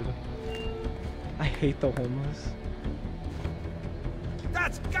evil, dude. I hate the homeless.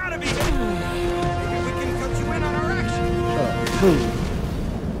 That's gotta be it! Maybe we can cut you in on our action. Shut up. Move.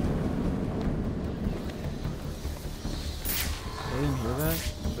 I didn't hear that.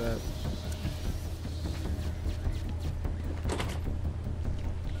 But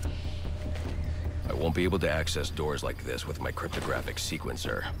I won't be able to access doors like this with my cryptographic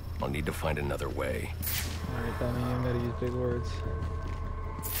sequencer. I'll need to find another way. alright, Benny, you gotta use big words.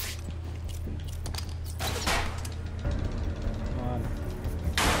 Come on.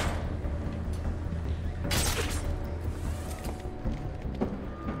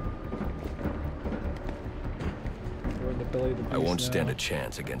 I won't stand a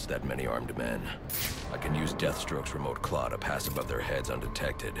chance against that many armed men. I can use Deathstroke's remote claw to pass above their heads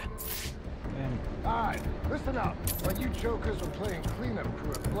undetected. Alright, listen up. While you jokers were playing cleanup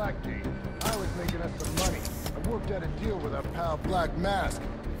crew at Blackgate, I was making us some money. I worked out a deal with our pal Black Mask.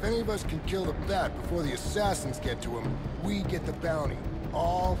 If any of us can kill the Bat before the assassins get to him, we get the bounty.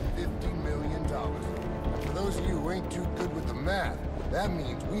 All $50 million. And for those of you who ain't too good with the math, that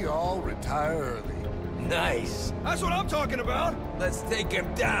means we all retire early. Nice. That's what I'm talking about. Let's take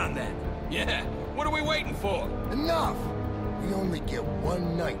him down then. Yeah. What are we waiting for? Enough! We only get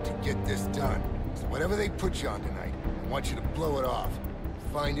one night to get this done. So whatever they put you on tonight, I want you to blow it off.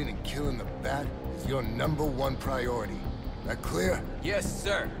 Finding and killing the Bat is your #1 priority. That clear? Yes,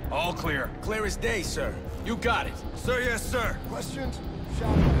 sir. All clear. Clear as day, sir. You got it. Sir, yes, sir. Questions?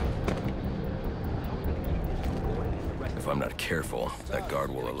 Shout it. If I'm not careful, that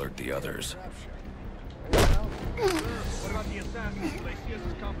guard will alert the others. What about the assassins? Will they see us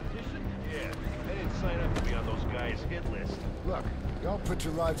as competition? Yeah, I didn't sign up to be on those guys' hit list. Look, y'all put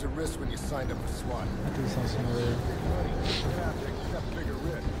your lives at risk when you signed up for SWAT. That dude sounds familiar. Big money. You're gonna have to accept bigger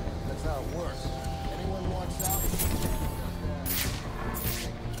risk. That's how it works. Anyone wants out?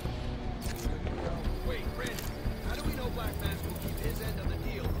 Wait, Brandon, how do we know Black Mask will keep his end of the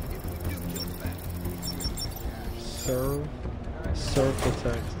deal if we do kill the Bat? Serve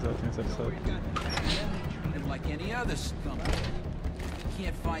protect. I think that's it. And like any other scum, we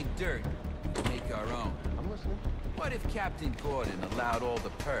can't find dirt. We make our own. I'm listening. What if Captain Gordon allowed all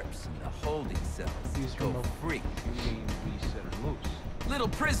the perps in the holding cells to go free? You mean we set him loose? Little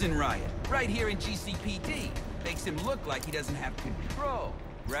prison riot, right here in GCPD. Makes him look like he doesn't have control,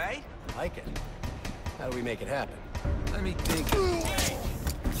 right? Like it. How do we make it happen? Let me think.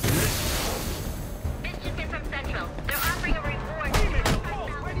 This just in from Central. They're offering a reward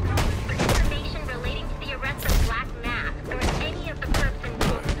for information relating to the arrest of Black Mask or any of the perps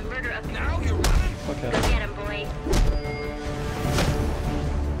involved in the murder of... Now you're running? Okay. Go get him, boy.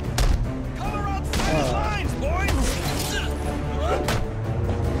 Color outside the lines, boys!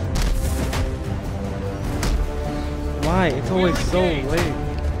 Why? It's always so late.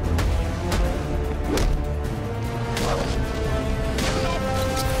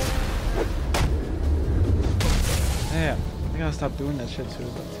 Damn, I gotta stop doing that shit too.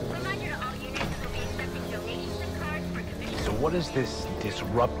 So what does this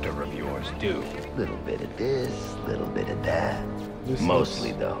disruptor of yours do? Little bit of this, little bit of that.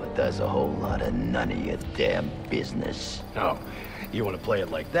 Mostly, though, it does a whole lot of none of your damn business. Oh, you want to play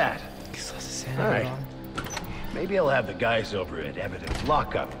it like that? All right. Maybe I'll have the guys over at Evidence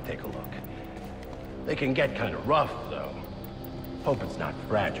Lockup take a look. They can get kind of rough, though. Hope it's not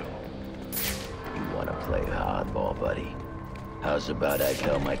fragile. You want to play hardball, buddy? How's about I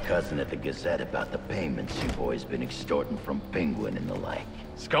tell my cousin at the Gazette about the payments you boys been extorting from Penguin and the like?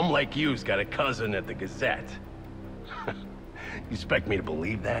 Scum like you's got a cousin at the Gazette. You expect me to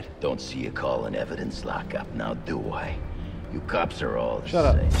believe that? Don't see you calling Evidence Lockup, now do I? You cops are all the Shut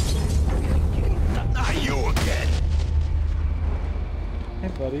up. same. Not you again! Hey,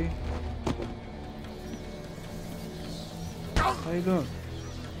 buddy. How you doing?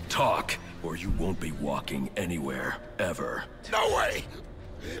 Talk, or you won't be walking anywhere, ever. No way!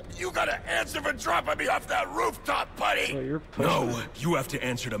 You gotta answer for dropping me off that rooftop, buddy! Well, you're pushing No, it. you have to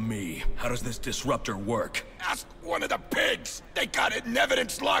answer to me. How does this disruptor work? Ask one of the pigs! They got it in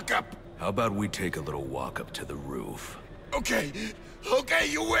evidence lockup! How about we take a little walk up to the roof? Okay,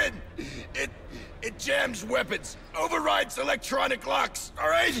 you win! It jams weapons, overrides electronic locks,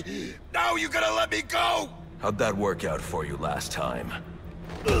 alright? Now you gotta let me go! How'd that work out for you last time?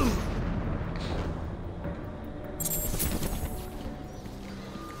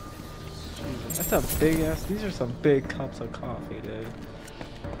 That's a big ass. These are some big cups of coffee, dude.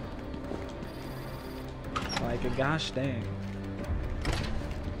 Like a gosh dang.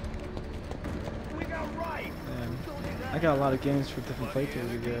 Man, I got a lot of games for different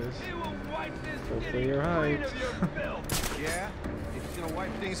playthroughs, you guys. Hopefully you're hyped. Yeah? If he's gonna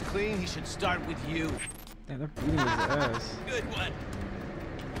wipe things clean, he should start with you. Yeah, they're beating his ass. Good one.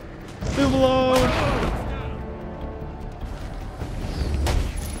 Leave him alone!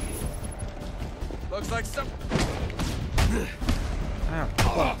 Looks like some... Ah,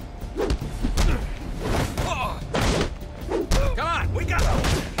 fuck. Come on, we got him!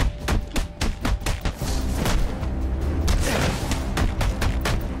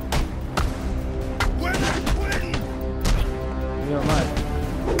 We're not winning! You don't mind.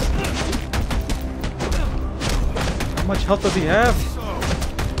 How much health does he have?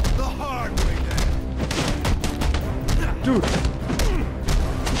 The hard way then. Dude!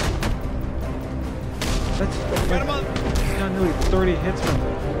 That's like, he's got nearly 30 hits from it.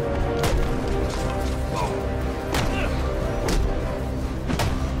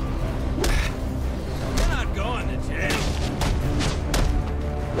 You're not going to jail.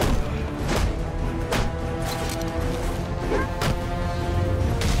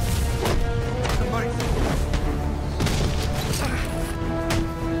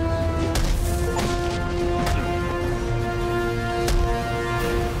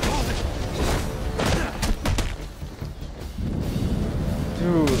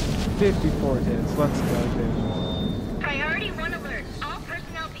 Dude, 54 hits. Let's go, dude. Priority 1 alert. All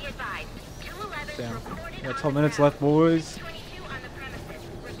personnel be advised. 211 Damn. reported We got on 12 minutes left, boys. 22 on the premises.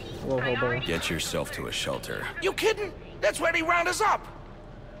 Repeat. Whoa, hobo. Get yourself to a shelter. You kidding? That's where they round us up.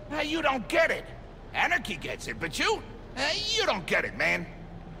 You don't get it. Anarchy gets it, but you don't get it, man.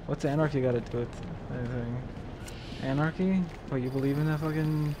 What's anarchy got to do with anything? Anarchy? What, you believe in that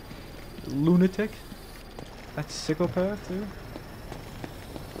fucking lunatic? That psychopath, dude?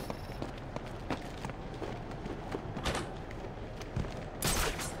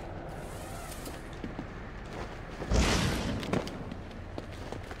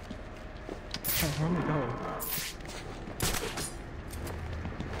 Oh, where'd we go?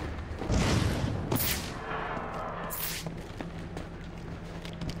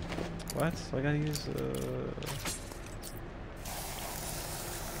 What? So I gotta use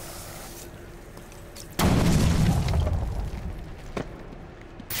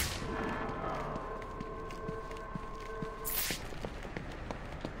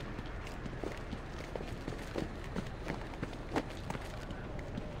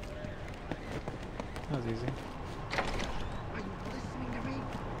that was easy. Are you listening to me?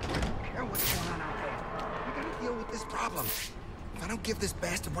 I don't care what's going on out there. I gotta deal with this problem. If I don't give this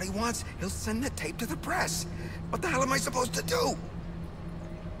bastard what he wants, he'll send the tape to the press. What the hell am I supposed to do?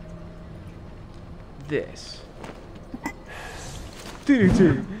 This.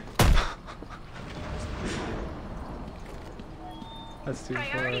 DDT. That's too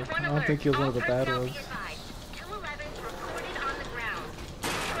far. I don't think he was one of the bad ones. 211 reported on the ground.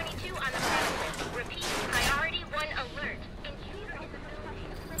 22 on the premises. Repeat. Priority 1 alert. Intruder in the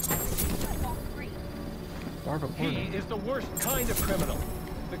building. Barbara He Gordon. is the worst kind of criminal.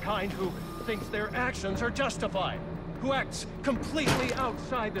 The kind who thinks their actions are justified. Who acts completely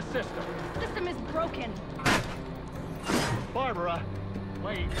outside the system. System is broken. Barbara,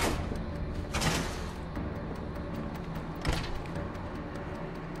 wait.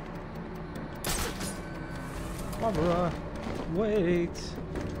 Barbara, wait.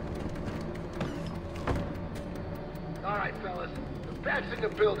 All right, fellas. The bat's in the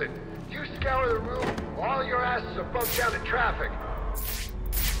building. You scour the room, all your asses are bumped down in traffic.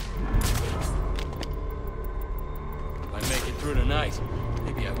 If I make it through tonight,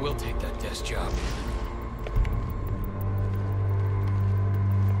 maybe I will take that desk job.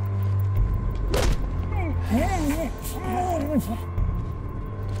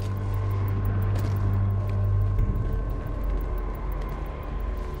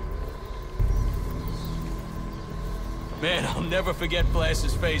 Man, I'll never forget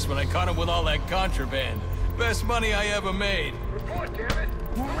Blast's face when I caught him with all that contraband. Best money I ever made. Report, damn it!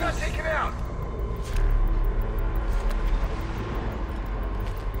 Who got taken out?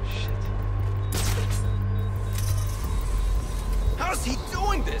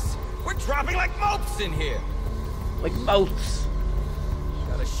 dropping like mopes in here. Like mopes.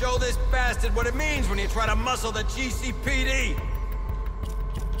 Gotta show this bastard what it means when you try to muscle the GCPD.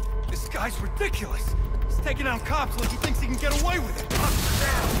 This guy's ridiculous. He's taking out cops like he thinks he can get away with it.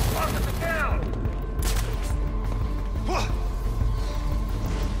 Officer down! What?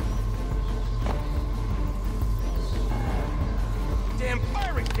 Damn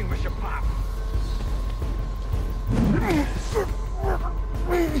fire extinguisher pop!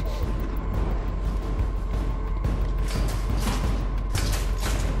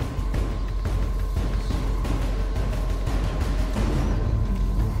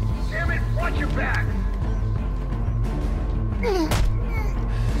 Damn it, watch your back!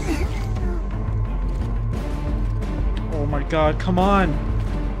 Oh my god, come on!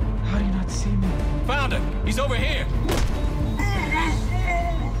 How do you not see me? Found him! He's over here!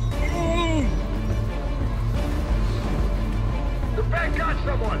 The bat got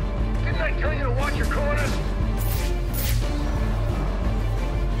someone! Didn't I tell you to watch your corners?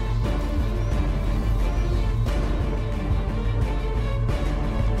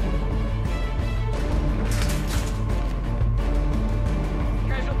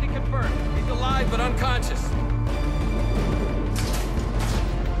 Casualty confirmed. He's alive but unconscious.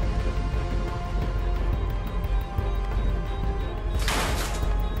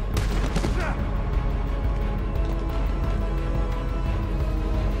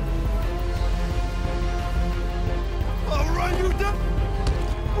 I'll run you down.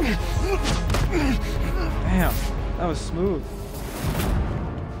 Damn, that was smooth.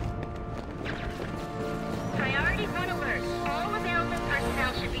 Priority 1 alert. All available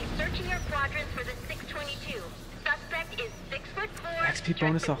personnel should be searching your quadrants for the 622. Suspect is 6'4". XP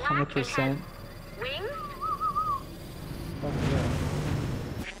bonus 100%. Wings? Fuck yeah.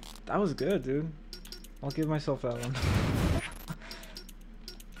 That was good, dude. I'll give myself that one.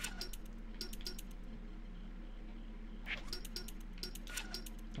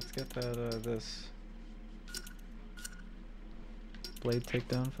 Let's get that, this. Blade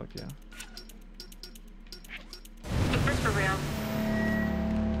takedown, fuck yeah. Is this for real?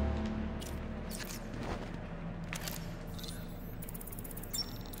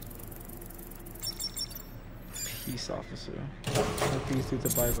 Peace officer. Let these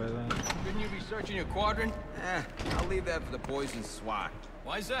dudes abide by that. Shouldn't you be searching your quadrant? I'll leave that for the boys in SWAT.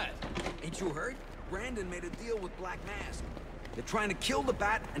 Why's that? Ain't you heard? Brandon made a deal with Black Mask. They're trying to kill the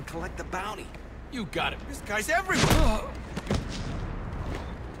Bat and collect the bounty. You got it. This guy's everywhere.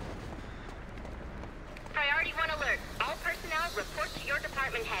 Priority 1 alert. All personnel report to your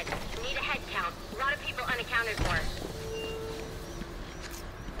department head. Need a head count. A lot of people unaccounted for.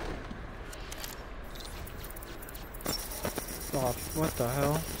 Stop. What the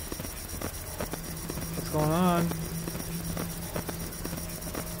hell? What's going on?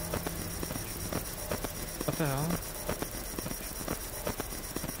 What the hell?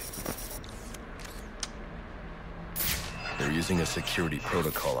 They're using a security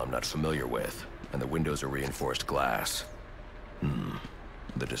protocol I'm not familiar with, and the windows are reinforced glass.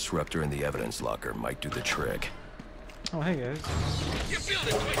 The disruptor in the evidence locker might do the trick. Oh, hey guys. You built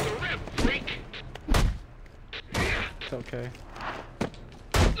it like a rip, freak! It's okay.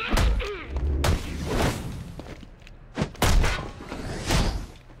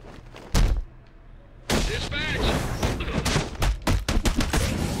 Dispatch!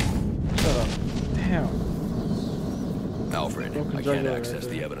 Shut up. Damn. Alfred, Broken I drug can't dealer access right the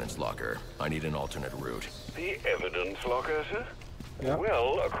there. evidence locker. I need an alternate route. The evidence locker, sir? Yep.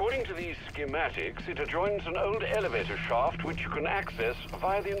 Well, according to these schematics, it adjoins an old elevator shaft which you can access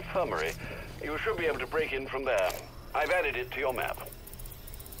via the infirmary. You should be able to break in from there. I've added it to your map.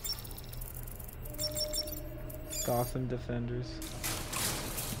 Gotham Defenders.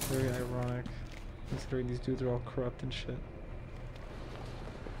 Very ironic. Considering these dudes are all corrupt and shit.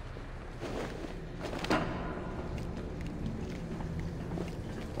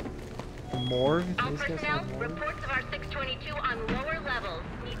 Morgue? All These guys personnel, have morgue? reports of our 622 on lower levels.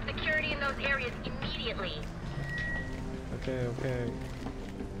 Need security in those areas immediately. Okay, okay.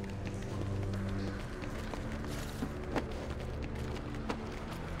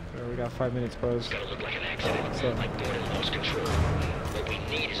 Alright, we got 5 minutes, bros. Gotta look like an accident, So, like Gordon lost control. What we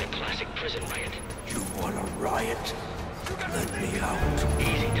need is a classic prison riot. You want a riot? Let me out.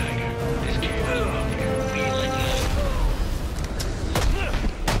 Easy, Tiger. This kid, we let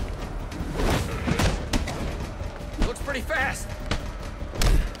you. Looks pretty fast.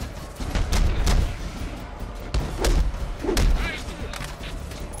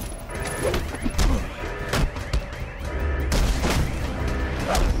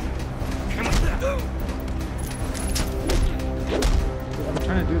 I'm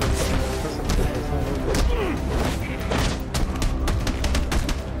trying to do this.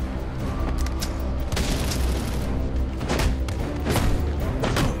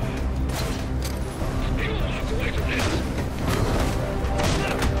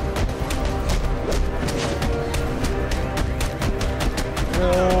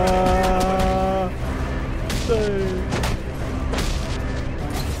 birthday!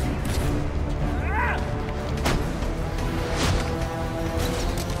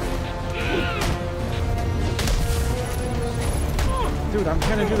 Dude, I'm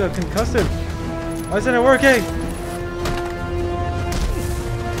trying to do the concussive. Why isn't it working?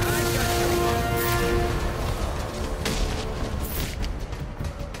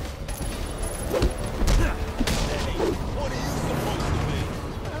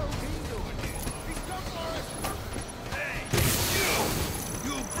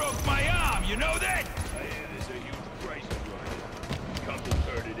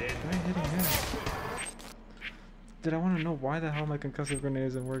 Dude, I want to know why the hell my concussive grenade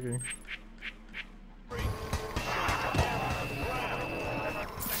isn't working.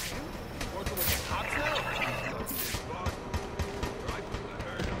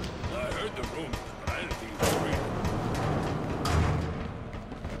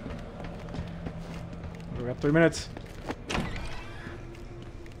 We got 3 minutes.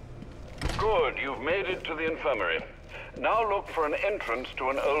 Good, you've made it to the infirmary. Now look for an entrance to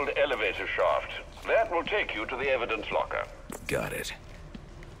an old elevator shaft. That will take you to the evidence locker. Got it.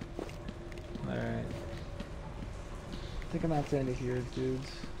 Alright. I think I'm at the end of here,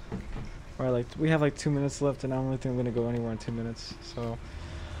 dudes. Alright, like, we have like 2 minutes left, and I don't really think I'm gonna go anywhere in 2 minutes. So,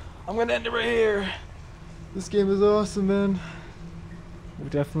 I'm gonna end it right here. This game is awesome, man.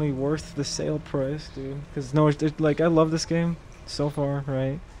 Definitely worth the sale price, dude. Because, no, like, I love this game so far,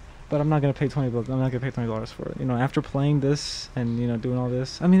 right? But I'm not gonna pay $20. I'm not gonna pay $20 for it. You know, after playing this and, you know, doing all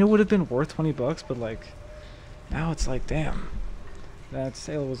this, I mean, it would have been worth $20, but like, now it's like, damn, that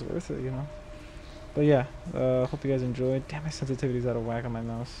sale was worth it, you know. But yeah, hope you guys enjoyed. Damn, my sensitivity's out of whack on my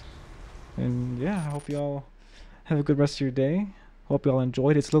mouse. And yeah, I hope y'all have a good rest of your day. Hope y'all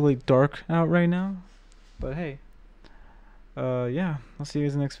enjoyed. It's literally dark out right now, but hey, yeah, I'll see you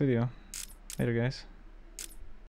guys in the next video. Later, guys.